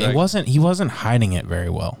 racist douchebag. Yeah, he wasn't hiding it very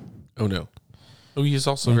well. Oh, no. Oh, he's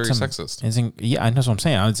also very sexist. Yeah, I know what I'm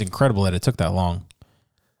saying. It's incredible that it took that long.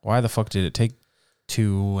 Why the fuck did it take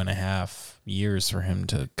 2.5 years for him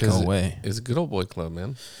to go away? It's a good old boy club,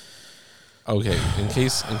 man. Okay, in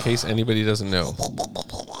case anybody doesn't know,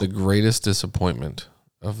 the greatest disappointment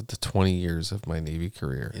of the 20 years of my Navy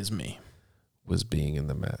career Is me. was being in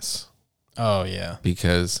the mess. Oh, yeah.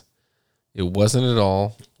 Because it wasn't at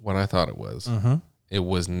all what I thought it was. Mm-hmm. It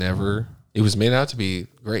was never, it was made out to be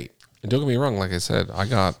great. And don't get me wrong, like I said, I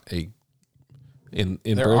got in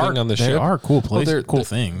berthing on the ship. There are cool places, cool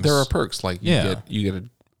things. There are perks, like you get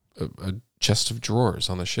a chest of drawers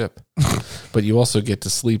on the ship, but you also get to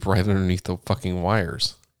sleep right underneath the fucking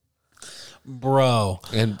wires, bro.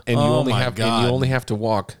 And you only have to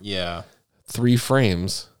walk 3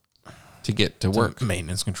 frames to get to work.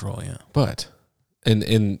 Maintenance control, yeah. But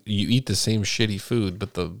and you eat the same shitty food,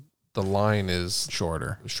 but the line is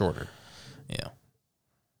shorter. Yeah.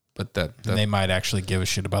 But that they might actually give a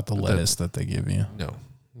shit about the lettuce that they give you. No.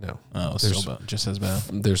 Oh, still just as bad.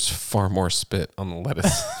 There's far more spit on the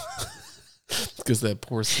lettuce. Because that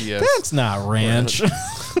poor CS. That's not ranch.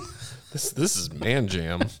 This is man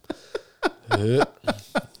jam. I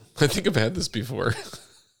think I've had this before.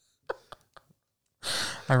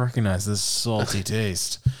 I recognize this salty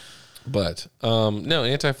taste. But no,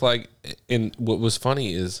 Anti-Flag. And what was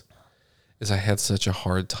funny is I had such a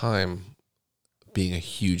hard time being a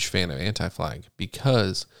huge fan of Anti-Flag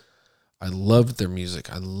because I loved their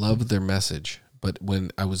music. I loved their message. But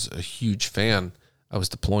when I was a huge fan, I was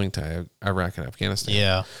deploying to Iraq and Afghanistan.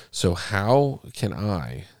 Yeah. So how can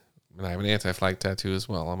I, and I have an Anti-Flag tattoo as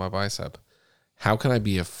well on my bicep, how can I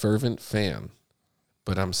be a fervent fan,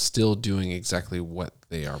 but I'm still doing exactly what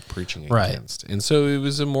they are preaching against? And so it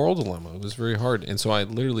was a moral dilemma. It was very hard. And so I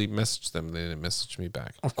literally messaged them. They didn't message me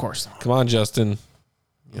back. Of course not. Come on, Justin.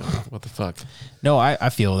 You know, what the fuck? No, I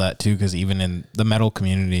feel that too, because even in the metal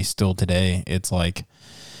community still today, it's like,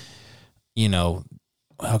 you know,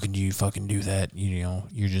 how can you fucking do that? You know,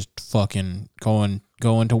 you're just fucking going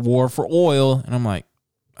to war for oil. And I'm like,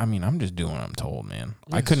 I mean, I'm just doing what I'm told, man.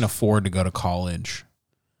 Yes. I couldn't afford to go to college.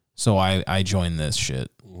 So I joined this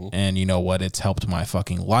shit. Mm-hmm. And you know what? It's helped my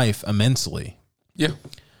fucking life immensely. Yeah.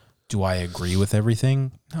 Do I agree with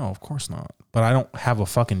everything? No, of course not. But I don't have a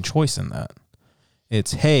fucking choice in that.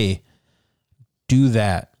 It's, hey, do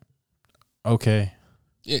that. Okay.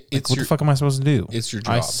 What the fuck am I supposed to do? It's your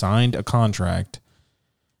job. I signed a contract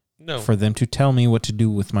for them to tell me what to do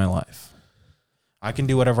with my life. I can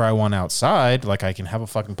do whatever I want outside. Like, I can have a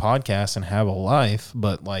fucking podcast and have a life.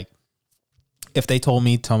 But, like, if they told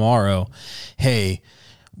me tomorrow, hey,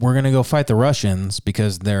 we're going to go fight the Russians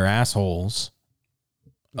because they're assholes.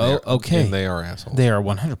 Okay. And they are assholes. They are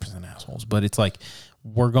 100% assholes. But it's like,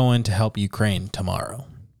 we're going to help Ukraine tomorrow.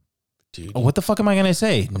 Dude. What the fuck am I going to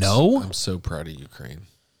say? I'm so proud of Ukraine.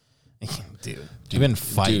 Dude, you've been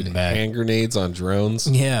fighting back. Hand grenades on drones.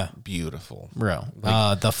 Yeah. Beautiful. Bro.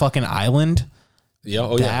 The fucking island.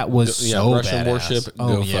 Yeah, that was so Russian badass. warship.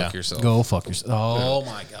 Go fuck yourself. Go fuck yourself. Oh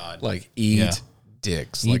my God. Like eat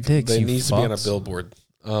dicks. Eat like dicks, they need to be on a billboard.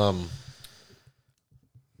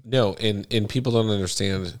 No, and people don't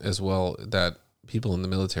understand as well that people in the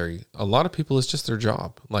military, a lot of people, it's just their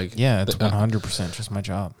job. Like, yeah, it's 100% just my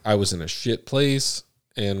job. I was in a shit place,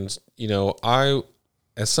 and I,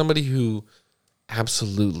 as somebody who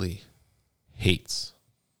absolutely hates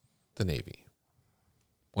the Navy,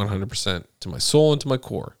 100% to my soul and to my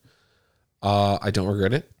core, I don't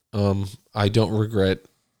regret it. I don't regret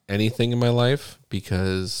anything in my life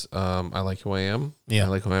because I like who I am. Yeah. I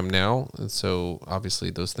like who I am now. And so obviously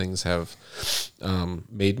those things have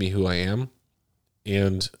made me who I am.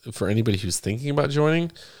 And for anybody who's thinking about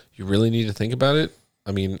joining, you really need to think about it.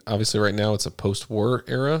 I mean, obviously right now it's a post-war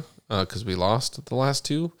era because we lost the last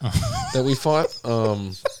two that we fought.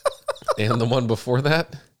 And the one before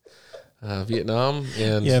that, Vietnam.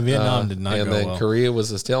 And Vietnam did not go And then well. Korea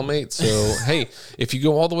was a stalemate. So, hey, if you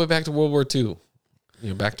go all the way back to World War II,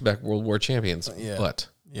 back-to-back World War champions, but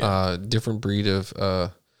different breed of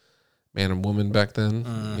man and woman back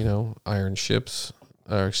then, iron ships,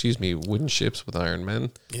 wooden ships with iron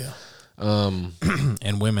men. Yeah.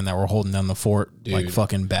 And women that were holding down the fort like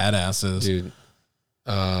fucking badasses. Dude.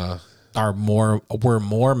 Were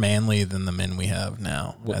more manly than the men we have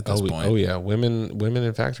now at this point. Oh yeah. Women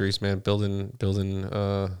in factories, man, building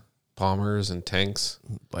bombers and tanks.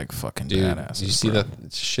 Like fucking Dude, badasses. did you see that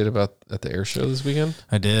shit about at the air show this weekend?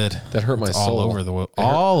 I did. That hurt my soul.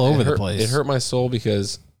 All over the place. It hurt my soul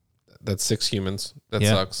because that's 6 humans. That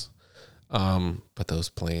sucks. But those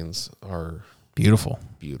planes are beautiful.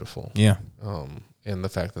 Yeah. And the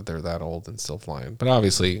fact that they're that old and still flying. But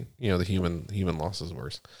obviously, the human loss is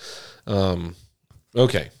worse.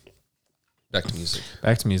 Okay. Back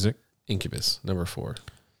to music. Incubus, number 4.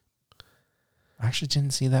 I actually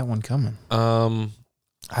didn't see that one coming.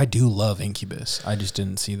 I do love Incubus. I just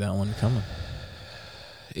didn't see that one coming.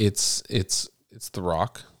 It's The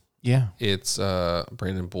Rock. Yeah. It's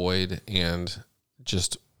Brandon Boyd and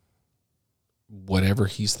just whatever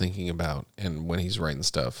he's thinking about and when he's writing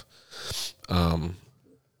stuff.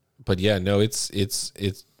 But yeah, no, it's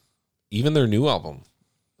even their new album.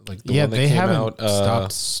 Like the one that they came haven't out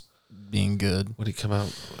stopped being good. What did it come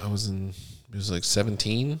out? It was like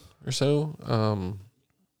 17 or so.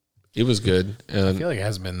 It was good. And I feel like it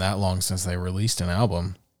hasn't been that long since they released an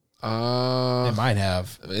album. It might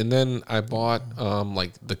have. And then I bought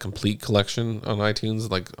like the complete collection on iTunes,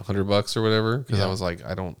 like $100 or whatever, because I was like,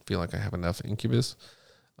 I don't feel like I have enough Incubus.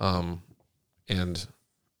 And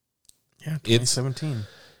yeah, 2017.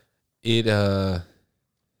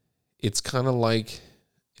 It's kind of like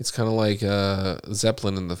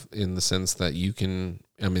Zeppelin in the sense that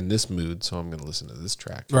I'm in this mood, so I'm going to listen to this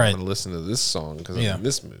track. Right. I'm going to listen to this song because I'm in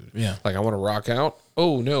this mood. Yeah. Like I want to rock out.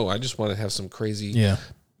 Oh no, I just want to have some crazy. Yeah.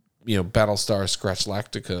 Battlestar Scratch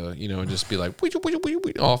Lactica, and just be like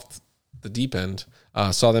off the deep end.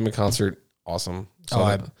 Saw them in concert, awesome.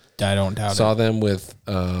 I don't doubt saw it. them with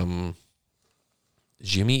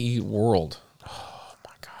Jimmy Eat World. Oh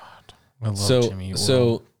my God, I love Jimmy Eat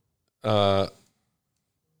World. So,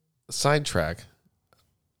 sidetrack.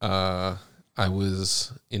 I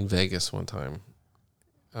was in Vegas one time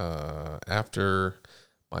after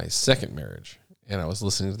my second marriage, and I was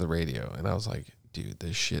listening to the radio, and I was like, dude,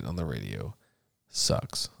 this shit on the radio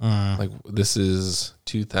sucks. Like this is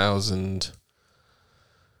 2000,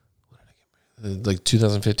 like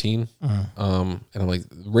 2015. And I'm like,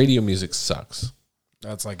 radio music sucks.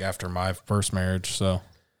 That's like after my first marriage. So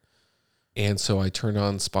I turned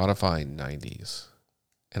on Spotify 90s,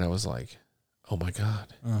 and I was like, oh my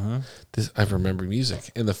God, I remember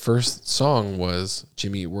music. And the first song was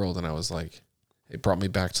Jimmy Eat World, and I was like, it brought me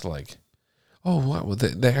back to like, oh, wow, well,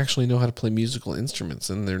 they actually know how to play musical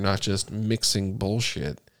instruments, and they're not just mixing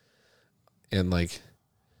bullshit. And, like,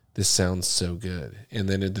 this sounds so good. And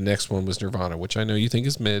then the next one was Nirvana, which I know you think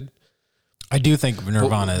is mid. I do think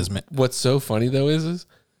Nirvana is mid. What's so funny, though, is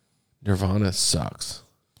Nirvana sucks.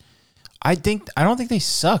 I don't think they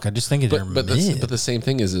suck. I just think they're mid. But the same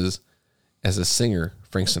thing is as a singer,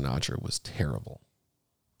 Frank Sinatra was terrible.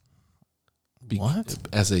 What?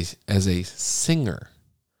 As a singer.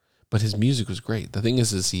 But his music was great. The thing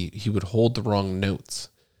is he would hold the wrong notes.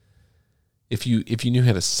 If you knew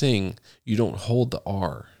how to sing, you don't hold the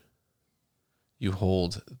R. you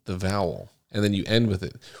hold the vowel, and then you end with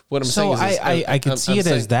it. What I'm saying is, I could see it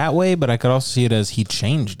as that way, but I could also see it as he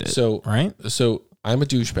changed it. So right. So I'm a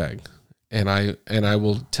douchebag, and I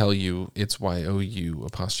will tell you it's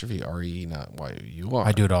YOU''RE, not YOUR.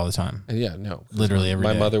 I do it all the time. And yeah, no, literally every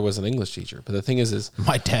day. My mother was an English teacher, but the thing is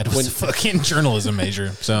my dad was a fucking journalism major.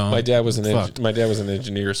 So my dad was an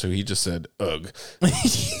engineer, so he just said ugh.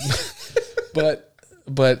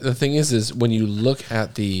 But the thing is when you look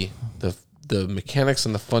at the mechanics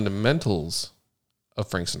and the fundamentals of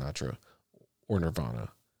Frank Sinatra or Nirvana,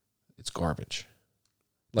 it's garbage.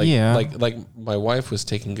 Like my wife was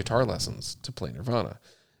taking guitar lessons to play Nirvana,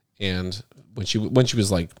 and when she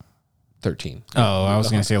was like 13. Oh, I was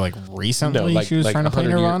going to say like recently she was trying to play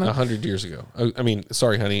Nirvana? 100 years ago. I mean,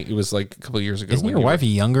 sorry, honey. It was like a couple of years ago. Isn't your wife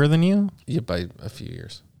younger than you? Yeah, by a few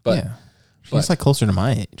years. But yeah. She's like closer to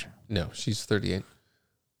my age. No, she's 38.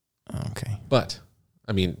 Okay. But,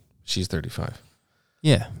 I mean, she's 35.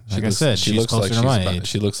 Yeah. Like I said, she's closer to my age.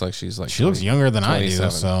 She looks like she's like... She looks younger than I do,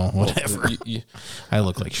 so whatever. Well, I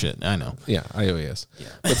look like shit. I know. Yeah, IOAS. Yeah.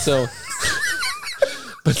 But so...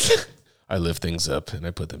 but I lift things up and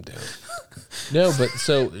I put them down. No, but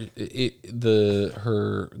so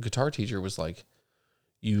her guitar teacher was like,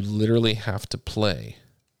 you literally have to play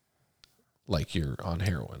like you're on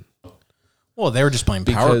heroin. Well, they were just playing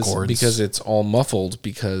power chords. Because it's all muffled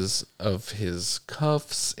because of his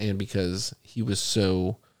cuffs and because he was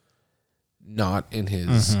so not in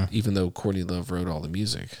his, even though Courtney Love wrote all the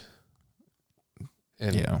music.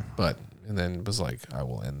 And, and then was like, I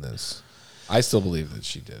will end this. I still believe that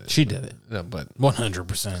she did it. She did it. No, but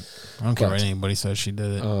 100%. I don't care what anybody says. She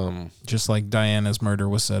did it. Just like Diana's murder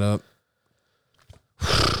was set up.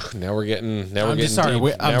 Now we're getting.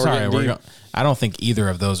 Sorry. I'm sorry. I don't think either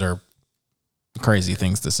of those are crazy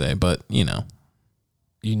things to say, but you know,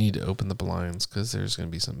 you need to open the blinds because there's going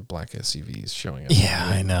to be some black SUVs showing up. Yeah,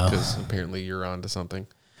 I know. Because apparently you're onto something.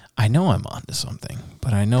 I know I'm onto something,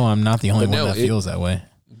 but I know I'm not the only one that feels that way.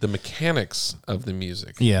 The mechanics of the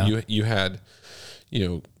music. Yeah. You had,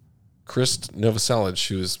 Chris Novoselic,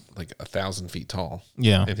 who was like 1,000 feet tall.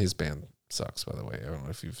 Yeah. And his band sucks, by the way. I don't know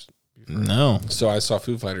if you've heard. No. So I saw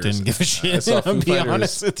Foo Fighters. Didn't give a shit. I'll be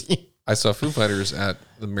honest with you. I saw Foo Fighters at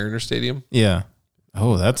the Mariner Stadium. Yeah.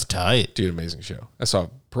 Oh, that's tight. Dude, amazing show. I saw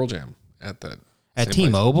Pearl Jam at that. At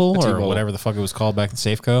T-Mobile or whatever the fuck it was called back in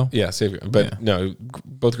Safeco? Yeah, Safeco. But no,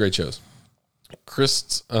 both great shows.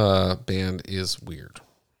 Chris' band is weird.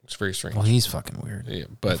 It's very strange. Well, he's fucking weird. Yeah,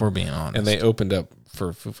 but if we're being honest. And they opened up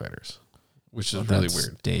for Foo Fighters, which is really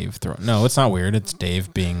weird. Dave No, it's not weird. It's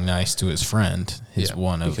Dave being nice to his friend. He's he's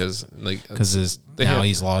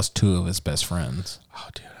lost two of his best friends. Oh,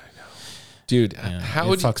 dude, I know. Dude, it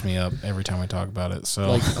fucks me up every time we talk about it.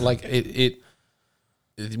 So like I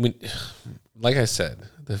said,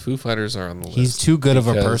 the Foo Fighters are on the list. He's too good of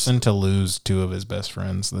a person to lose two of his best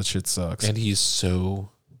friends. That shit sucks. And he's so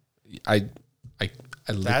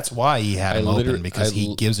that's why he had him open, because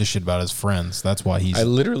he gives a shit about his friends. That's why I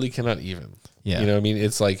literally cannot even. Yeah. You know what I mean?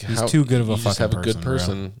 It's like he's too good of a fucking person. You just have a good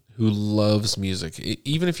person who loves music,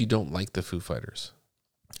 even if you don't like the Foo Fighters.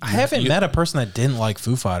 I haven't met a person that didn't like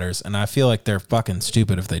Foo Fighters, and I feel like they're fucking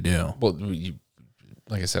stupid if they do. Well,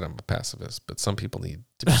 like I said, I'm a pacifist, but some people need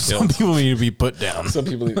to be some people need to be put down. Some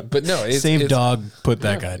people need, but no, save dog, put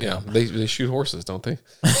that guy down. Yeah, they shoot horses, don't they?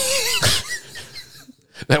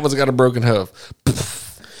 That one's got a broken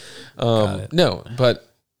hoof. No, but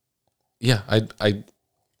yeah,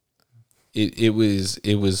 it was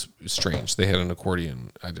strange. They had an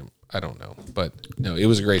accordion. I don't know, but no, it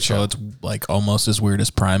was a great show. So it's like almost as weird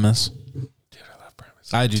as Primus. Dude, I love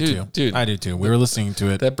Primus. I do too. Dude, I do too. We were listening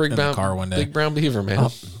to it in the car one day. Big Brown Beaver,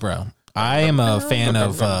 man. Bro, I am a fan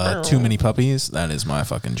of Too Many Puppies. That is my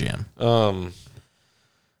fucking jam. But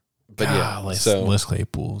yeah, Les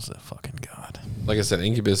Claypool's a fucking god. Like I said,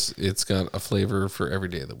 Incubus, it's got a flavor for every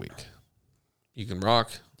day of the week. You can rock.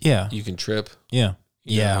 Yeah. You can trip. Yeah.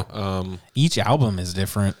 Each album is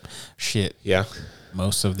different. Shit. Yeah.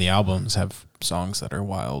 Most of the albums have songs that are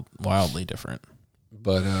wildly different.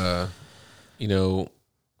 But like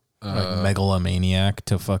Megalomaniac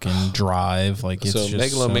to fucking Drive. Like it's just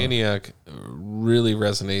Megalomaniac really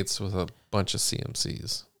resonates with a bunch of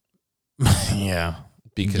CMCs. Yeah.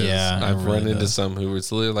 Because I've run into some who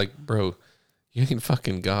it's literally like, bro, you ain't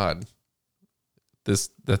fucking God. That's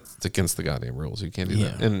against the goddamn rules. You can't do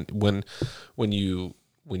that. And when you're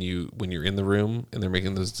in the room and they're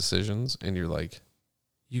making those decisions and you're like,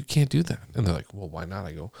 you can't do that. And they're like, well, why not?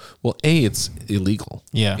 I go, well, it's illegal.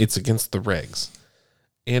 Yeah. It's against the regs.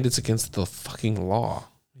 And it's against the fucking law.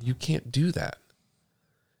 You can't do that.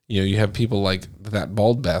 You have people like that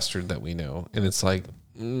bald bastard that we know. And it's like,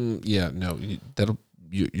 Yeah, no,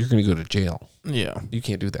 you're going to go to jail. Yeah. You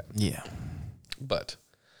can't do that. Yeah. But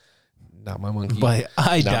not my monkey. But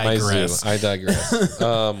I not digress. my zoo. I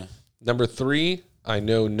digress. Number 3, I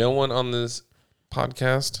know no one on this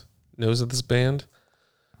podcast knows of this band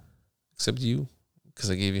except you,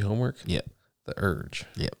 because I gave you homework. Yep. The Urge.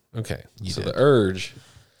 Yep. Okay. You so did. The Urge,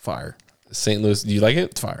 Fire. St. Louis. Do you like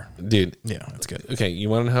it? It's fire. Dude. Yeah, it's good. Okay. You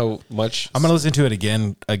want to know how much? I'm going to listen to it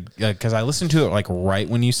again because I listened to it like right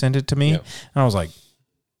when you sent it to me. Yeah. And I was like,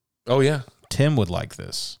 oh, yeah. Tim would like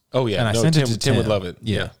this. Oh, yeah. And I sent it to Tim would love it.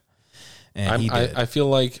 Yeah. And he did. I feel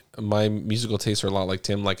like my musical tastes are a lot like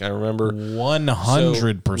Tim. Like I remember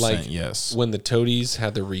 100%. like, yes. when the Toadies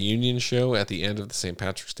had the reunion show at the end of the St.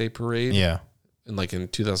 Patrick's Day parade. Yeah. And like in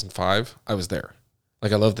 2005, I was there.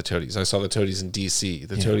 Like I love the Toadies. I saw the Toadies in DC.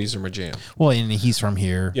 The Toadies are my jam. Well, and he's from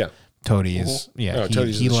here. Yeah. Toadies. Yeah. No,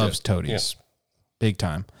 Toadies he is the loves shit. Toadies. Big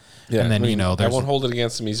time. Yeah. And then, I won't hold it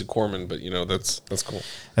against him. He's a corpsman, but that's cool.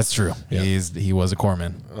 That's true. Yeah. He was a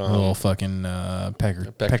corpsman. A little fucking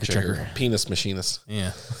pecker checker. Penis machinist.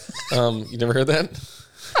 Yeah. You never heard that?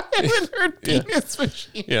 I haven't heard penis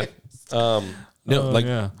machine. Yeah.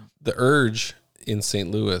 The Urge in St.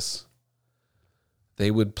 Louis, they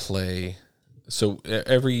would play. So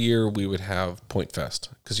every year we would have Point Fest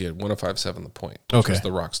because you had 105.7 The Point, which was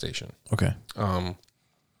the rock station. Okay. And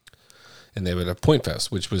they would have Point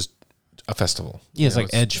Fest, which was a festival. Yeah, it's like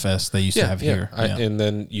Edge Fest they used to have here. And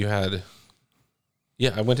then you had,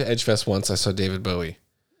 I went to Edge Fest once. I saw David Bowie.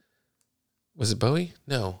 Was it Bowie?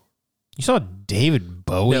 No. You saw David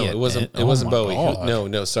Bowie? No, it wasn't. It wasn't Bowie. God.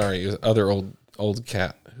 No, sorry. It was other old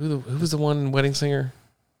cat. Who was the one wedding singer?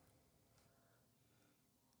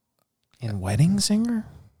 And Wedding Singer?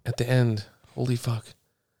 At the end. Holy fuck.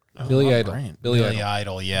 Billy Idol. Billy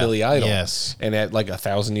Idol, yeah. Billy Idol. Yes. And at like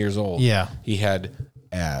 1,000 years old. Yeah. He had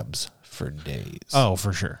abs for days. Oh,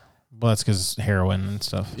 for sure. Well, that's because heroin and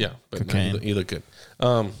stuff. Yeah. But cocaine. No, you look good.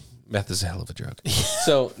 Meth is a hell of a drug.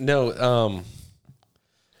 So, no,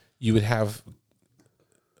 you would have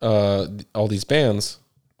all these bands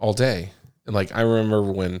all day. And like, I remember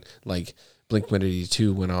when like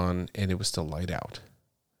Blink-182 went on and it was still light out.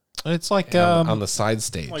 It's like on the side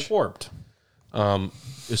stage. like Warped.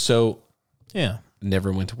 So Yeah.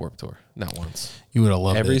 never went to Warped Tour. Not once. You would have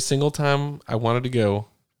loved Every it. single time I wanted to go,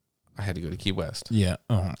 I had to go to Key West. Yeah.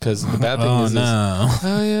 Because the bad thing Oh, is,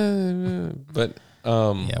 no. but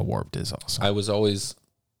Yeah, Warped is awesome. I was always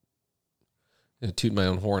toot my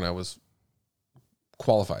own horn. I was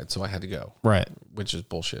qualified, so I had to go. Right. Which is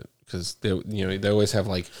bullshit. Because they always have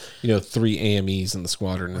like 3 AMEs in the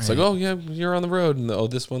squadron. It's like, oh yeah, you're on the road, and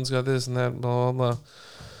this one's got this and that, blah blah blah.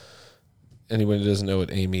 Anyone who doesn't know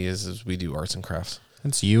what AME is we do arts and crafts.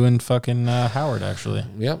 It's you and fucking Howard, actually.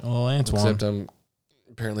 Yep. Well, Antoine. Except I'm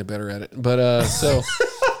apparently better at it. But so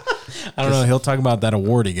I don't know. He'll talk about that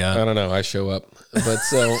award he got. I don't know. I show up, but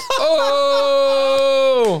so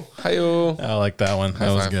oh, hi-yo. I like that one.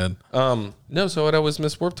 That was good. No, so I'd always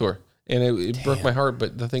miss Warped Tour. And it broke my heart,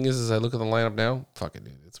 but the thing is I look at the lineup now. Fuck it,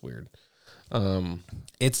 dude, it's weird.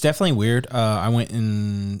 It's definitely weird. I went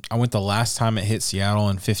the last time it hit Seattle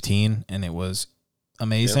in 2015, and it was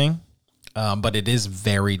amazing. Yep. But it is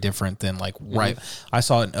very different than like right. I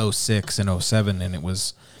saw it in 2006 and 2007,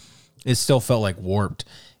 and it still felt like Warped.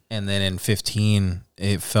 And then in 2015,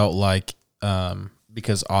 it felt like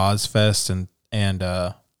because Ozfest and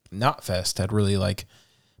Not Fest had really like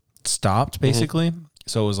stopped basically.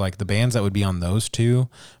 So it was like the bands that would be on those two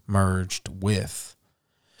merged with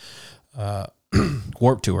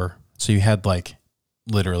Warped Tour. So you had like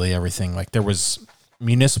literally everything. Like there was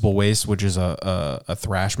Municipal Waste, which is a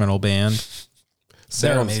thrash metal band.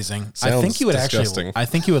 They're amazing. I think you would disgusting. I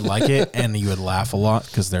think you would like it, and you would laugh a lot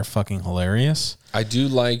because they're fucking hilarious. I do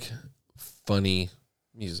like funny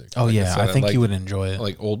music. Oh like yeah, I think you would enjoy it.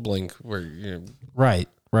 Like old Blink, where right.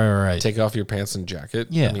 take off your pants and jacket.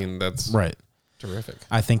 Yeah, I mean that's right. Terrific.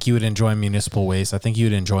 I think you would enjoy Municipal Waste. I think you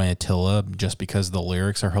would enjoy Attila just because the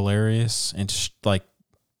lyrics are hilarious and just like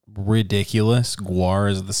ridiculous. Guar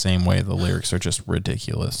is the same way. The lyrics are just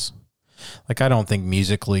ridiculous. Like I don't think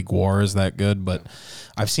musically Guar is that good, but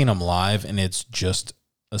I've seen them live and it's just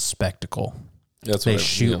a spectacle. That's they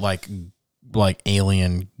shoot like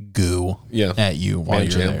alien goo at you while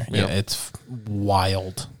you're there. Yeah, it's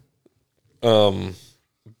wild.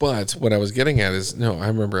 But what I was getting at is, I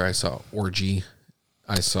remember I saw Orgy.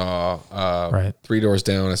 I saw Three Doors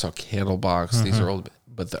Down. I saw Candlebox. These are old,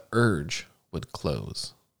 but the Urge would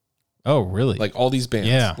close. Oh, really? Like all these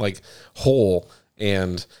bands, like Hole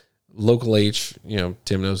and Local H,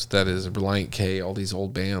 Tim knows what that is, Reliant K, all these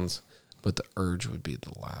old bands. but the Urge would be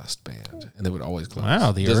the last band, and they would always close.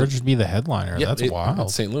 Wow, the Urge would be the headliner. Yeah, That's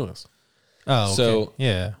wild. St. Louis. Oh, okay. So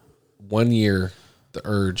yeah. One year, the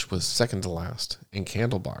Urge was second to last, and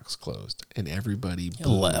Candlebox closed, and everybody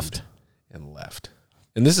left.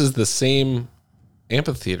 And this is the same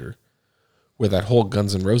amphitheater where that whole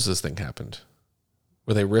Guns N' Roses thing happened,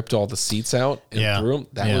 where they ripped all the seats out and threw them.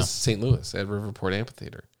 That was St. Louis at Riverport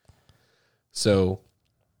Amphitheater. So,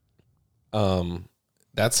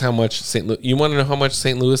 that's how much St. Louis. You want to know how much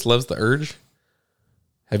St. Louis loves the Urge?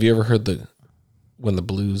 Have you ever heard when the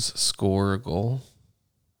Blues score a goal?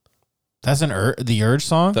 That's the Urge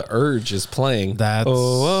song? The Urge is playing. That's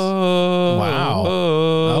wow.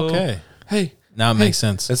 Okay. Hey. Now it makes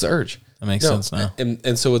sense. It's the Urge. That makes sense now.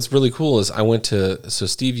 And so what's really cool is so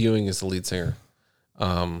Steve Ewing is the lead singer.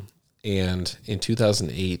 And in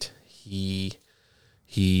 2008, he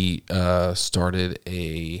started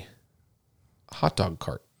a hot dog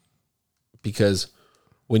cart, because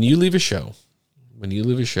when you leave a show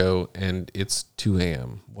and it's 2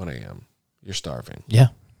 a.m., 1 a.m., you're starving. Yeah.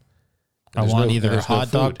 I want either a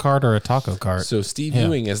hot dog cart or a taco cart. So Steve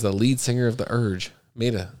Ewing, as the lead singer of the Urge,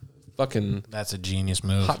 made a fucking that's a genius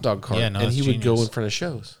move. Hot dog cart. Yeah, no, and he would go in front of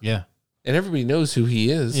shows. Yeah. And everybody knows who he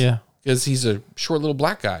is. Yeah. Because he's a short little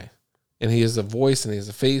black guy. And he has a voice and he has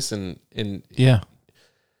a face and yeah.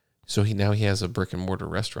 So he has a brick and mortar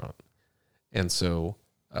restaurant. And so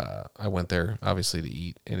I went there obviously to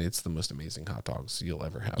eat, and it's the most amazing hot dogs you'll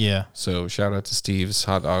ever have. Yeah. So shout out to Steve's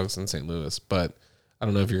Hot Dogs in St. Louis. But I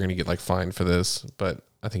don't know if you're gonna get fined for this, but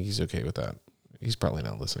I think he's okay with that. He's probably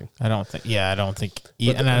not listening. I don't think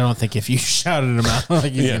if you shouted him out,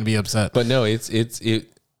 he's gonna be upset. But no,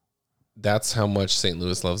 that's how much St.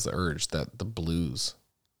 Louis loves the Urge, that the Blues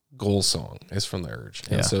goal song is from the Urge.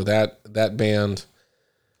 And so that band,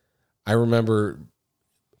 I remember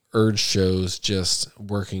Urge shows just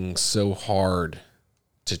working so hard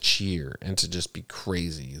to cheer and to just be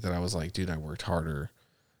crazy that I was like, dude, I worked harder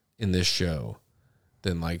in this show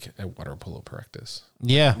than at water polo practice.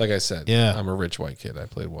 Yeah. Like I said, I'm a rich white kid. I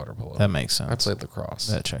played water polo. That makes sense. I played lacrosse.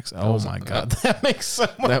 That checks. Oh my God. That makes so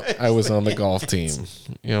much I was on the golf team.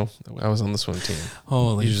 I was on the swim team.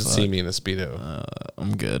 Holy You should see me in a Speedo.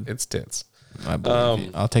 I'm good. It's tits. I believe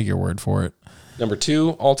you. I'll take your word for it. Number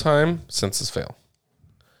 2 all time, Senses Fail.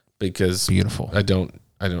 Because beautiful. I don't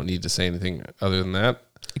need to say anything other than that.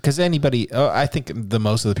 Because I think the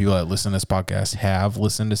most of the people that listen to this podcast have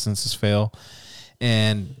listened to Senses Fail.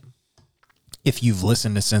 And if you've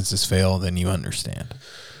listened to Senses Fail, then you understand.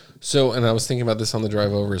 So, and I was thinking about this on the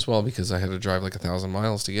drive over as well, because I had to drive 1,000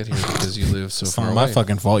 miles to get here because you live so far away. It's not my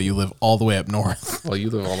fucking fault. You live all the way up north. Well,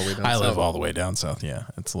 you live all the way down south. I live all the way down south. Yeah,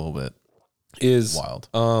 it's a little bit wild.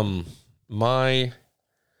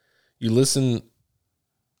 You listen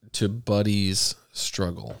to Buddy's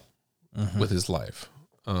struggle with his life.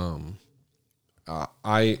 I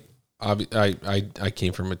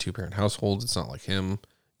came from a 2-parent household. It's not like him,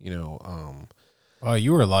 Oh,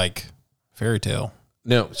 you were like fairy tale.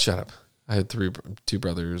 No, shut up. I had 2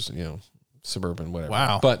 brothers, suburban, whatever.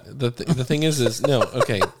 Wow. But the thing is no,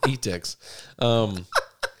 okay, eat dicks. Why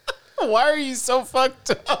are you so fucked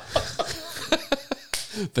up?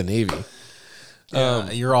 The Navy.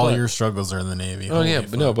 Your struggles are in the Navy. Oh yeah,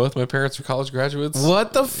 but no, both my parents are college graduates.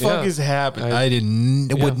 What the fuck is happening? I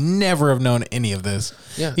would never have known any of this.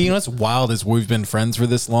 Yeah, what's wild is we've been friends for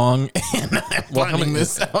this long, and I'm finding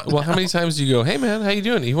this out. Well, how many times do you go, "Hey man, how you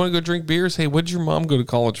doing? You want to go drink beers? Hey, what did your mom go to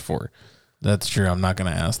college for?" That's true. I'm not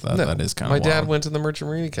going to ask that. No, that is kind of my dad went to the Merchant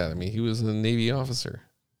Marine Academy. He was a Navy officer.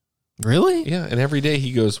 Really? Yeah, and every day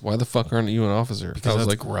he goes, "Why the fuck aren't you an officer?" Because I was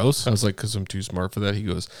like, gross. I was like, "Because I'm too smart for that." He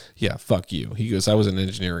goes, "Yeah, fuck you." He goes, "I was an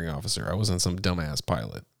engineering officer. I wasn't some dumbass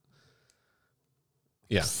pilot."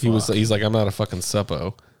 Yeah, fuck. He's like, "I'm not a fucking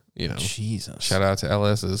suppo." Jesus. Shout out to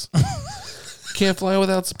LS's. Can't fly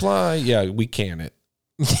without supply. Yeah, we can it.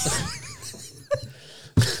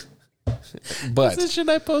 But should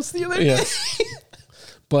I post the other day? Yeah.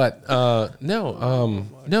 But no,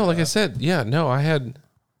 like I said,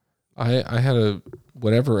 I had a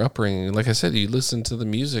whatever upbringing. Like I said, you listen to the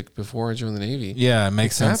music before I joined the Navy. Yeah, it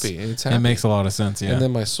makes sense. It's happy. It makes a lot of sense. Yeah. And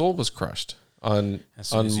then my soul was crushed on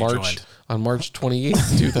March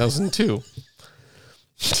 28th, 2002.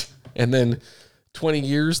 And then 20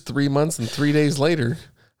 years, 3 months, and 3 days later,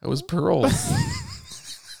 I was paroled.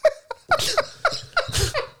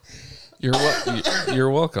 You're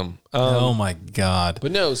welcome. Oh my God.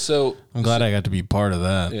 But no, so I'm glad I got to be part of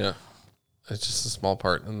that. Yeah. It's just a small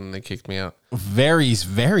part, and then they kicked me out. Very,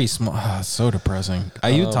 very small. Oh, so depressing.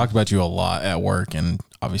 You talked about you a lot at work, and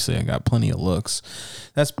obviously I got plenty of looks.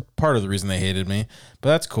 That's part of the reason they hated me, but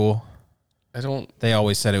that's cool. I don't. They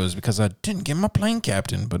always said it was because I didn't get my plane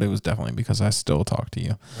captain, but it was definitely because I still talk to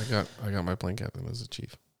you. I got my plane captain as a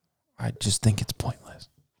chief. I just think it's pointless.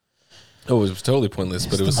 Oh, it was totally pointless,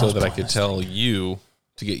 but it was so that I could tell you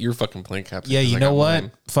to get your fucking plane captain. Yeah, you know what?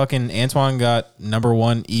 Mine. Fucking Antoine got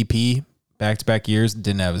 #1 EP back-to-back years.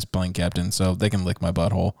 Didn't have his plane captain, so they can lick my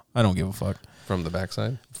butthole. I don't give a fuck. From the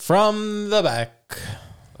backside? From the back.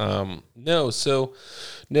 No,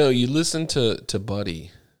 you listen to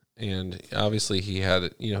Buddy, and obviously he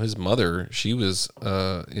had, his mother, she was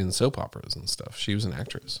in soap operas and stuff. She was an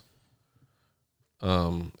actress.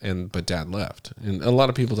 But dad left. And a lot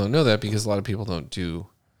of people don't know that because a lot of people don't do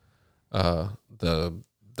the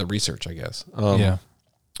research, I guess. Yeah.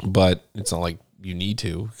 But it's not like you need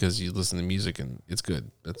to, because you listen to music and it's good.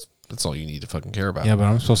 That's all you need to fucking care about. Yeah, but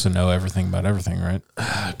I'm supposed to know everything about everything, right?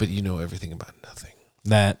 But you know everything about nothing.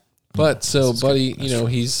 But so Buddy,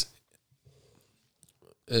 he's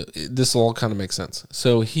this all kind of makes sense.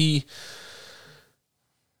 So the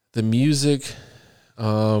music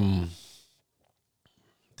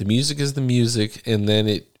is the music, and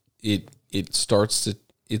then it starts to.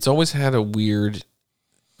 It's always had a weird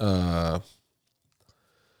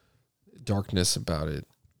darkness about it.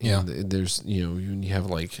 Yeah, and there's when you have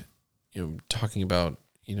talking about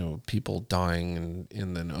people dying,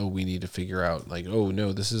 and then we need to figure out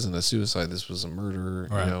no, this isn't a suicide, this was a murder.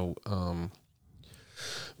 Right.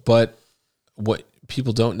 But what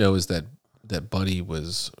people don't know is that Buddy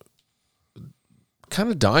was kind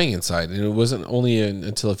of dying inside, and it wasn't only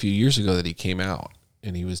until a few years ago that he came out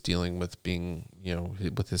and he was dealing with being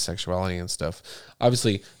with his sexuality and stuff.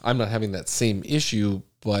 Obviously I'm not having that same issue,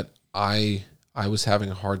 but I was having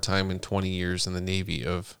a hard time in 20 years in the Navy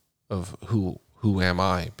of who am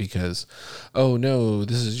I, because no,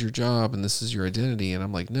 this is your job and this is your identity, and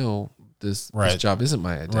I'm like, no, this job isn't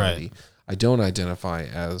my identity. Right. I don't identify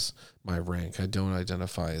as my rank. I don't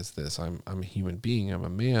identify as this. I'm a human being. I'm a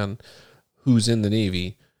man who's in the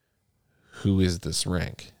Navy, who is this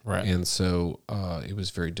rank. Right. And so it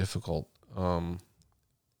was very difficult. And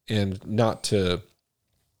not at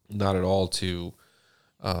all to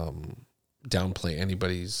downplay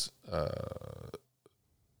anybody's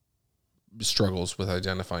struggles with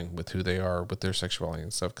identifying with who they are, with their sexuality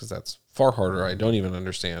and stuff, because that's far harder. I don't even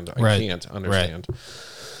understand. I can't understand. Right.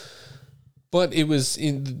 But it was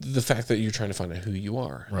in the fact that you're trying to find out who you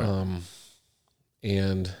are. Right.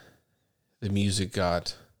 And the music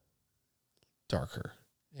got darker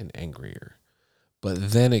and angrier.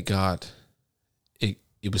 But then it got, the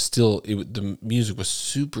music was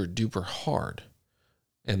super duper hard.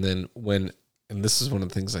 And then and this is one of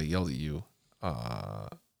the things I yelled at you.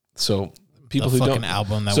 So people the who fucking don't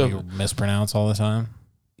album that we mispronounce all the time.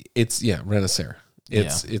 It's Renacer.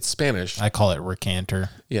 It's Spanish. I call it Recanter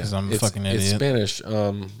because I'm a fucking idiot. It's Spanish.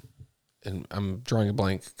 And I'm drawing a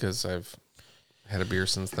blank because I've had a beer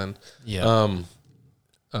since then. Yeah.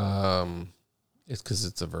 It's because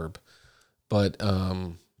it's a verb, but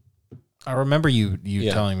I remember you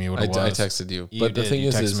telling me what it was. I texted you, but the thing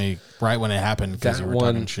is me right when it happened because you were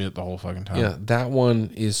talking shit the whole fucking time. Yeah, that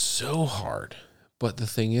one is so hard. But the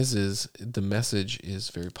thing is the message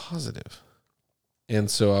is very positive, and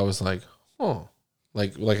so I was like, oh.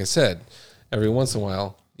 Like I said, every once in a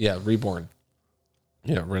while, reborn.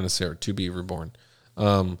 Renacer, to be reborn.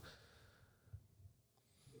 I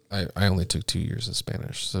only took 2 years of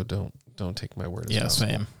Spanish, so don't take my word as well.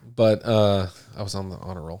 Same. But I was on the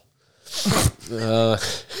honor roll.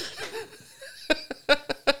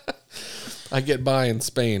 I get by in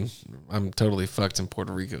Spain. I'm totally fucked in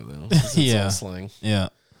Puerto Rico though. It's all slang. Yeah.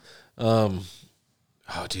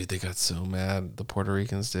 Oh, dude, they got so mad. The Puerto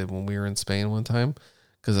Ricans did when we were in Spain one time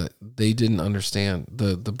because they didn't understand.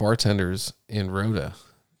 The bartenders in Rota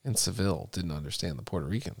in Seville didn't understand the Puerto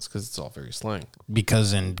Ricans because it's all very slang.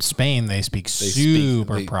 Because in Spain, they speak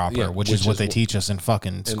super proper, which is what they teach us in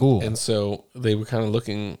fucking school. And so they were kind of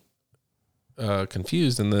looking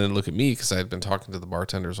confused and then look at me because I had been talking to the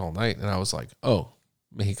bartenders all night. And I was like, oh,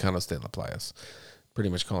 Mexicanos de la Playas. Pretty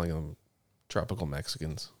much calling them tropical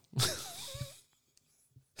Mexicans.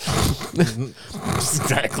 That's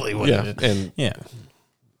exactly what it is. And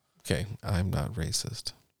okay, I'm not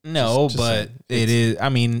racist. No, but it is. I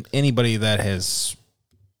mean, anybody that has,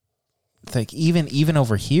 like, even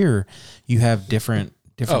over here, you have different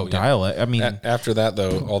dialect. I mean, after that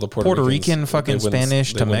though, all the Puerto Rican fucking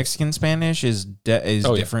Spanish to Mexican Spanish is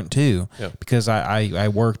different too. Yeah. Because I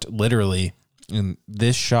worked literally in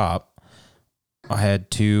this shop. I had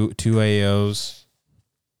two AOs.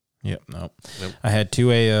 Nope. I had two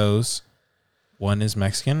AOs. One is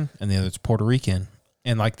Mexican and the other is Puerto Rican.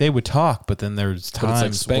 And like they would talk, but then there's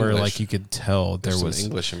times like where like you could tell there was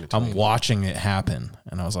English in between. I'm watching it happen,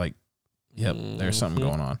 and I was like, "Yep, there's something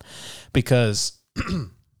going on," because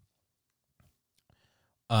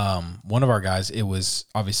one of our guys, it was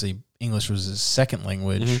obviously English was his second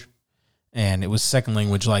language, and it was second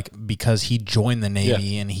language like because he joined the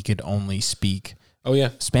Navy and he could only speak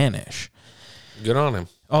Spanish. Good on him.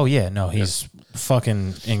 Oh yeah, no, he's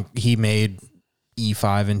fucking. And he made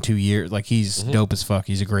E5 in 2 years. Like he's dope as fuck.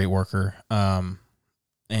 He's a great worker. And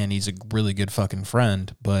he's a really good fucking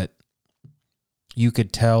friend. But you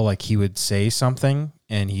could tell like he would say something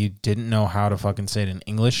and he didn't know how to fucking say it in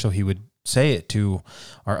English, so he would say it to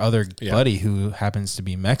our other buddy who happens to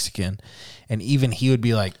be Mexican, and even he would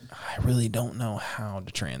be like, I really don't know how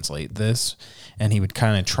to translate this, and he would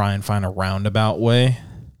kind of try and find a roundabout way.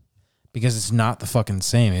 Because it's not the fucking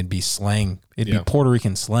same. It'd be slang. It'd be Puerto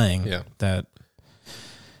Rican slang that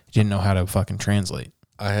you didn't know how to fucking translate.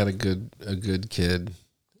 I had a good kid,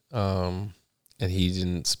 and he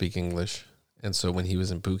didn't speak English. And so when he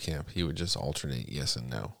was in boot camp, he would just alternate yes and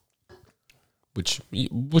no, which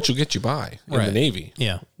will get you by in the Navy.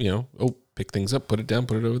 Yeah. Pick things up, put it down,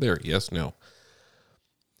 put it over there. Yes, no.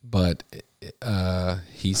 But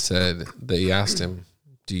he said, they asked him,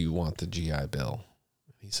 do you want the GI Bill?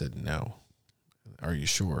 He said, no. Are you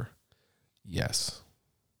sure? Yes.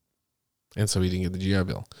 And so he didn't get the GI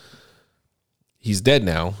Bill. He's dead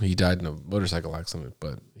now. He died in a motorcycle accident,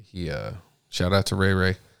 but he, shout out to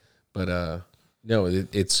Ray. But, no,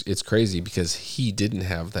 it's crazy because he didn't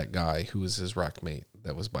have that guy who was his rock mate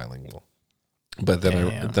that was bilingual. But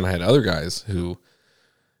then I had other guys who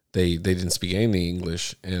they didn't speak any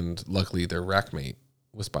English, and luckily their rack mate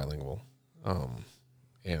was bilingual.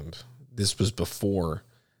 And this was before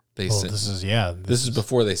this is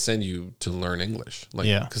before they send you to learn English,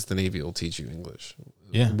 because the Navy will teach you English,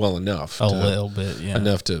 well enough, little bit,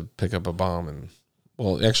 enough to pick up a bomb. And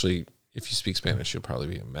well, actually, if you speak Spanish, you'll probably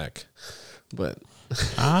be a mech. But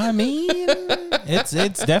I mean, it's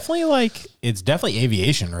definitely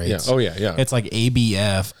aviation rates. Yeah. Oh yeah. It's like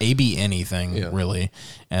ABF, AB anything really,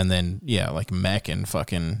 and then like mech and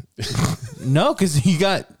fucking no, because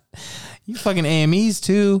you fucking AMEs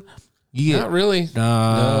too. Not really.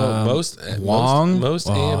 No, most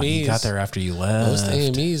AMEs. You got there after you left. Most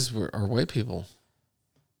AMEs are white people.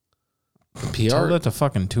 PR. Tell that to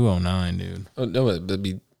fucking 209, dude. Oh no,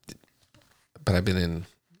 but I've been in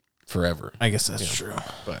forever. I guess that's true.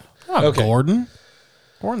 But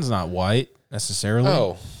Gordon's not white necessarily.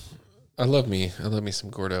 Oh, I love me some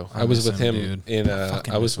Gordo. I was with him, dude.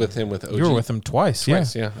 With OG. You were with him twice. Yeah.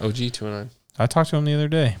 OG 209. I talked to him the other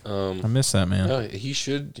day. I miss that man. No, he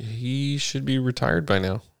should be retired by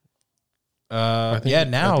now. I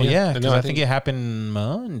think it happened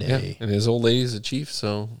Monday. Yeah. And his old lady's a chief,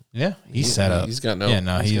 so he's set up. He's got no. Yeah,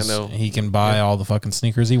 no, he can buy all the fucking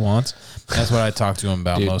sneakers he wants. That's what I talk to him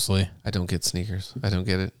about. Dude, mostly. I don't get sneakers. I don't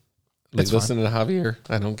get it. Like listening to Javier,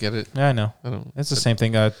 I don't get it. Yeah, I know. It's the same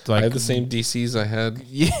thing. I have the same DCs I had.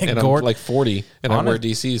 Yeah, and Gordon, I'm like 40, and I wear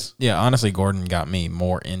DCs. Yeah, honestly, Gordon got me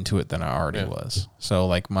more into it than I already was. So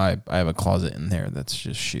like I have a closet in there that's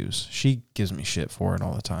just shoes. She gives me shit for it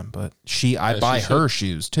all the time, but I buy her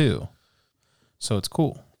shoes too. So it's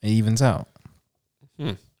cool. It evens out.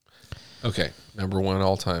 Okay, number one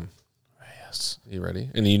all time. Yes. You ready?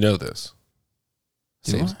 And you know this.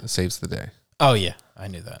 Saves the day. Oh yeah, I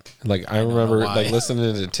knew that. Like I remember, like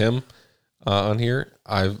listening to Tim on here.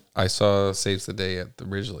 I saw Saves the Day at the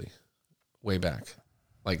Ridgely way back.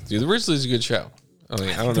 Like, dude, the Ridgely's a good show. I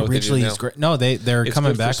mean, I don't know. The Ridgely's great. No, they're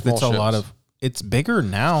coming back. It's a lot of. It's bigger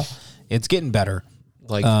now. It's getting better.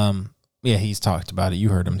 Like, he's talked about it. You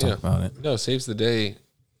heard him talk about it. No, Saves the Day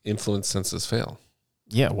influenced Census Fail.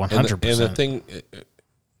 Yeah, 100%. And the thing,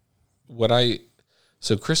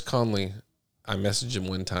 so Chris Conley. I messaged him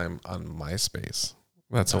one time on MySpace.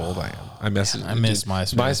 That's how old I am. I miss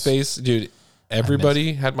MySpace. MySpace, dude.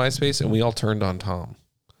 Everybody had MySpace, and we all turned on Tom.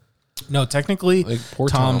 No, technically, poor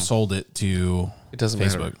Tom sold it to. It doesn't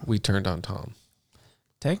Facebook. matter. We turned on Tom.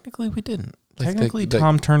 Technically, we didn't. Technically,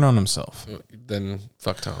 Tom turned on himself. Then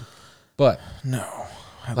fuck Tom. But no.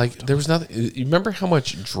 Like, there was nothing. You remember how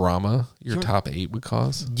much drama your top 8 would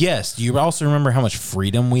cause? Yes. Do you also remember how much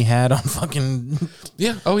freedom we had on fucking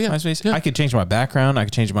MySpace? Yeah. I could change my background. I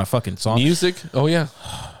could change my fucking song. Music? Oh, yeah.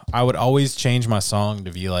 I would always change my song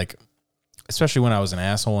to be like, especially when I was an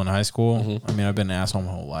asshole in high school. Mm-hmm. I mean, I've been an asshole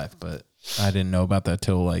my whole life, but I didn't know about that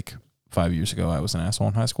till like 5 years ago. I was an asshole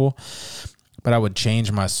in high school. But I would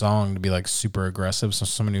change my song to be like super aggressive, so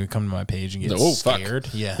somebody would come to my page and get scared.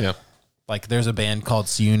 Fuck. Yeah. Like, there's a band called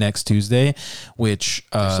See You Next Tuesday, which...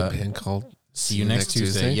 there's a band called See You Next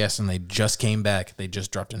Tuesday. Yes, and they just came back. They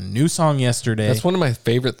just dropped a new song yesterday. That's one of my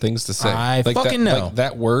favorite things to say. I fucking know. Like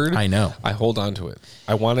that word. I know. I hold on to it.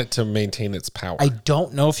 I want it to maintain its power. I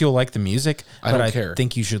don't know if you'll like the music, but I care.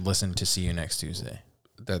 think you should listen to See You Next Tuesday.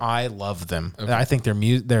 I love them. Okay. I think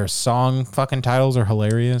their song fucking titles are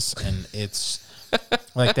hilarious, and it's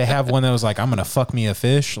like they have one that was like, "I'm gonna fuck me a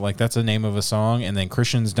fish," like that's the name of a song, and then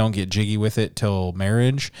Christians don't get jiggy with it till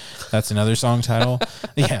marriage. That's another song title.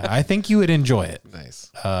 Yeah, I think you would enjoy it.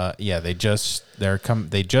 Nice. Yeah, they just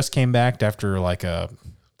came back after like a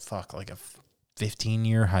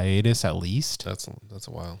 15-year hiatus at least. That's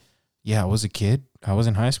a while. Yeah, I was a kid. I was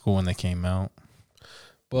in high school when they came out.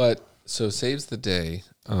 But so Saves the Day.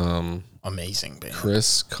 Amazing band.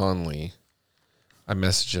 Chris Conley. I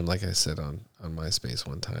messaged him, like I said, on MySpace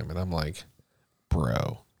one time, and I'm like,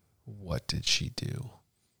 bro, what did she do?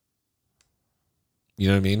 You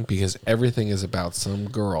know what I mean? Because everything is about some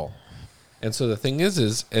girl. And so the thing is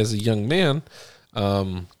as a young man,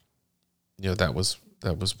 that was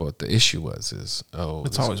what the issue was, is,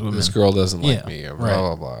 it's always women. This girl doesn't like me, or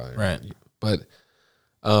blah, blah, blah. Right. But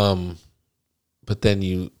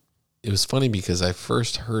then it was funny because I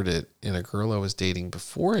first heard it, and a girl I was dating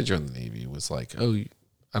before I joined the Navy was like, "Oh,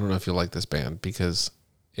 I don't know if you'll like this band because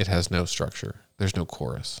it has no structure. There's no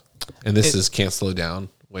chorus." And this is Can't Slow Down,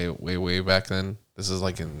 way, way, way back then. This is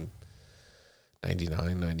like in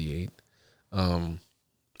 99, 98. And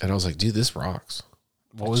I was like, dude, this rocks.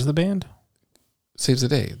 What was the band? Saves the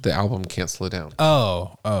Day. The album Can't Slow Down.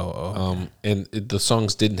 Oh. And the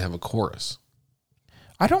songs didn't have a chorus.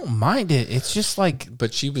 I don't mind it. It's just like,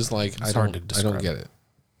 but she was like, I don't get it.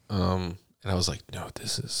 And I was like, no,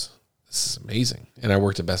 this is amazing. And I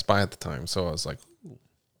worked at Best Buy at the time, so I was like,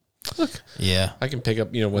 look, yeah, I can pick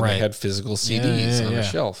up, when they had physical CDs on the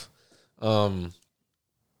shelf. And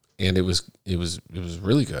it was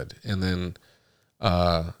really good. And then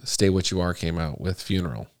Stay What You Are came out with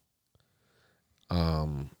Funeral.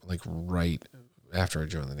 Like right after I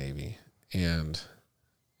joined the Navy, and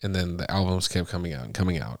then the albums kept coming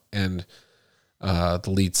out, and the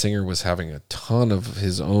lead singer was having a ton of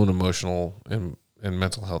his own emotional and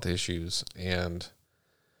mental health issues, and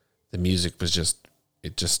the music was just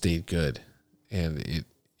stayed good, and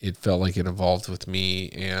it felt like it evolved with me,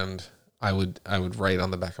 and I would write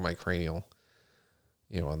on the back of my cranial,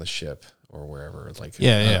 on the ship or wherever, like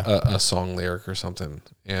a song lyric or something,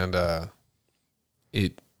 and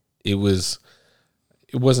it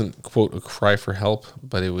wasn't, quote, a cry for help,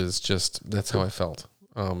 but it was just, that's how I felt.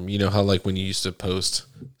 You know how like when you used to post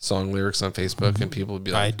song lyrics on Facebook and people would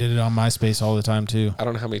be like, I did it on MySpace all the time too. I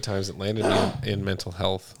don't know how many times it landed me in mental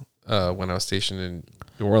health when I was stationed in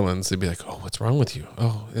New Orleans. They'd be like, oh, what's wrong with you?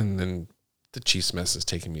 Oh, and then the Chiefs mess is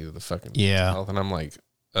taking me to the fucking mental health. And I'm like,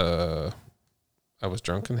 I was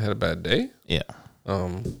drunk and had a bad day. Yeah.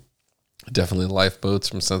 Definitely lifeboats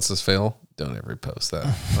from Census Fail. Don't ever post that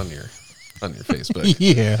on your Facebook.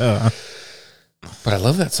 Yeah. But I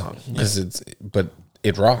love that song because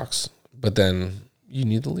it rocks. But then you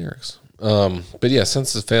need the lyrics. But yeah,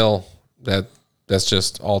 Census Fail, that's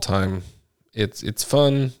just all time. It's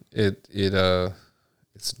fun.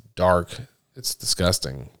 It's dark. It's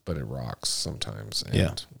disgusting, but it rocks sometimes.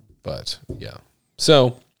 But yeah.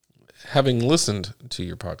 So having listened to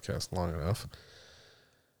your podcast long enough,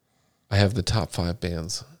 I have the top 5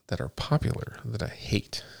 bands that are popular that I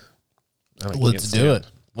hate. Let's do it.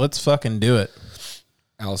 Let's fucking do it.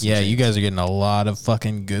 Alice in Chains. Chains. You guys are getting a lot of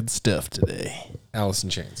fucking good stuff today. Alice in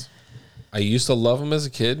Chains. I used to love them as a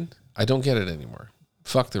kid. I don't get it anymore.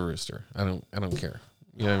 Fuck the rooster. I don't care.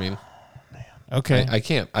 You know what I mean? Okay. I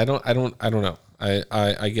can't. I don't know.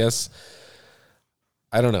 I guess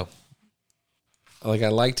I don't know. Like I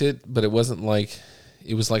liked it, but it wasn't like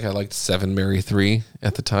it was like I liked 7 Mary 3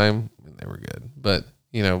 at the time. They were good. But,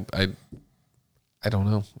 I don't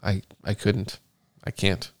know. I couldn't. I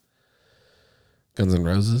can't. Guns N'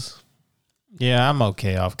 Roses. Yeah, I'm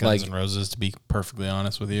okay off Guns N' Roses, to be perfectly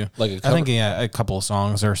honest with you. Like I think a couple of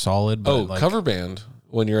songs are solid. But cover band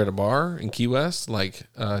when you're at a bar in Key West, like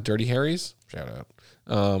Dirty Harry's. Shout out.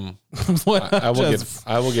 What? I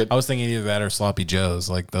will get. I was thinking either that or Sloppy Joe's.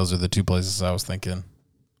 Like those are the two places I was thinking.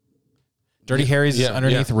 Dirty Harry's is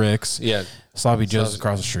underneath Rick's. Yeah. Sloppy Joe's is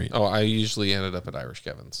across the street. Oh, I usually ended up at Irish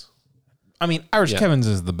Kevin's. I mean, Irish Kevin's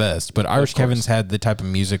is the best, but Irish Kevin's had the type of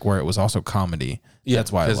music where it was also comedy. Yeah,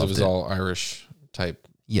 that's why I loved it. Because it was all Irish type.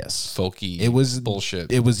 Yes. Folky. It was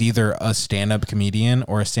bullshit. It was either a stand-up comedian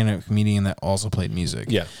or a stand-up comedian that also played music.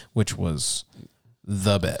 Yeah. Which was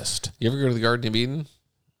the best. You ever go to the Garden of Eden?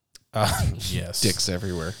 Yes. Dicks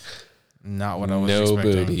everywhere. Not what I was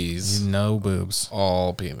expecting. No boobies. No boobs.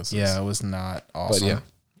 All penises. Yeah, it was not awesome. But yeah,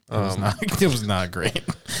 It was not great.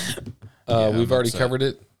 We've already covered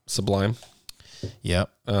it. Sublime. Yep.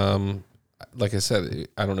 Like I said,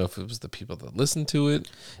 I don't know if it was the people that listened to it,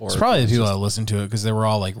 or It's probably the people that listened to it because they were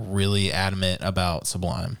all like really adamant about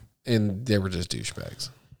Sublime, and they were just douchebags.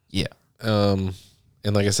 Yeah. And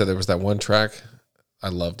like I said, there was that one track. I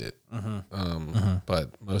loved it. But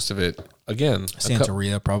most of it, again,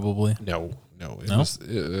 Santeria probably. No. It was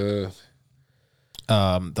the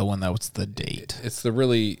one that was the date. It's the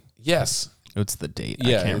really it's the date.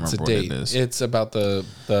 Yeah, I can't it's remember a what date. it is. It's about the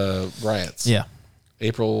riots. Yeah.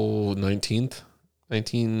 April 19th,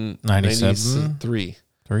 1993.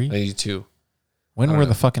 92. When were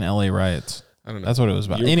the fucking LA riots? I don't know. That's what it was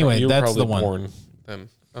about. Anyway, that's the one. Born then.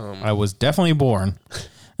 I was definitely born.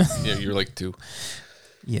 Yeah, you were like 2.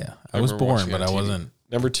 Yeah, I was born, but I TV. wasn't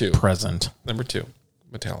Number 2. present. Number 2,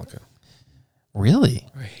 Metallica. Really?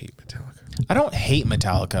 I hate Metallica. I don't hate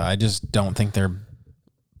Metallica. I just don't think they're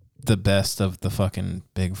the best of the fucking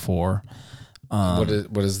big four. What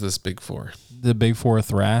is this big four? The big four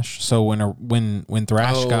thrash. So when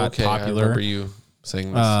thrash got popular, I remember you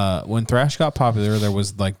saying this. When thrash got popular, there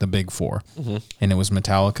was like the big four, and it was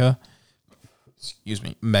Metallica. Excuse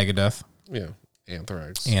me, Megadeth. Yeah,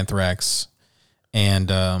 Anthrax,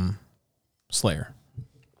 and Slayer.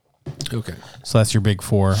 Okay, so that's your big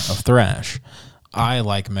four of thrash. I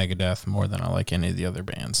like Megadeth more than I like any of the other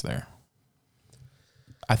bands there.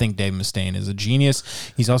 I think Dave Mustaine is a genius.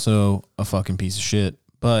 He's also a fucking piece of shit,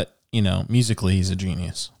 but musically he's a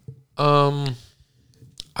genius. I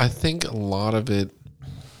think a lot of it,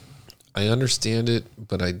 I understand it,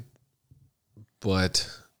 but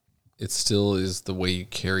it still is the way you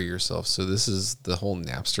carry yourself. So this is the whole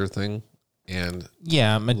Napster thing, and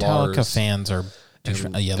Metallica fans are.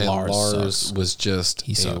 Lars was just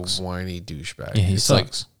he sucks. A whiny douchebag. Yeah, he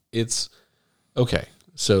sucks. It's okay.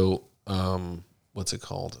 So, what's it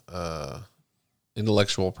called?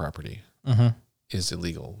 Intellectual property is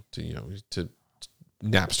illegal. To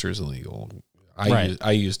Napster is illegal.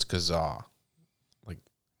 I used Kazaa. Like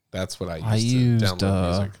that's what I used to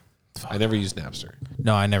download music. I never used Napster.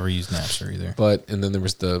 No, I never used Napster either. And then there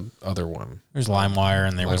was the other one. There's LimeWire,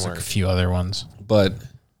 and there was like a few other ones. But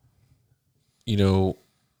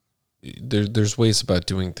there's ways about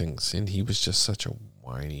doing things, and he was just such a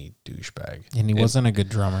whiny douchebag. And he wasn't a good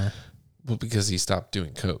drummer. Well, because he stopped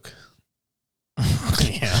doing coke.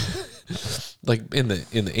 Yeah. Like in the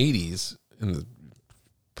 80s,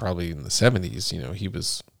 probably in the 70s, he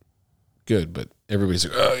was good, but everybody's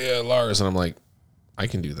like, "Oh yeah, Lars," and I'm like, I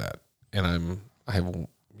can do that, and I'm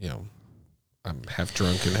half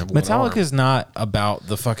drunk and have Metallica is not about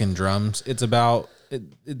the fucking drums. It's about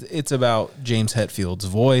it's about James Hetfield's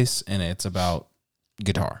voice, and it's about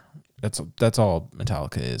guitar. That's all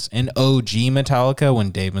Metallica is. And OG Metallica,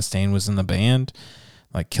 when Dave Mustaine was in the band,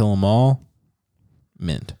 like Kill 'Em All,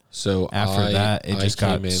 mint. So after that, it just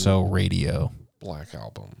got so radio. Black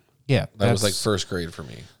Album. Yeah, that was like first grade for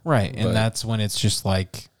me. Right, and that's when it's just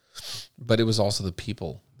like. But it was also the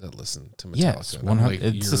people that listened to Metallica. Yes,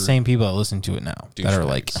 it's the same people that listen to it now that are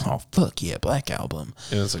like, "Oh fuck yeah, Black Album."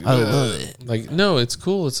 And it's like, I love it. Like, no, it's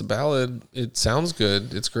cool. It's a ballad. It sounds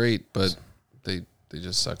good. It's great, but they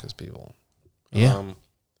just suck as people. Yeah.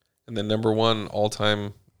 And then number 1 all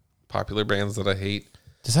time popular bands that I hate.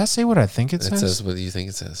 Does that say what I think it says? It says what do you think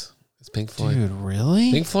it says? It's Pink Floyd. Dude,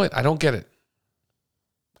 really? Pink Floyd. I don't get it.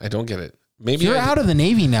 Maybe you're out of the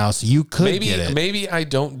Navy now, so you could get it. Maybe I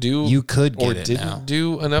don't do. You could get or it didn't now.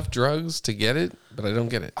 do enough drugs to get it, but I don't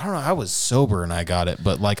get it. I don't know. I was sober and I got it,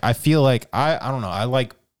 but like I feel like I don't know. I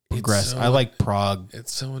like progressive. I like prog.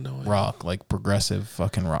 It's so annoying. Rock, like progressive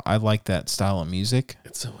fucking rock. I like that style of music.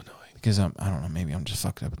 It's so annoying because I don't know. Maybe I'm just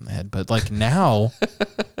fucked up in the head, but like now,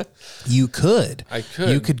 you could. I could.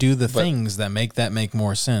 You could do the things that make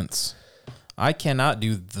more sense. I cannot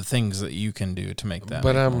do the things that you can do to make that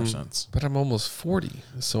make more sense. But I'm almost 40,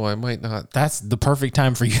 so I might not. That's the perfect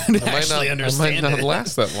time for you to actually understand. I might not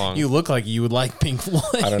last that long. You look like you would like Pink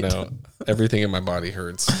Floyd. I don't know. Everything in my body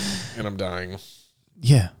hurts, and I'm dying.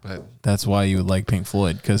 Yeah, but that's why you would like Pink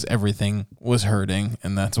Floyd, because everything was hurting,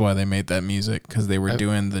 and that's why they made that music, because they were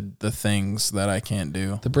doing the things that I can't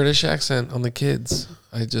do. The British accent on the kids,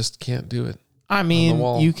 I just can't do it. I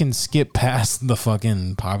mean, you can skip past the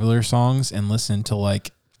fucking popular songs and listen to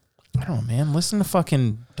like, I don't know, man. Listen to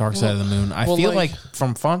fucking Dark Side of the Moon. I feel like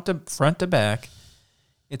from front to back,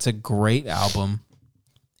 it's a great album.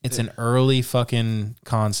 It's an early fucking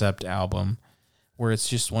concept album where it's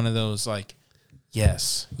just one of those like,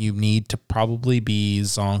 yes, you need to probably be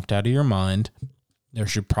zonked out of your mind. There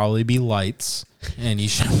should probably be lights, and you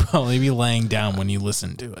should probably be laying down when you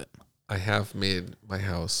listen to it. I have made my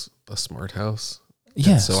house a smart house,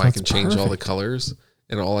 Yeah, so I can it's change all the perfect. colors,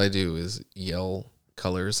 and all I do is yell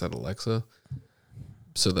colors at Alexa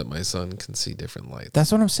so that my son can see different lights.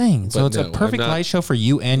 That's what I'm saying. So But it's no, a I'm perfect not- light show for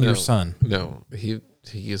you and your No, son. No, he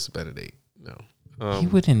is a bed at 8. No, He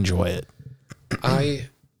would enjoy it. I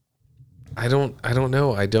don't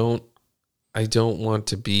know. I don't want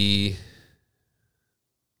to be.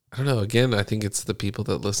 I don't know. Again, I think it's the people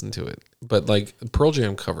that listen to it. But like Pearl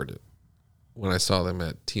Jam covered it when I saw them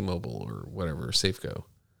at T-Mobile or whatever, Safeco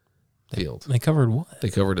Field. They covered what? They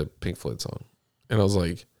covered a Pink Floyd song. And I was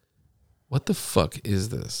like, what the fuck is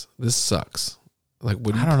this? This sucks. Like,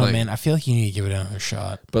 what do you I don't know, play? man. I feel like you need to give it another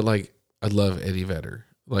shot. But like, I love Eddie Vedder.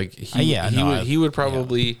 Like he would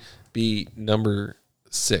probably be number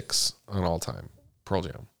 6 on all time. Pearl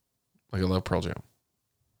Jam. Like I love Pearl Jam.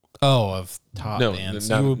 Oh, of top bands.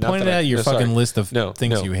 not- You not pointed that I- out your no, fucking sorry. list of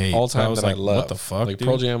things you hate. All So I time was that like, I love. what the fuck, Like dude?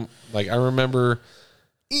 Pearl Jam. Like I remember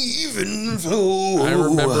Even though I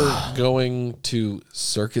remember going to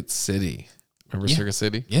Circuit City. Remember Circuit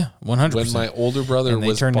City? Yeah, 100%. When my older brother and they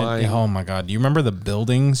was turned buying. it. Oh my god! Do you remember the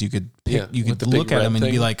buildings? You could pick. Yeah, you with could the big look at red them and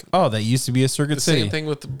be thing. like, "Oh, that used to be a Circuit the City." same thing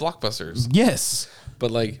with the Blockbusters. Yes, But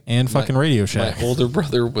like, and fucking Radio Shack. My older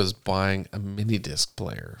brother was buying a mini disc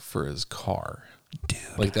player for his car. Dude,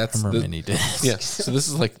 Like that's I remember the, mini discs. Yeah. So this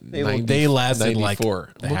is like They lasted like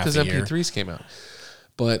 94. a half Because a year. MP3s came out.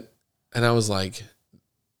 And I was like,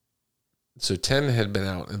 so 10 had been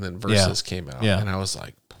out and then Versus came out. Yeah. And I was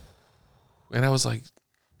like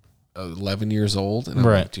 11 years old. And I'm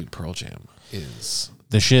Right. like, dude, Pearl Jam is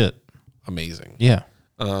The shit. amazing. Yeah.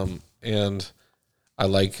 And I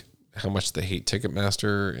like how much they hate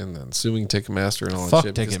Ticketmaster and then suing Ticketmaster and all Fuck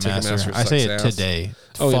that shit. because Ticketmaster. I say it sucks ass. today.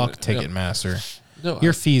 Oh, yeah, Fuck yeah. Ticketmaster. No,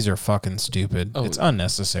 Your fees are fucking stupid. Oh. It's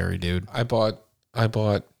unnecessary, dude. I bought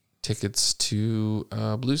tickets to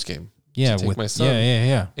Blues game. Yeah, to take with my son.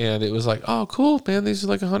 yeah. And it was like, oh, cool, man. These are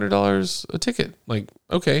like $100 a ticket. Like,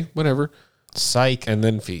 okay, whatever. Psych. And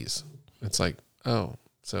then fees. It's like, oh,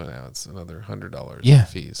 so now it's another $100 Yeah. in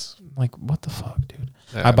fees. Like, what the fuck, dude?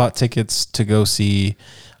 Yeah. I bought tickets to go see.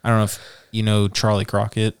 I don't know if you know Charlie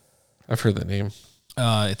Crockett. I've heard that name.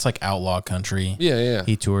 It's like outlaw country. Yeah.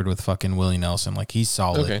 He toured with fucking Willie Nelson. Like, he's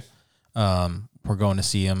solid. Okay. We're going to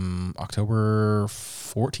see him October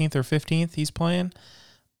 14th or 15th. He's playing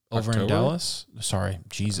over in October? Dallas. Sorry,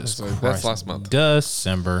 Jesus So Christ. that's last month.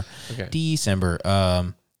 December. Okay. December.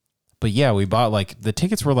 But yeah, we bought like the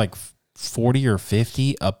tickets were like 40 or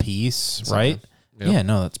 50 a piece, right? Yep. Yeah,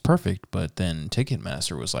 no, that's perfect. But then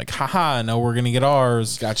Ticketmaster was like, haha, no, we're gonna get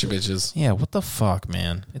ours. Gotcha, bitches. Yeah, what the fuck,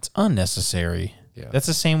 man? It's unnecessary. Yeah. That's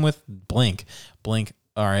the same with Blink. Blink,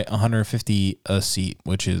 all right, 150 a seat,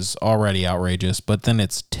 which is already outrageous, but then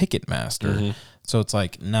it's Ticketmaster. Mm-hmm. So it's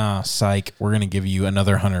like, nah, psych, we're going to give you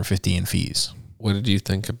another 150 in fees. What did you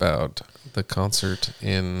think about the concert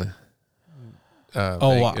in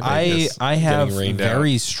I have getting rained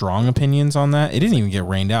very out? strong opinions on that. It didn't even get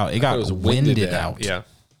rained out. It got was winded out. Yeah.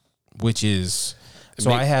 Which is It so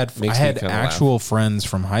make- I had makes me kinda actual friends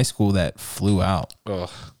from high school that flew out. Ugh.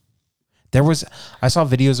 I saw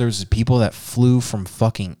videos, there was people that flew from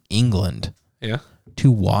fucking England Yeah. to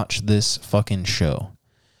watch this fucking show,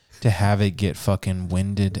 to have it get fucking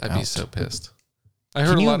winded I'd out. be so pissed. I heard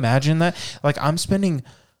Can a you lot. imagine that? Like I'm spending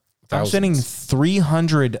Thousands.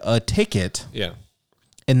 $300 a ticket, Yeah.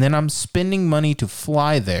 and then I'm spending money to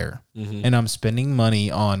fly there, Mm-hmm. and I'm spending money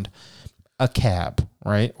on a cab,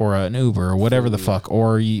 right, or an Uber, or whatever the fuck,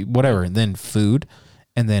 or whatever, and then food,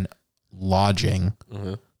 and then lodging.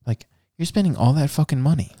 Mm-hmm. Like you're spending all that fucking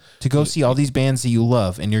money to go see all these bands that you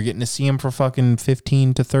love, and you're getting to see them for fucking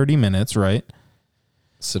 15 to 30 minutes, right?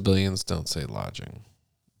 Civilians don't say lodging.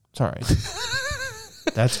 Sorry.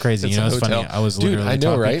 That's crazy. It's You know, a it's funny. hotel. I was Dude, literally I know,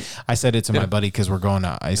 talking. right? I said it to my buddy because we're going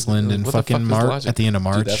to Iceland in What the fuck fucking is March lodging? at the end of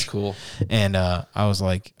March. Dude, that's cool. And I was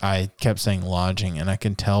like, I kept saying lodging, and I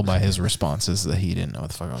can tell by his responses that he didn't know what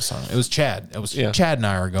the fuck I was talking. It was Chad. It was Chad and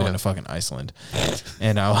I are going to fucking Iceland,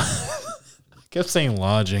 and I kept saying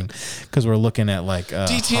lodging because we're looking at like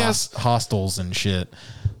DTS hostels and shit.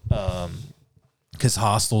 Because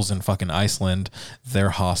hostels in fucking Iceland,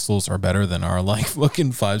 their hostels are better than our like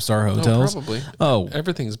fucking 5-star hotels. Probably. Oh,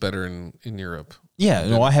 Everything's better in Europe. yeah.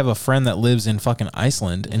 No, I have a friend that lives in fucking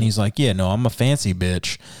Iceland, and he's like, yeah, no, I'm a fancy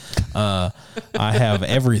bitch. I have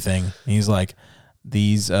everything. And he's like,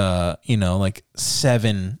 these, like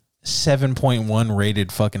 7.1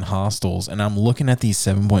 rated fucking hostels. And I'm looking at these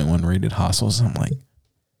 7.1 rated hostels. And I'm like,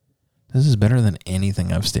 this is better than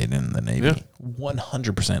anything I've stayed in the Navy. Yeah.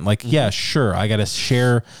 100%. Like, yeah, sure. I got to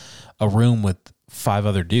share a room with 5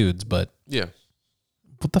 other dudes, but Yeah.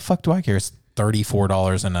 what the fuck do I care? It's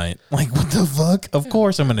 $34 a night. Like, what the fuck? Of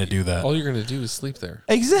course I'm going to do that. All you're going to do is sleep there.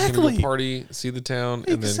 Exactly. You're gonna go party, see the town,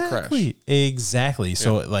 and then crash. Exactly.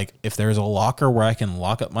 So, like, if there's a locker where I can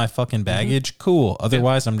lock up my fucking baggage, cool.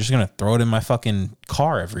 Otherwise, I'm just going to throw it in my fucking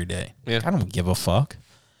car every day. Yeah. I don't give a fuck.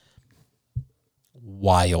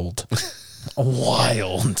 Wild.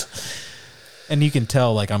 Wild. And you can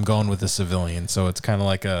tell, like, I'm going with a civilian, so it's kind of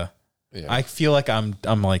like a... Yeah. I feel like I'm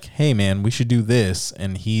like, hey, man, we should do this.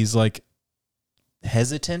 And he's, like,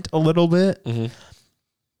 hesitant a little bit. Mm-hmm.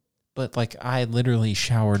 But, like, I literally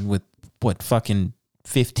showered with, fucking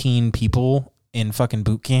 15 people in fucking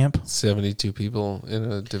boot camp? 72 people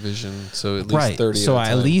in a division, so at least 30 so at a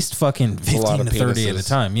time. at least fucking 15 to 30 at a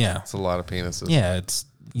time, yeah. It's a lot of penises. Yeah, it's...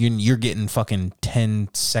 You're getting fucking 10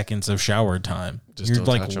 seconds of shower time. You're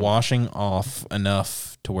like washing off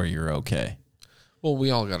enough to where you're okay. Well,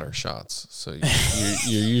 we all got our shots, so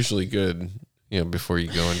you're usually good, before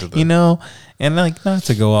you go into the... and like, not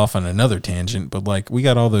to go off on another tangent, but like, we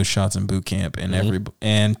got all those shots in boot camp and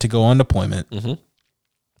and to go on deployment. Mm-hmm.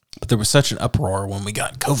 But there was such an uproar when we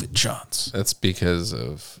got COVID shots. That's because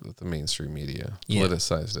of the mainstream media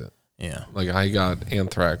politicized it. Yeah. Like, I got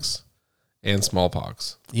anthrax and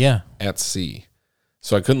smallpox. Yeah. At sea.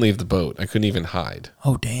 So I couldn't leave the boat. I couldn't even hide.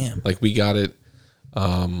 Oh, damn. Like, we got it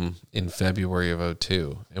in February of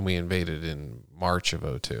 2002, and we invaded in March of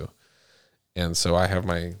 2002. And so I have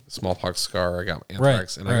my smallpox scar. I got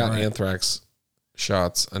anthrax, I got anthrax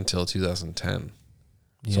shots until 2010.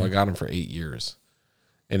 Yeah. So I got them for 8 years.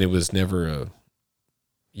 And it was never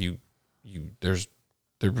there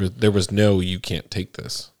was no, you can't take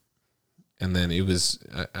this. And then it was,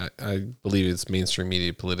 I believe it's mainstream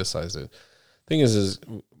media politicized it. Thing is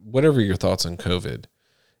whatever your thoughts on COVID,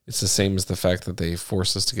 it's the same as the fact that they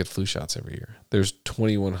force us to get flu shots every year. There's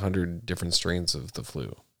 2,100 different strains of the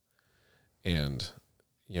flu. And,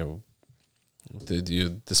 the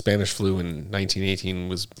Spanish flu in 1918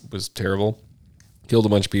 was terrible. Killed a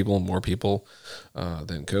bunch of people, more people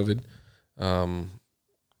than COVID,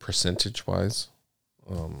 percentage-wise.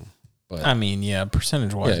 But I mean, yeah,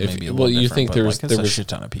 percentage-wise, maybe a little you different, think there was a shit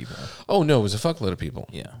ton of people. Oh, no, it was a fuckload of people.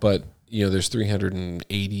 Yeah. But, there's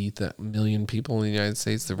 380 million people in the United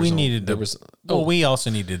States. We also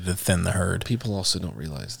needed to thin the herd. People also don't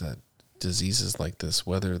realize that diseases like this,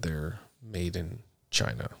 whether they're made in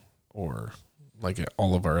China or like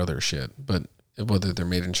all of our other shit, but whether they're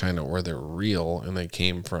made in China or they're real and they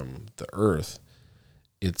came from the earth,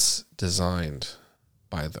 it's designed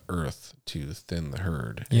by the earth to thin the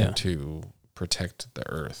herd and to protect the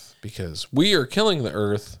earth, because we are killing the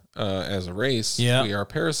earth as a race. Yeah. We are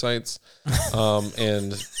parasites.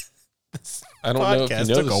 And I don't know if you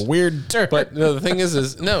know took this, a weird turn. But no, the thing is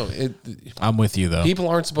I'm with you though. People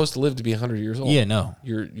aren't supposed to live to be 100 years old. Yeah, no.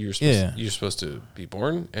 You're supposed to be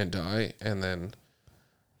born and die and then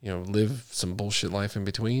live some bullshit life in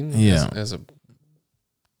between as a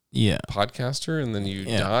podcaster, and then you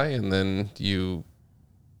die, and then you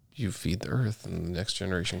feed the earth, and the next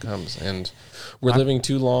generation comes, and we're living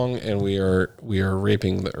too long, and we are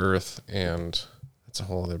raping the earth, and that's a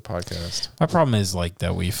whole other podcast. My problem is like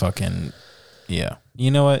that we fucking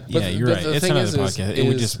you know what? But you're right. It's another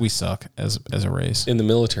podcast. We suck as a race. In the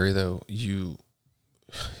military, though, you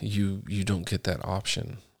don't get that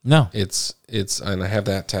option. No, it's and I have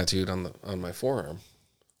that tattooed on my forearm.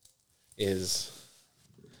 Is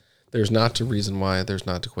there's not to reason why, there's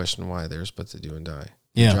not to question why, there's but to do and die.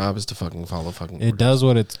 Your job is to fucking follow fucking orders. It does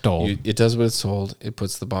what it's told. It does what it's told. It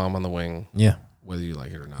puts the bomb on the wing. Yeah. Whether you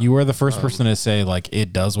like it or not. You were the first person to say, like,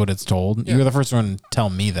 it does what it's told. Yeah. You were the first one to tell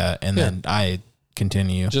me that, and then I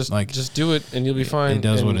continue. Just do it, and you'll be fine. It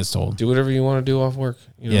does what it's told. Do whatever you want to do off work.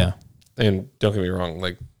 Yeah. And don't get me wrong,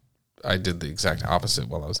 like, I did the exact opposite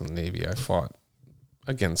while I was in the Navy. I fought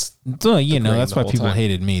against that's why people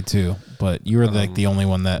hated me too. But you were like the only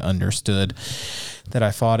one that understood that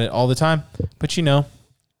I fought it all the time. But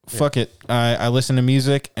fuck it. I listen to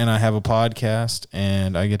music and I have a podcast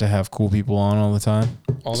and I get to have cool people on all the time.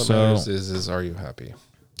 All that matters is are you happy?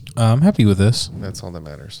 I'm happy with this. That's all that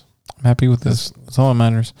matters. I'm happy with this. That's all that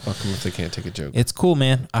matters. Fuck them if they can't take a joke. It's cool,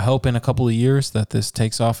 man. I hope in a couple of years that this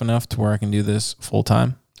takes off enough to where I can do this full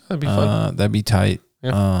time. That'd be fun. That'd be tight.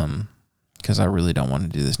 Yeah. Because I really don't want to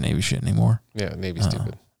do this Navy shit anymore. Yeah, Navy's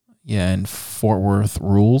stupid. Yeah, and Fort Worth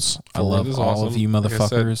rules. I love all of you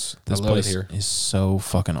motherfuckers. This place is so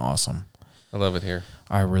fucking awesome. I love it here.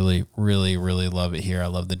 I really, really, really love it here. I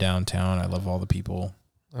love the downtown. I love all the people.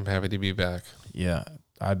 I'm happy to be back. Yeah,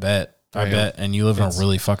 I bet. And you live in a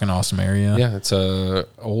really fucking awesome area. Yeah, it's a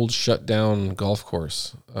old shut down golf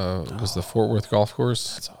course. It was the Fort Worth golf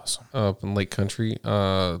course. That's awesome. Up in Lake Country.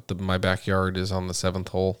 My backyard is on the 7th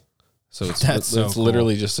hole. So it's That's it's so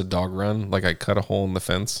literally just a dog run. Like I cut a hole in the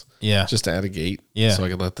fence. Yeah. Just to add a gate. Yeah. So I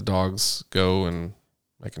could let the dogs go and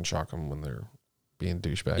I can shock them when they're being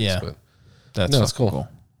douchebags. Yeah. But That's cool.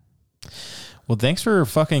 Well, thanks for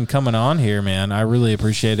fucking coming on here, man. I really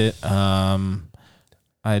appreciate it.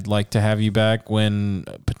 I'd like to have you back when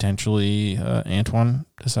potentially Antoine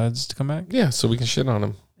decides to come back. Yeah, so we can shit on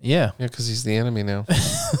him. Yeah. Yeah, because he's the enemy now.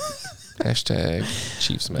 Hashtag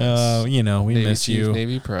Chiefs mess. We Navy miss Chief, you.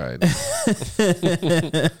 Navy Pride.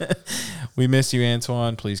 We miss you,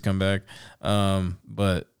 Antoine. Please come back.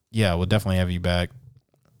 But yeah, we'll definitely have you back.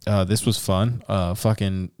 This was fun.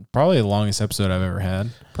 Fucking probably the longest episode I've ever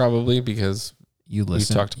had. Probably because you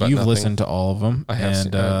listened. Talked about You've nothing. listened to all of them. I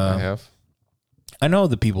have. I have. I know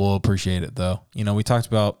the people will appreciate it though. We talked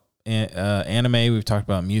about anime. We've talked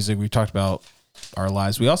about music. We've talked about our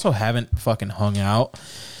lives. We also haven't fucking hung out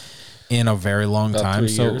in a very long About time. 3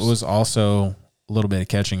 So years. it was also a little bit of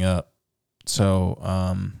catching up. So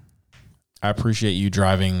I appreciate you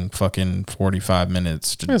driving fucking 45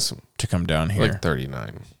 minutes to come down here. Like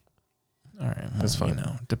 39. All right. Well, That's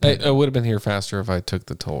fine. Depends. I would have been here faster if I took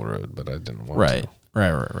the toll road, but I didn't want to.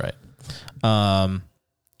 Right.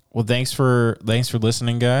 Well, thanks for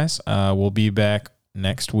listening, guys. We'll be back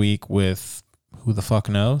next week with who the fuck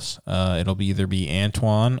knows. It'll either be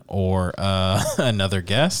Antoine or another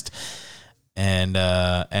guest. And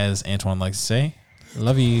as Antoine likes to say,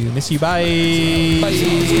 love you, miss you, bye.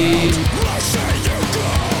 Bye.